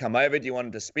want him to come over? Do you want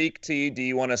him to speak to you? Do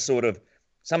you want to sort of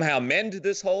somehow mend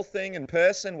this whole thing in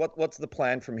person? What's the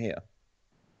plan from here?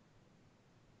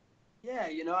 Yeah,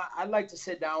 you know, I'd like to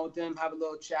sit down with him, have a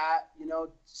little chat, you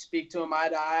know, speak to him eye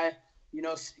to eye, you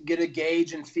know, get a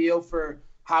gauge and feel for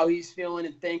how he's feeling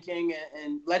and thinking,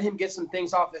 and let him get some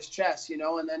things off his chest, you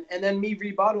know, and then me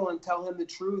rebuttal and tell him the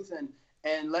truth,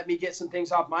 and let me get some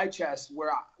things off my chest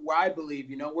where I believe,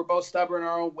 you know, we're both stubborn in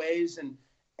our own ways, and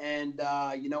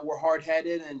you know, we're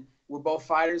hard-headed, and we're both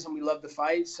fighters, and we love to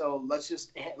fight. So let's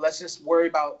just worry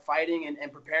about fighting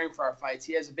and preparing for our fights.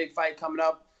 He has a big fight coming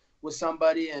up with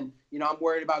somebody, and, you know, I'm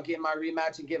worried about getting my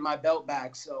rematch and getting my belt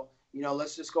back. So, you know,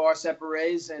 let's just go our separate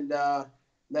ways, and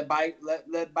let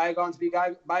bygones be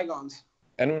bygones.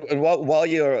 And while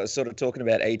you're sort of talking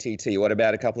about ATT, what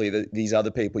about a couple of these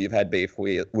other people you've had beef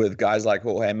with guys like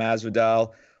Jorge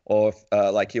Masvidal or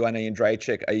like Jon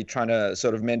Anik? Are you trying to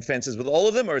sort of mend fences with all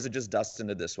of them, or is it just Dustin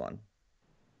to this one?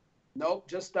 Nope,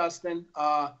 just Dustin.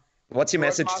 What's your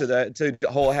message to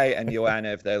Jorge and Joanna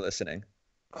if they're listening?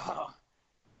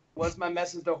 What's my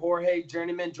message to Jorge,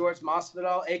 journeyman George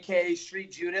Masvidal, a.k.a.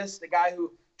 Street Judas, the guy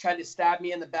who tried to stab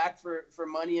me in the back for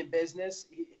money and business?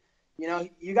 You know,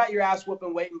 you got your ass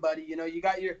whooping waiting, buddy. You know, you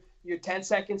got your 10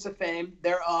 seconds of fame.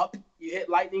 They're up. You hit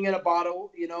lightning in a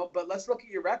bottle, you know. But let's look at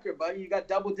your record, buddy. You got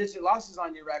double-digit losses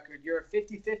on your record. You're a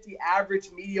 50-50 average,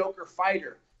 mediocre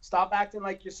fighter. Stop acting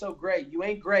like you're so great. You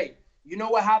ain't great. You know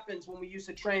what happens when we used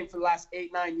to train for the last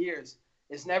 8-9 years.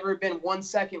 It's never been 1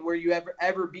 second where you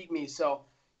ever beat me. So,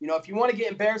 you know, if you want to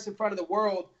get embarrassed in front of the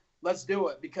world, let's do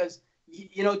it. Because,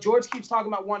 you know, George keeps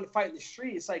talking about wanting to fight in the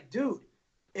street. It's like, dude,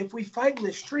 if we fight in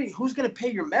the street, who's going to pay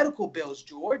your medical bills,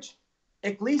 George?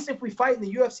 At least if we fight in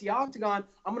the UFC octagon,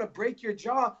 I'm going to break your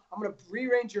jaw, I'm going to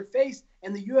rearrange your face,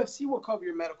 and the UFC will cover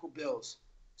your medical bills.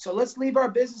 So let's leave our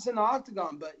business in the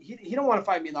octagon. But he don't want to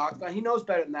fight me in the octagon. He knows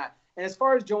better than that. And as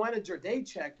far as Joanna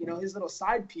Jędrzejczyk, you know, his little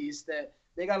side piece that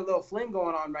they got a little fling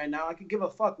going on right now, I could give a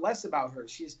fuck less about her.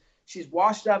 She's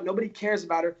washed up. Nobody cares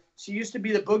about her. She used to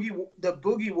be the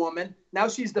boogie woman. Now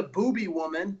she's the booby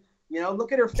woman. You know,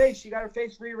 look at her face. She got her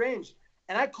face rearranged.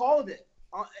 And I called it.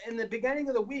 in the beginning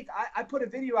of the week, I put a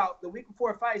video out the week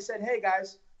before a fight. I said, hey,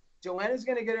 guys,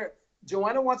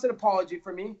 Joanna wants an apology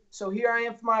from me, so here I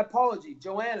am for my apology.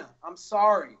 Joanna, I'm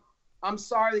sorry. I'm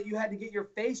sorry that you had to get your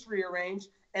face rearranged,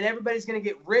 and everybody's going to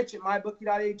get rich at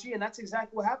mybookie.ag, and that's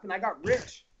exactly what happened. I got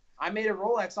rich. I made a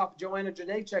Rolex off of Joanna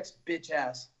Jędrzejczyk's bitch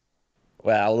ass.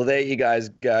 Well, there you guys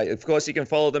go. Of course, you can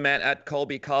follow the man at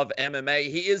Colby Cov MMA.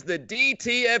 He is the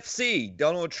DTFC,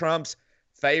 Donald Trump's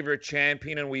favorite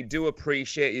champion, and we do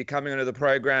appreciate you coming onto the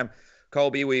program.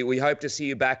 Colby, we hope to see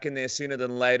you back in there sooner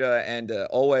than later, and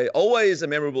always a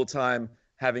memorable time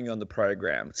having you on the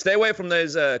program. Stay away from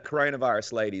those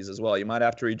coronavirus ladies as well. You might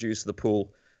have to reduce the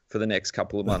pool for the next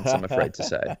couple of months, I'm afraid to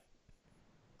say.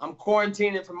 I'm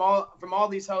quarantining from all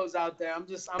these hoes out there. I'm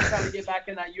trying to get back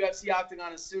in that UFC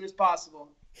octagon as soon as possible.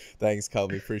 Thanks,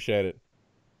 Colby. Appreciate it.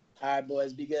 All right,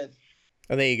 boys. Be good.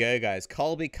 And there you go, guys.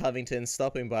 Colby Covington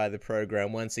stopping by the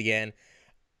program once again.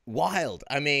 Wild.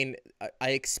 I mean, I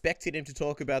expected him to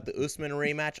talk about the Usman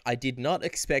rematch. I did not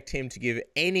expect him to give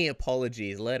any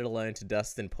apologies, let alone to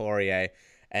Dustin Poirier.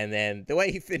 And then the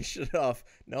way he finished it off,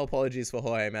 no apologies for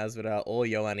Jorge Masvidal or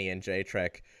Ioane and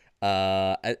J-Trek.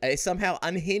 Somehow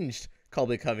unhinged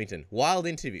Colby Covington. Wild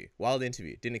interview.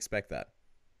 Didn't expect that.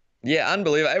 Yeah,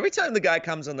 unbelievable. Every time the guy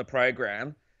comes on the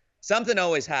program, something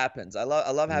always happens. I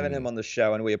love having him on the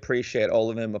show, and we appreciate all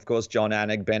of them. Of course, Jon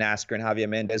Anik, Ben Askren, Javier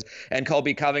Mendez, and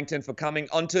Colby Covington for coming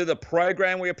onto the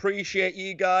program. We appreciate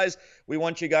you guys. We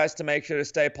want you guys to make sure to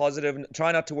stay positive.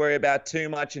 Try not to worry about too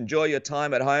much. Enjoy your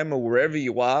time at home or wherever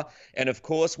you are. And, of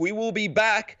course, we will be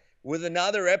back with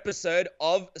another episode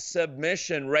of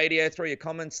Submission Radio. Throw your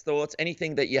comments, thoughts,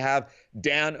 anything that you have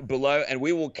down below, and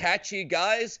we will catch you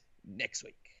guys next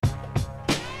week.